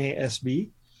an NASB,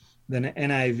 then an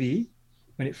NIV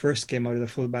when it first came out of the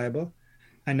full Bible,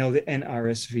 and now the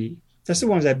NRSV. That's the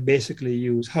ones I basically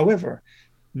use. However,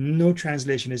 no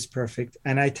translation is perfect.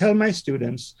 And I tell my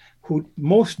students, who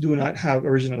most do not have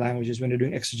original languages when they're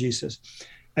doing exegesis,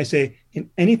 I say,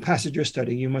 in any passage you're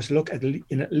studying, you must look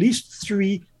in at least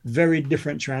 3 very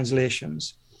different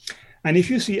translations. And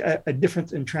if you see a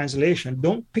difference in translation,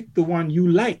 don't pick the one you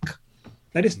like.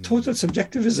 That is total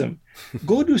subjectivism.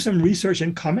 Go do some research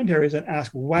and commentaries and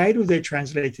ask, why do they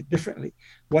translate it differently?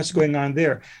 What's going on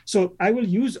there? So I will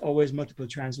use always multiple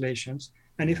translations.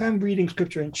 And if I'm reading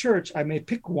scripture in church, I may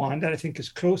pick one that I think is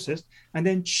closest and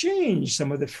then change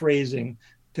some of the phrasing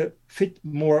to fit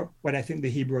more what I think the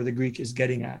Hebrew or the Greek is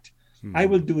getting at. I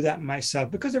will do that myself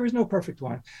because there is no perfect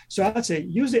one. So I'd say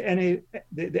use the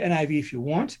NIV if you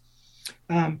want.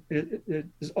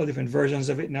 There's all different versions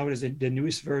of it. Now there's the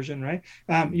newest version, right?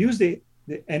 Use the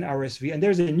NRSV, and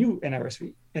there's a new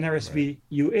NRSV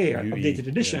UA, or updated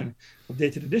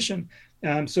edition.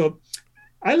 So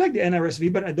I like the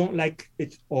NRSV, but I don't like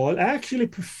it all. I actually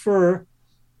prefer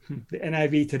the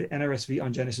NIV to the NRSV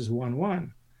on Genesis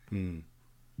 1:1,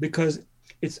 because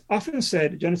it's often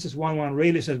said, Genesis 1:1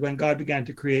 really says, when God began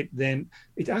to create, then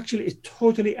it actually is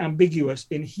totally ambiguous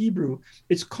in Hebrew.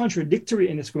 It's contradictory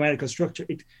in its grammatical structure.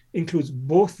 It includes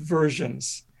both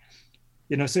versions.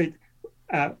 So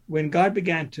when God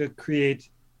began to create,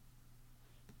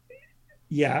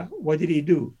 what did he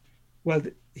do? Well,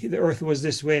 the earth was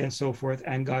this way and so forth,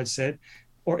 and God said,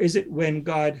 or is it when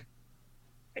God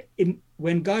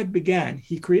began,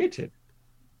 he created?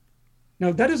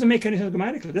 Now, that doesn't make any sense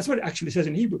grammatically. That's what it actually says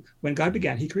in Hebrew. When God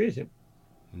began, he created.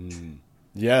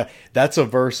 Yeah, that's a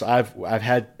verse I've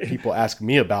had people ask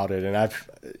me about it, and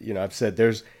I've said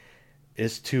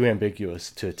it's too ambiguous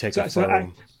to take a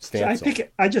firm stance. So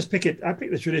I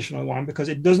pick the traditional one because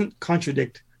it doesn't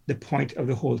contradict the point of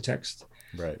the whole text.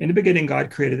 Right. In the beginning,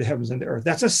 God created the heavens and the earth.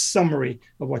 That's a summary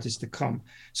of what is to come.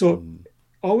 So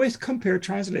always compare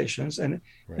translations and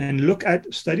look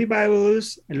at study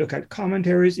Bibles and look at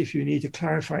commentaries if you need to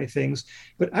clarify things.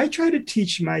 But I try to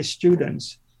teach my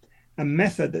students a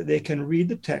method that they can read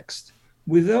the text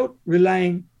without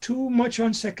relying too much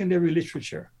on secondary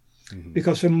literature.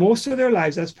 Because for most of their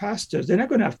lives as pastors, they're not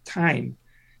going to have time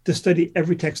to study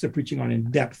every text they're preaching on in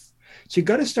depth. So you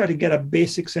got to start to get a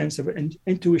basic sense of an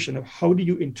intuition of how do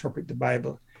you interpret the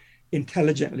Bible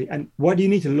intelligently, and what do you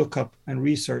need to look up and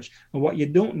research, and what you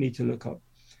don't need to look up.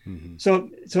 So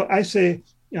I say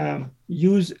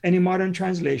use any modern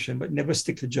translation, but never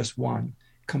stick to just one.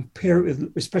 Compare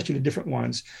with especially different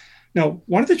ones. Now,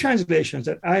 one of the translations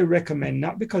that I recommend,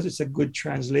 not because it's a good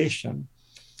translation,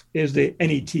 is the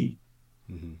NET.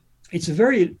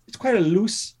 It's quite a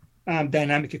loose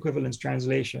dynamic equivalence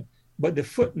translation, but the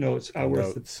footnotes are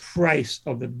worth the price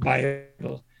of the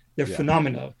Bible. They're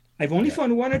phenomenal. I've only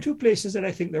found one or two places that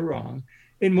I think they're wrong.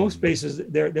 In most places,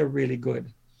 they're really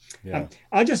good.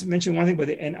 I'll just mention one thing about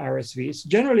the NRSV. It's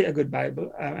generally a good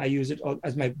Bible. I use it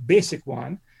as my basic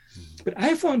one. But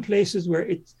I found places where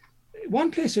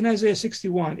one place in Isaiah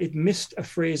 61, it missed a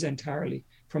phrase entirely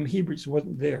from Hebrews,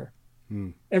 wasn't there.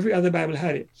 Every other Bible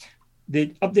had it. The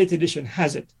updated edition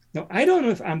has it. Now, I don't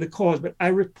know if I'm the cause, but I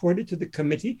reported to the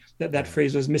committee that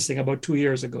phrase was missing about 2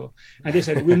 years ago. And they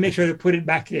said, we'll make sure to put it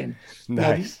back in.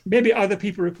 Nice. Now, maybe other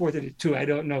people reported it too. I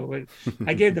don't know. But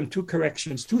I gave them 2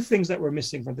 corrections, 2 things that were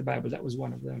missing from the Bible. That was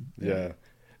one of them. Yeah.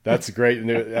 That's great.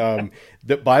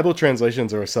 The Bible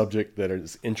translations are a subject that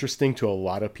is interesting to a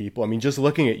lot of people. I mean, just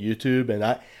looking at YouTube,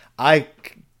 and I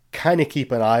kind of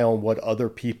keep an eye on what other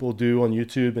people do on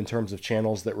YouTube in terms of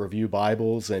channels that review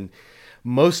Bibles, and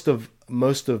most of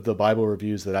the Bible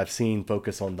reviews that I've seen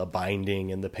focus on the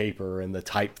binding and the paper and the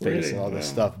typeface and all this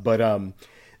stuff.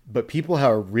 But people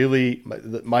have really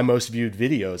my most viewed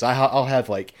videos. I'll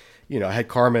have I had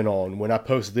Carmen on. When I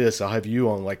post this, I'll have you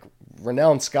on, like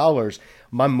renowned scholars.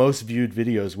 My most viewed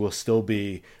videos will still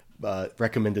be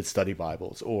recommended study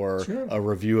Bibles or a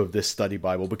review of this study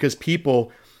Bible, because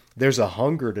there's a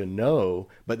hunger to know,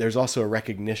 but there's also a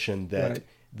recognition that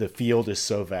the field is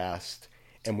so vast.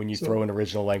 And when you throw in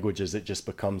original languages, it just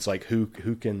becomes like, who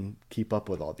can keep up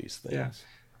with all these things? Yeah.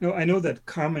 No, I know that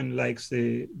Carmen likes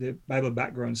the Bible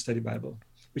Background Study Bible,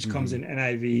 which comes in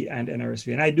NIV and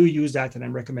NRSV. And I do use that, and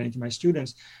I'm recommending to my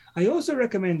students. I also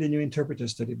recommend the New Interpreter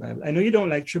Study Bible. I know you don't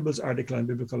like Tribble's article on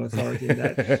biblical authority.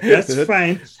 That's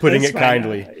fine. Putting it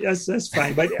kindly. Yes, that's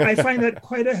fine. But I find that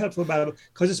quite a helpful Bible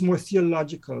because it's more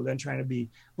theological than trying to be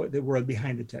what the world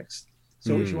behind the text.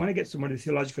 So if you want to get some of the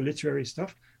theological literary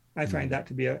stuff, I find that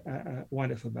to be a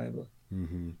wonderful Bible.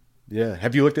 Yeah.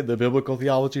 Have you looked at the Biblical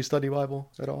Theology Study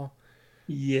Bible at all?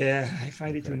 Yeah, I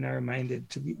find it too narrow-minded,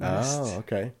 to be honest. Oh,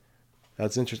 okay.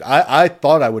 That's interesting. I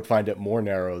thought I would find it more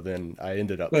narrow than I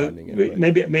ended up finding it.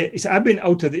 Maybe I've been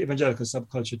out of the evangelical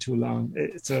subculture too long.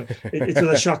 It's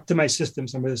a shock to my system,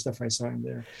 some of the stuff I saw in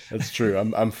there. That's true.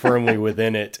 I'm firmly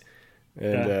within it.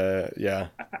 And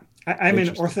I'm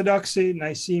in orthodoxy,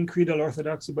 Nicene creedal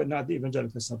orthodoxy, but not the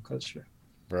evangelical subculture.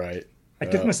 Right. I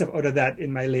took myself out of that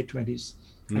in my late 20s.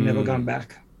 I've never gone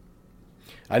back.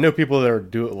 I know people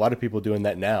that a lot of people doing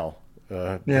that now,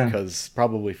 because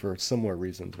probably for similar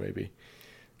reasons, maybe.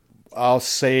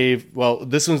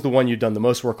 This one's the one you've done the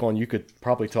most work on. You could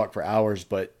probably talk for hours,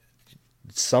 but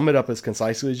sum it up as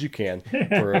concisely as you can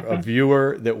for a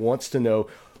viewer that wants to know,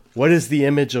 what is the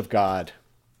image of God?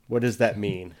 What does that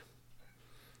mean?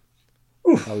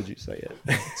 How would you say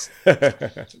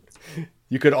it?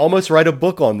 You could almost write a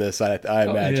book on this, I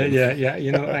imagine.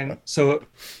 Yeah. So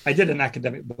I did an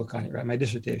academic book on it, right? My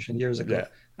dissertation years ago. Yeah.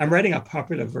 I'm writing a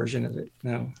popular version of it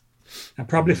now,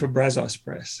 probably for Brazos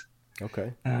Press.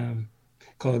 Okay.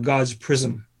 Called God's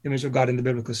Prism, Image of God in the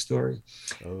Biblical Story.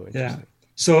 Oh, interesting. Yeah.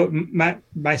 So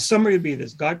my summary would be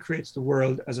this: God creates the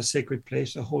world as a sacred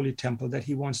place, a holy temple that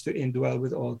he wants to indwell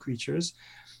with all creatures.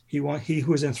 He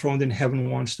who is enthroned in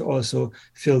heaven wants to also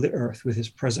fill the earth with his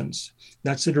presence.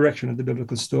 That's the direction of the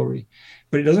biblical story.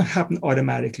 But it doesn't happen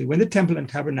automatically. When the temple and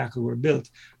tabernacle were built,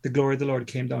 the glory of the Lord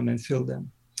came down and filled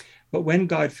them. But when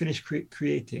God finished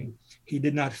creating, he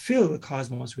did not fill the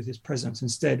cosmos with his presence.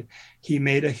 Instead, he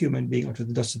made a human being out of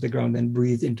the dust of the ground and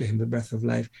breathed into him the breath of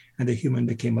life, and the human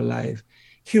became alive.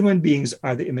 Human beings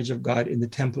are the image of God in the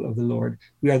temple of the Lord.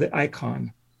 We are the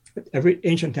icon. Every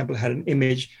ancient temple had an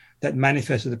image that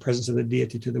manifested the presence of the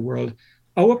deity to the world.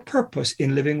 Our purpose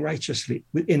in living righteously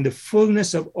within the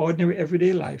fullness of ordinary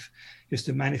everyday life is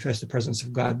to manifest the presence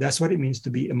of God. That's what it means to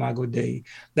be Imago Dei.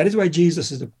 That is why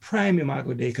Jesus is the prime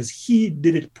Imago Dei, because he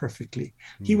did it perfectly.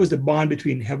 He was the bond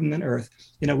between heaven and earth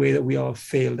in a way that we all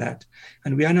failed at.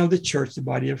 And we are now the church, the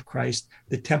body of Christ,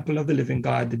 the temple of the living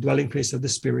God, the dwelling place of the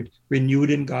Spirit, renewed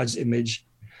in God's image.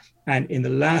 And in the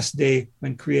last day,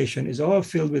 when creation is all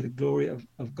filled with the glory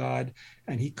of God,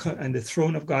 and the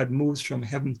throne of God moves from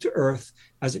heaven to earth,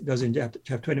 as it does in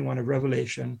chapter 21 of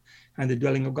Revelation, and the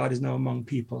dwelling of God is now among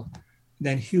people,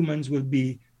 then humans will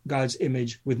be God's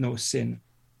image with no sin,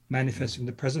 manifesting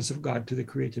the presence of God to the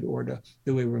created order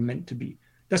the way we're meant to be.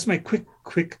 That's my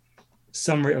quick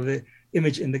summary of the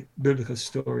image in the biblical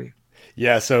story.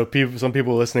 Yeah, so some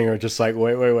people listening are just like,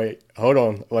 wait, hold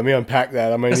on, let me unpack that.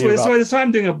 That's why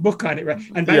I'm doing a book on it, right?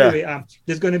 And by the way,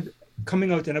 there's going to be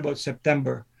coming out in about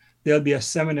September. There'll be a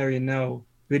Seminary Now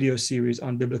video series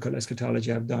on biblical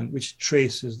eschatology I've done, which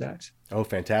traces that. Oh,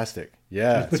 fantastic!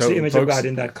 Yeah, it puts the image of God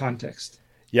in that context.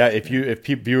 Yeah, if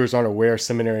viewers aren't aware,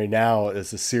 Seminary Now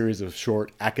is a series of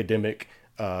short academic,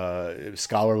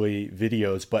 scholarly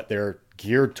videos, but they're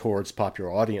geared towards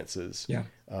popular audiences. Yeah.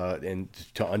 And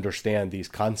to understand these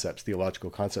concepts, theological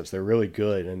concepts, they're really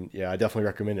good. And yeah, I definitely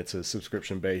recommend it's a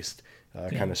subscription-based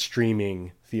kind of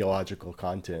streaming theological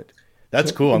content.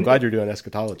 That's cool. I'm glad you're doing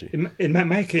eschatology. In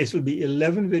my case, it will be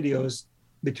 11 videos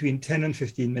between 10 and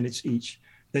 15 minutes each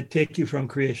that take you from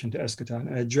creation to eschaton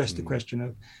and address the question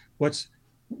of what's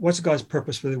God's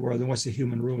purpose for the world and what's the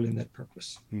human role in that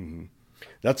purpose. Mm-hmm.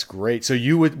 That's great. So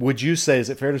would you say, is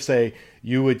it fair to say,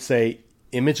 you would say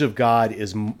image of God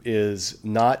is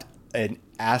not an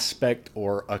aspect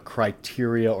or a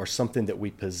criteria or something that we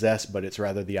possess, but it's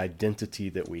rather the identity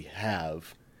that we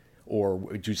have? Or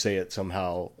would you say it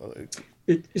somehow?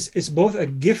 It's both a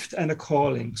gift and a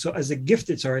calling. So as a gift,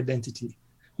 it's our identity.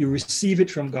 You receive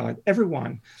it from God.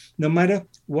 Everyone, no matter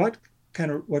what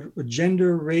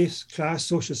gender, race, class,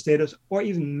 social status, or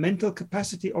even mental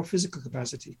capacity or physical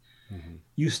capacity,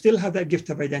 you still have that gift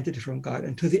of identity from God.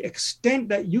 And to the extent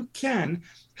that you can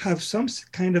have some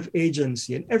kind of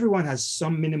agency, and everyone has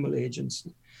some minimal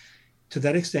agency, to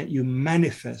that extent, you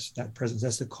manifest that presence.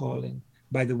 That's the calling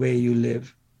by the way you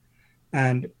live.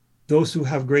 And those who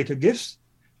have greater gifts,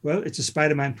 well, it's a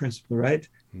Spider-Man principle, right?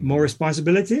 More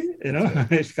responsibility,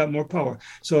 it's got more power.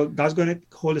 So God's going to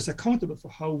hold us accountable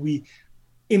for how we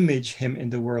image him in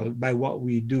the world by what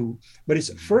we do. But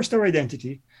it's first our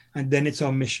identity, and then it's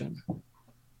our mission.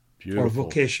 Beautiful. Or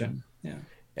vocation. Yeah.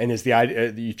 And is the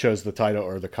idea, you chose the title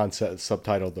or the concept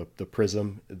subtitle, the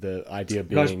prism, the idea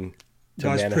being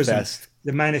God's manifest. Prism,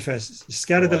 the manifest,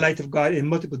 scatter the light of God in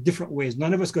multiple different ways.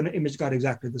 None of us going to image God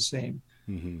exactly the same.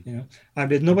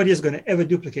 Nobody is going to ever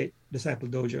duplicate Disciple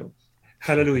Dojo.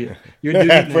 Hallelujah! You're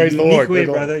doing it in a unique way,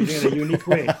 brother. You're doing it in a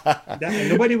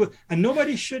unique way.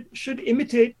 Nobody should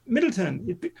imitate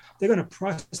Middleton. They're going to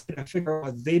process it and figure out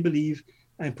what they believe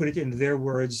and put it in their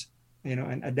words,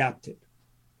 and adapt it.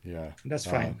 Yeah, and that's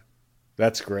fine.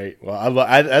 That's great. Well,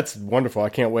 that's wonderful. I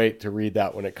can't wait to read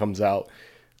that when it comes out.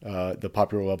 The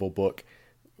popular level book,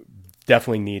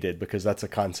 definitely needed, because that's a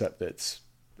concept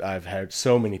I've had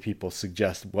so many people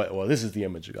suggest. Well, this is the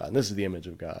image of God, and this is the image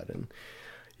of God, and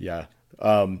yeah.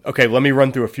 Okay, let me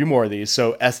run through a few more of these.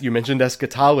 So you mentioned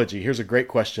eschatology. Here's a great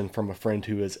question from a friend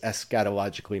who is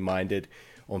eschatologically minded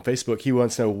on Facebook. He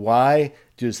wants to know, why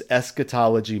does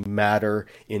eschatology matter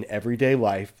in everyday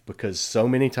life? Because so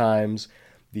many times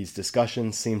these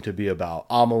discussions seem to be about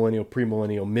amillennial,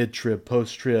 premillennial, mid-trib,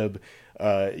 post-trib,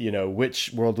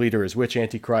 which world leader is which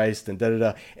antichrist, and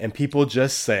da-da-da. And people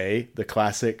just say the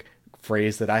classic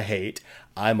phrase that I hate,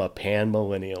 I'm a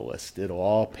pan-millennialist. It'll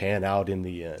all pan out in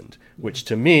the end, which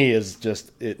to me is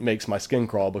just, it makes my skin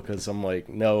crawl, because I'm like,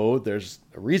 no, there's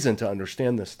a reason to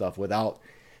understand this stuff without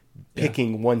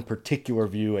picking one particular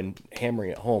view and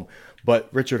hammering it home. But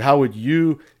Richard, how would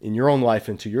you, in your own life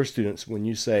and to your students, when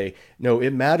you say, no,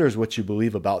 it matters what you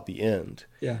believe about the end,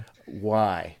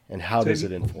 why and how does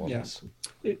it inform us?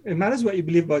 It matters what you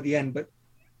believe about the end, but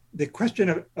the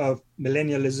question of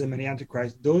millennialism and the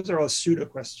Antichrist, those are all pseudo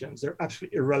questions. They're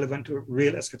absolutely irrelevant to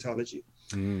real eschatology.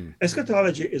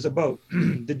 Eschatology is about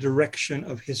the direction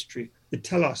of history, the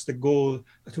telos, the goal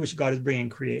to which God is bringing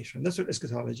creation. That's what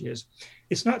eschatology is.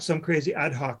 It's not some crazy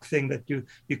ad hoc thing that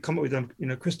you come up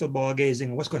with, crystal ball gazing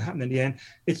and what's going to happen in the end.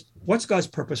 It's what's God's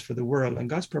purpose for the world. And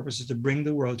God's purpose is to bring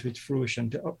the world to its fruition,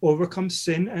 to overcome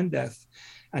sin and death,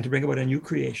 and to bring about a new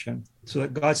creation, so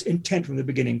that God's intent from the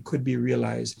beginning could be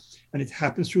realized. And it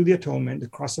happens through the atonement, the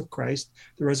cross of Christ,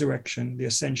 the resurrection, the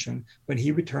ascension, when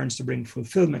he returns to bring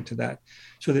fulfillment to that.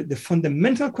 So the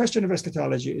fundamental question of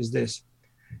eschatology is this: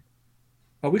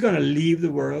 are we going to leave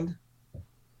the world,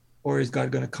 or is God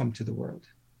going to come to the world?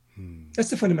 That's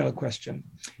the fundamental question.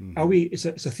 It's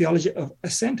a theology of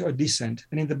ascent or descent.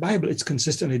 And in the Bible, it's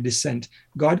consistently descent.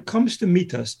 God comes to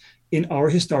meet us in our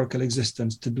historical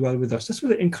existence to dwell with us. That's what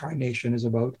the incarnation is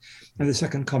about. And the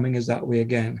second coming is that way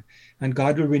again. And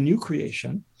God will renew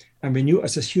creation and renew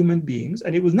us as human beings.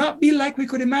 And it will not be like we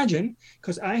could imagine,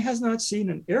 because eye has not seen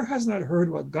and ear has not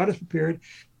heard what God has prepared.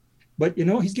 But,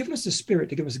 he's given us the Spirit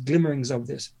to give us glimmerings of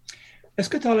this.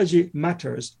 Eschatology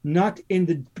matters not in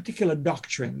the particular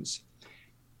doctrines.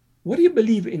 What do you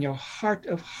believe in your heart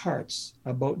of hearts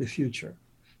about the future?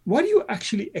 What do you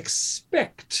actually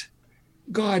expect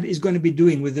God is going to be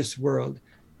doing with this world?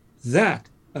 That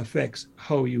affects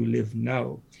how you live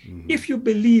now. If you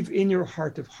believe in your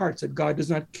heart of hearts that God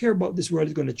does not care about this world,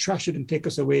 is going to trash it and take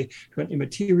us away to an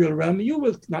immaterial realm, you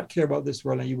will not care about this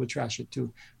world and you will trash it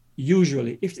too.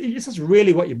 Usually, if this is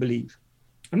really what you believe.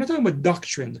 I'm not talking about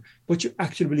doctrine, but you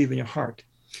actually believe in your heart.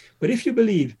 But if you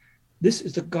believe this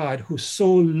is the God who so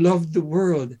loved the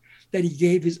world that he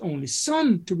gave his only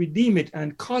son to redeem it,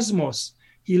 and cosmos,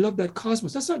 he loved that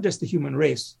cosmos. That's not just the human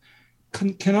race.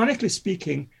 Canonically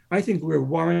speaking, I think we're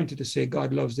warranted to say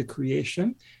God loves the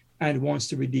creation and wants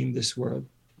to redeem this world.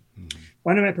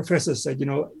 One of my professors said,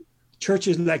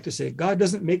 churches like to say God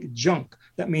doesn't make junk.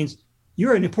 That means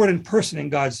you're an important person in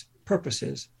God's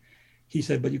purposes. He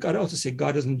said, but you got to also say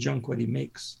God doesn't junk what he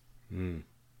makes.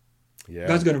 Yeah.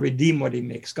 God's going to redeem what he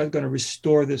makes. God's going to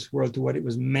restore this world to what it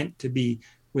was meant to be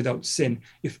without sin.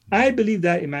 If I believe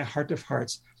that in my heart of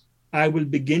hearts, I will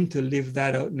begin to live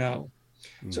that out now.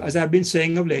 So as I've been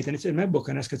saying of late, and it's in my book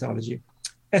on eschatology,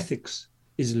 ethics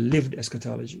is lived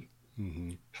eschatology.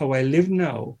 How I live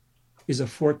now is a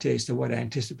foretaste of what I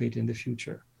anticipate in the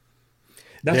future.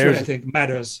 That's what I think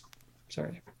matters.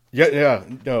 Sorry. Yeah.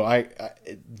 No,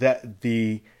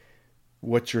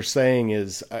 what you're saying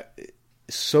is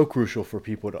so crucial for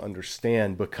people to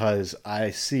understand, because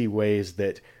I see ways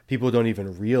that people don't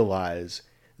even realize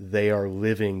they are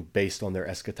living based on their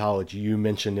eschatology. You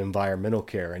mentioned environmental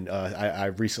care, and I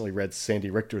recently read Sandy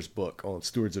Richter's book on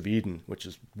Stewards of Eden, which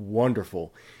is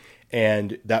wonderful,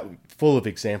 and that full of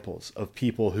examples of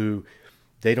people who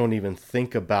they don't even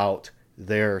think about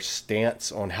their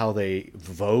stance on how they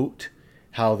vote,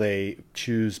 how they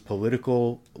choose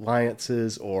political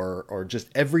alliances, or just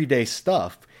everyday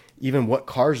stuff, even what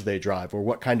cars they drive or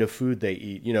what kind of food they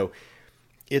eat.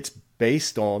 It's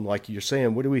based on, like you're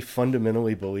saying, what do we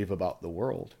fundamentally believe about the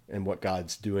world and what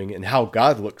God's doing and how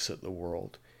God looks at the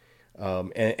world.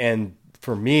 And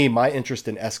for me, my interest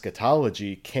in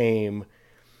eschatology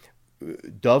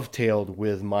dovetailed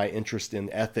with my interest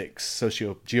in ethics,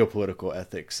 geopolitical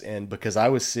ethics. And because I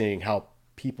was seeing how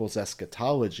people's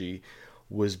eschatology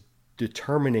was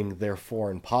determining their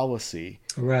foreign policy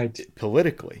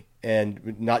politically,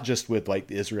 and not just with like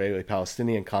the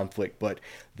Israeli-Palestinian conflict, but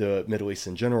the Middle East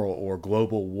in general, or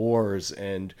global wars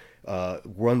and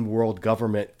one world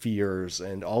government fears,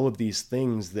 and all of these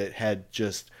things that had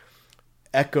just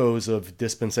echoes of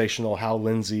dispensational Hal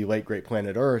Lindsey, Late Great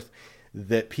Planet Earth,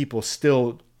 that people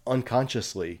still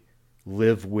unconsciously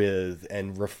live with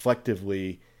and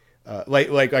reflectively.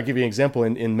 Like I'll give you an example.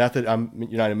 I'm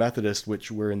United Methodist,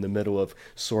 which we're in the middle of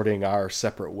sorting our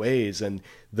separate ways, and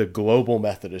the Global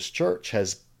Methodist Church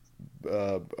has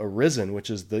arisen, which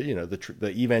is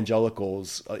the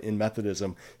evangelicals in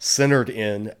Methodism centered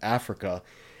in Africa,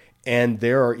 and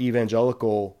there are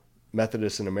evangelical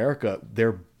Methodists in America.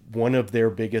 One of their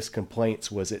biggest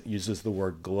complaints was it uses the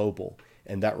word global,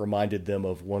 and that reminded them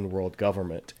of one world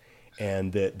government,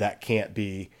 and that can't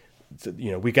be.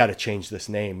 We got to change this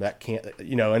name. That can't,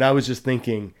 and I was just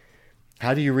thinking,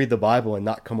 how do you read the Bible and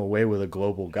not come away with a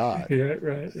global God?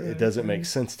 Right. It doesn't make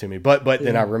sense to me. But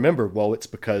then I remembered, well, it's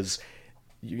because,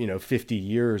 50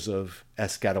 years of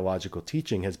eschatological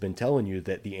teaching has been telling you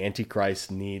that the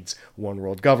Antichrist needs one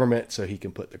world government so he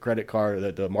can put the credit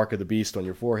card, the mark of the beast on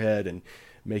your forehead and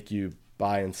make you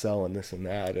buy and sell and this and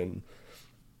that. And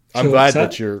I'm glad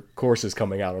that your course is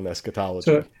coming out on eschatology.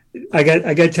 So I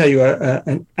got to tell you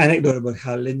an anecdote about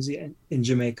Hal Lindsey in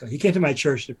Jamaica. He came to my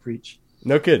church to preach.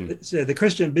 No kidding. The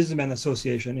Christian Businessman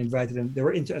Association invited him. They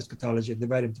were into eschatology. They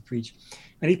invited him to preach.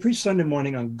 And he preached Sunday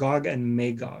morning on Gog and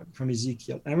Magog from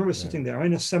Ezekiel. And I remember sitting there.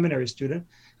 I'm a seminary student.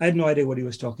 I had no idea what he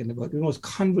was talking about. The most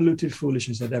convoluted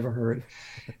foolishness I'd ever heard.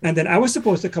 And then I was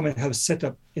supposed to come and have set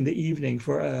up in the evening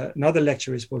for another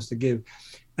lecture he's supposed to give.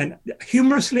 And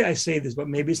humorously, I say this, but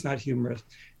maybe it's not humorous.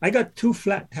 I got 2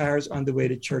 flat tires on the way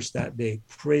to church that day.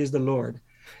 Praise the Lord.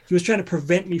 He was trying to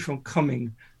prevent me from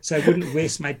coming so I wouldn't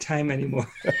waste my time anymore.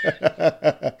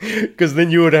 Because then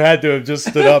you would have had to have just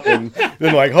stood up and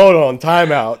been like, hold on,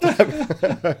 time out.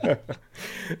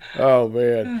 Oh,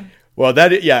 man. Well,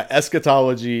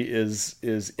 eschatology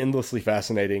is endlessly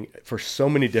fascinating for so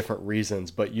many different reasons,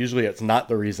 but usually it's not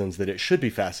the reasons that it should be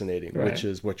fascinating, Right. which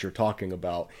is what you're talking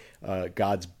about,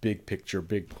 God's big picture,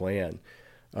 big plan.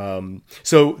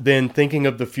 So then, thinking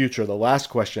of the future, the last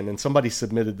question, and somebody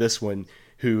submitted this one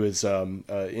who is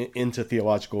into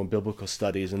theological and biblical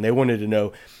studies, and they wanted to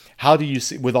know, how do you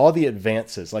see, with all the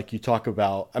advances, like you talk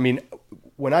about, I mean,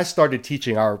 when I started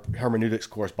teaching our hermeneutics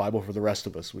course, Bible for the Rest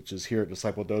of Us, which is here at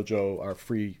Disciple Dojo, our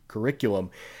free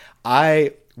curriculum,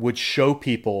 I would show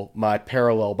people my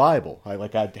parallel Bible.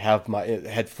 I'd have it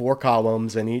had 4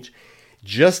 columns in each.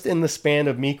 Just in the span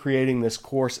of me creating this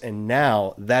course, and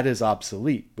now that is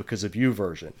obsolete because of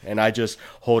YouVersion. And I just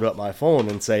hold up my phone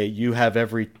and say, you have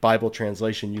every Bible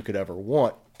translation you could ever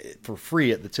want for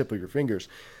free at the tip of your fingers.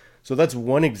 So that's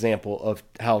one example of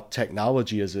how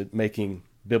technology is making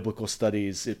biblical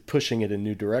studies, pushing it in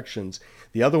new directions.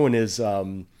 The other one is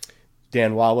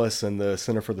Dan Wallace and the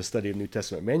Center for the Study of New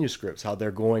Testament Manuscripts, how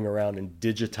they're going around and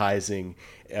digitizing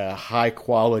high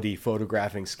quality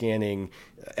photographing, scanning,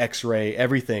 X-ray,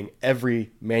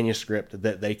 every manuscript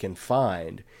that they can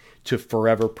find to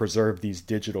forever preserve these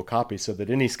digital copies so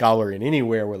that any scholar in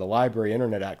anywhere with a library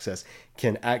internet access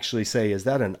can actually say, is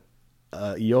that an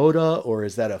iota or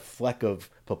is that a fleck of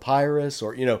papyrus?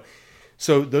 Or,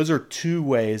 so those are 2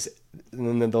 ways.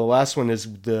 And then the last one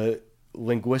is the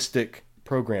linguistic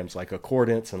programs like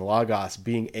Accordance and Logos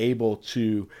being able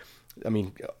to, I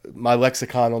mean, my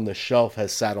lexicon on the shelf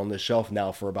has sat on the shelf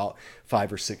now for about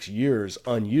 5 or 6 years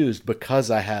unused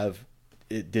because I have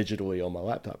it digitally on my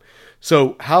laptop.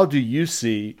 So how do you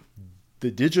see the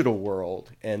digital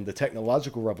world and the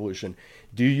technological revolution?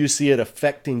 Do you see it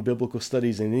affecting biblical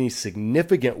studies in any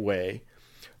significant way?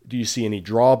 Do you see any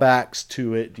drawbacks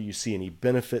to it? Do you see any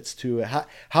benefits to it?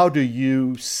 How do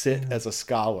you sit as a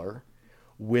scholar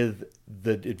with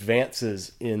the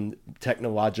advances in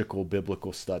technological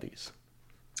biblical studies?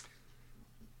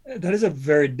 That is a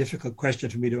very difficult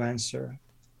question for me to answer,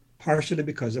 partially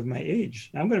because of my age.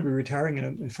 I'm going to be retiring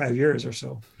in 5 years or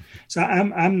so. So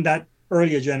I'm that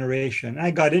earlier generation.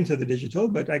 I got into the digital,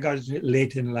 but I got it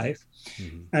late in life.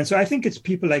 Mm-hmm. And so I think it's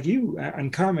people like you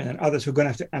and Carmen and others who are going to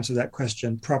have to answer that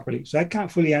question properly. So I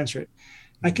can't fully answer it.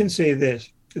 Mm-hmm. I can say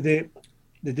this, the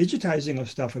digitizing of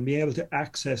stuff and being able to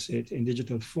access it in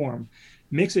digital form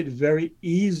makes it very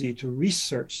easy to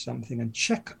research something and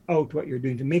check out what you're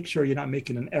doing to make sure you're not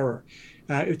making an error.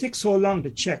 It takes so long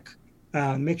to check,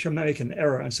 make sure I'm not making an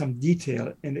error on some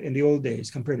detail in the old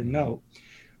days compared to now.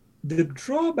 The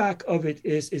drawback of it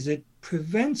is it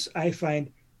prevents, I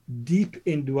find, deep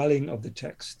indwelling of the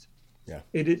text. Yeah.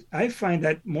 I find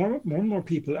that more and more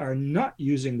people are not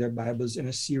using their Bibles in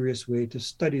a serious way to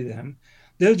study them.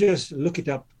 They'll just look it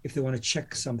up if they want to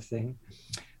check something.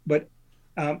 But,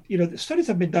 the studies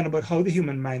have been done about how the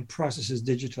human mind processes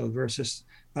digital versus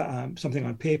something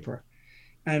on paper.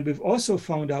 And we've also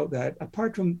found out that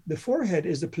apart from the forehead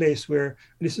is the place where,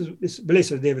 this relates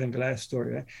to the David and Goliath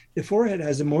story, right? The forehead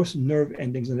has the most nerve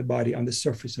endings in the body on the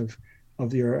surface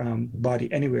of your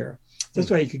body anywhere.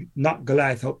 That's why he could knock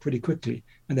Goliath out pretty quickly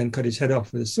and then cut his head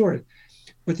off with a sword.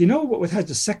 But you know what has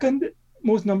the second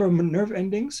most number of nerve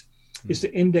endings? Is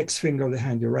the index finger of the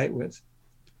hand you write with.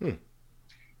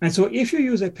 And so if you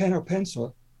use a pen or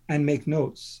pencil and make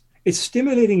notes, it's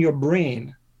stimulating your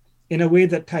brain in a way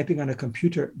that typing on a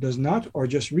computer does not, or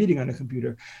just reading on a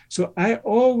computer. So I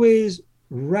always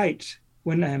write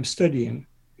when I am studying.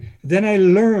 Then I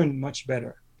learn much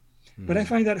better. But I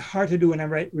find that hard to do when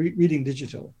I'm reading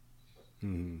digital.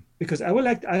 Because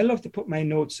I love to put my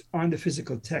notes on the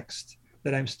physical text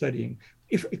that I'm studying.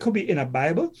 If it could be in a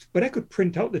Bible, but I could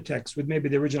print out the text with maybe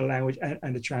the original language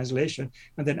and the translation,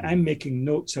 and then I'm making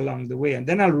notes along the way. And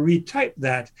then I'll retype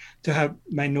that to have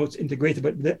my notes integrated.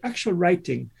 But the actual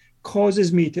writing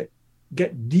causes me to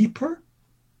get deeper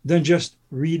than just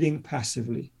reading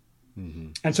passively.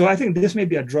 And so I think this may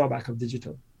be a drawback of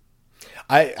digital.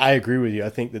 I agree with you. I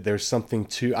think that there's something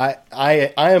to,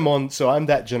 I'm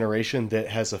that generation that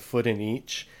has a foot in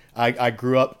each. I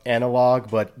grew up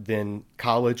analog, but then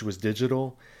college was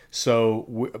digital.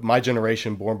 So my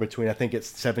generation, born between, I think it's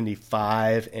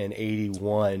 75 and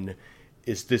 81,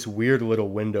 is this weird little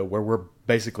window where we're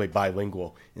basically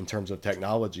bilingual in terms of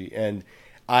technology. And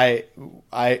I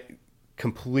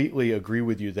completely agree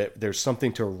with you that there's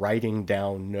something to writing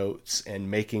down notes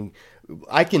and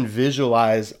I can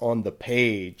visualize on the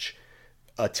page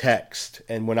a text.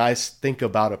 And when I think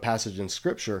about a passage in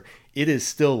scripture, it is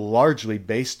still largely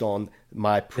based on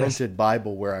my printed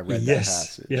Bible where I read that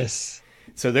passage. Yes.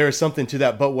 So there is something to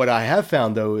that. But what I have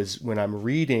found, though, is when I'm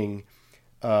reading,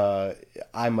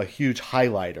 I'm a huge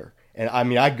highlighter. And I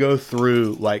mean, I go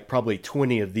through like probably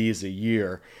 20 of these a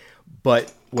year,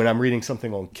 but when I'm reading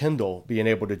something on Kindle, being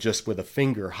able to just with a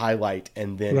finger highlight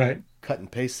and then Right. cut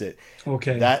and paste it,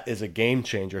 Okay. that is a game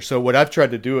changer. So what I've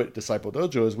tried to do at Disciple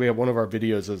Dojo is we have one of our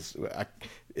videos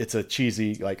it's a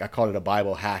cheesy, like I call it a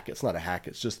Bible hack. It's not a hack.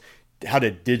 It's just how to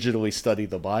digitally study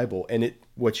the Bible. And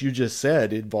what you just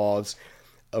said involves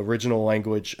original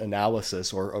language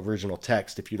analysis or original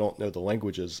text. If you don't know the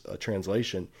languages,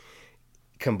 translation,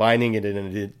 combining it in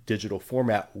a digital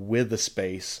format with a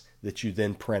space that you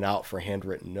then print out for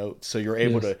handwritten notes. So you're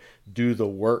able to do the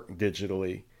work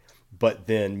digitally, but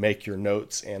then make your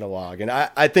notes analog. And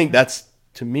I think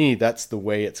to me, that's the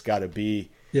way it's got to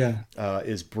be. Yeah.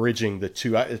 Is bridging the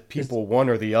two. People one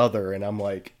or the other, and I'm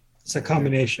like, it's a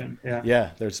combination. Yeah.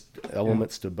 Yeah, there's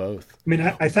elements to both. I mean,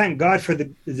 I thank God for the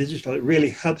digital. It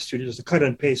really helps you just to cut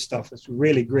and paste stuff. It's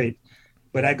really great,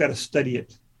 but I got to study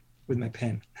it with my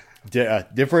pen.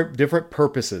 Different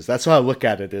purposes. That's how I look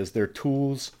at it. Is they're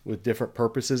tools with different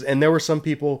purposes. And there were some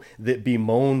people that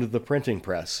bemoaned the printing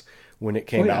press when it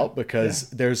came out because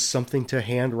there's something to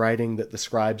handwriting that the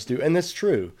scribes do, and that's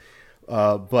true.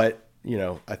 But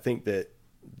I think that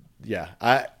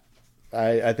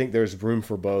I think there's room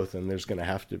for both, and there's going to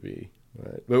have to be.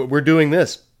 But we're doing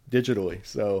this digitally,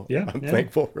 so I'm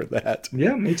thankful for that.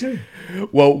 Yeah, me too.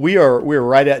 Well, we're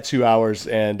right at 2 hours,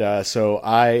 and so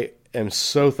I am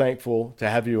so thankful to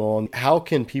have you on. How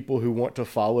can people who want to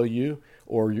follow you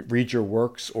or read your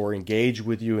works or engage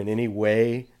with you in any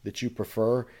way that you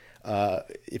prefer,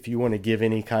 if you want to give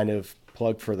any kind of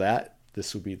plug for that,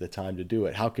 this would be the time to do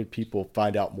it. How could people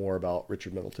find out more about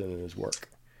Richard Middleton and his work?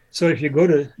 So if you go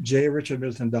to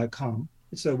jrichardmiddleton.com,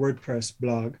 it's a WordPress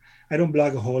blog. I don't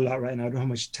blog a whole lot right now. I don't have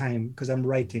much time because I'm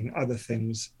writing other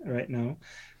things right now.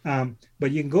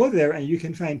 But you can go there and you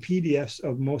can find PDFs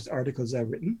of most articles I've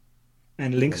written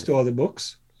and links to all the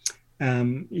books.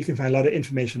 You can find a lot of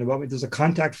information about me. There's a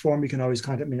contact form. You can always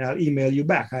contact me and I'll email you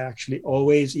back. I actually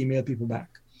always email people back.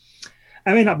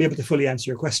 I may not be able to fully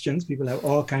answer your questions. People have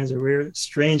all kinds of weird,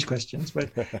 strange questions, but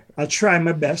I'll try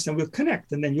my best and we'll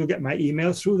connect. And then you'll get my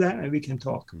email through that and we can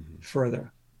talk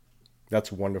further.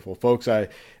 That's wonderful. Folks, I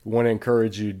want to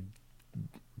encourage you,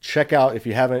 check out, if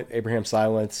you haven't, Abraham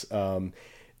Silence,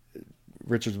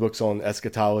 Richard's books on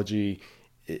eschatology,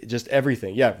 just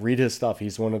everything. Yeah, read his stuff.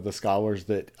 He's one of the scholars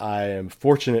that I am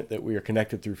fortunate that we are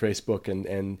connected through Facebook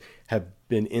and have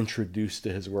been introduced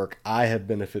to his work. I have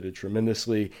benefited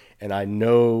tremendously, and I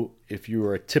know if you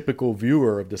are a typical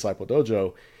viewer of Disciple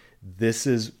Dojo, this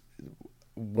is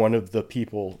one of the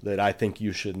people that I think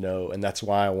you should know, and that's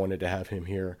why I wanted to have him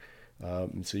here,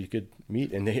 so you could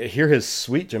meet and hear his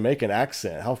sweet Jamaican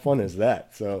accent. How fun is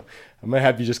that? So I'm going to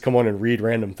have you just come on and read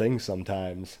random things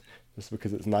sometimes, just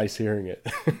because it's nice hearing it.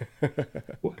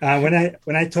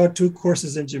 When I taught 2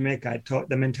 courses in Jamaica, I taught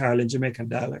them entirely in Jamaican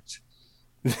dialect.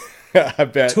 I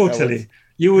bet. Totally.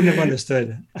 You wouldn't have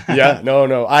understood. Yeah,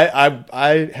 no.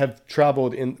 I have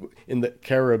traveled in the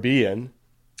Caribbean.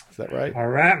 Is that right? All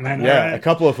right, man. Yeah, right. A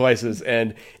couple of places.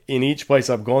 And in each place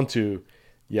I've gone to,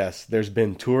 yes, there's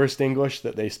been tourist English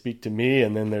that they speak to me,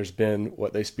 and then there's been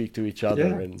what they speak to each other.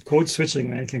 Yeah. And code switching,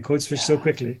 man. You can code switch so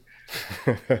quickly.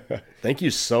 Thank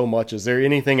you so much. Is there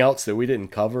anything else that we didn't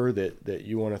cover that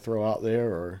you want to throw out there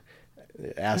or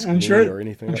ask me or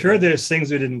anything? I'm sure there's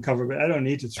things we didn't cover, but I don't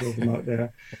need to throw them out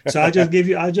there. So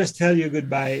I'll just tell you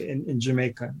goodbye in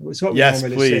Jamaica. It's what we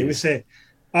normally say. We say,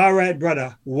 all right,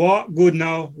 brother, walk good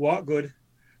now, walk good.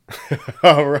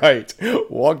 All right.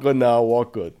 Walk good now,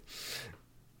 walk good.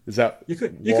 Is that you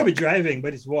could be driving,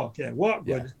 but it's walk. Yeah, walk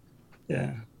good.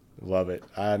 Yeah. Love it.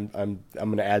 I'm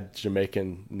going to add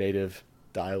Jamaican native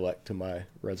dialect to my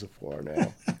reservoir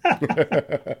now.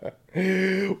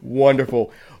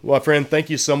 Wonderful. Well, friend,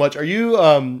 thank you so much. Are you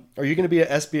going to be at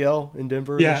SBL in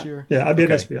Denver this year? Yeah, I'll be at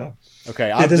SBL.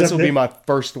 Okay, this will be my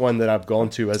first one that I've gone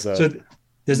to as a. So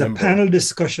there's a panel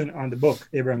discussion on the book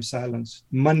Abraham Silence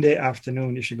Monday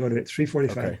afternoon. You should go to it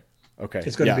 3:45. Okay.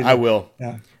 It's going to be. I will.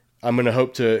 Yeah. I'm going to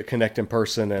hope to connect in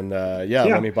person and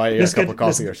let me buy you a cup of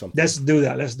coffee or something. Let's do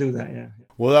that. Yeah.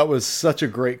 Well, that was such a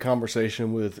great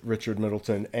conversation with Richard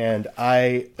Middleton. And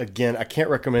I can't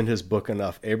recommend his book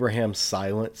enough, Abraham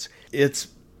Silence. It's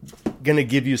going to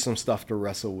give you some stuff to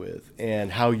wrestle with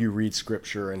and how you read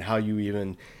scripture and how you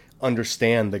even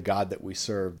understand the God that we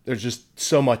serve. There's just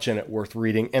so much in it worth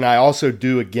reading. And I also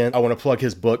I want to plug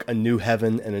his book, A New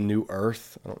Heaven and a New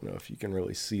Earth. I don't know if you can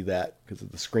really see that because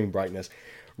of the screen brightness.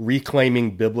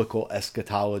 Reclaiming Biblical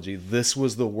Eschatology. This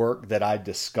was the work that I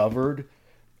discovered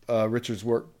Richard's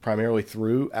work primarily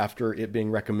through after it being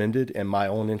recommended and my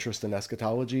own interest in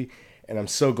eschatology. And I'm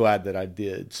so glad that I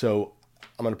did. So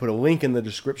I'm going to put a link in the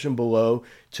description below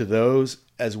to those,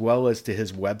 as well as to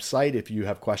his website. If you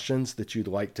have questions that you'd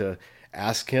like to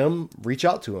ask him, reach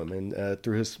out to him and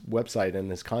through his website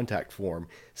and his contact form.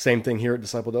 Same thing here at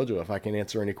Disciple Dojo. If I can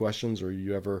answer any questions or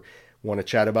you ever want to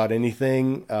chat about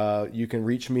anything, you can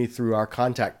reach me through our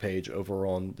contact page over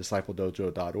on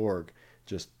discipledojo.org.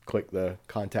 Just click the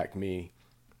contact me.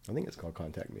 I think it's called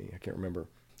contact me. I can't remember.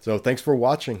 So thanks for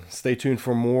watching. Stay tuned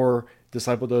for more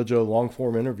Disciple Dojo long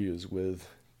form interviews with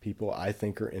people I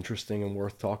think are interesting and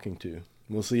worth talking to.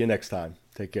 We'll see you next time.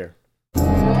 Take care.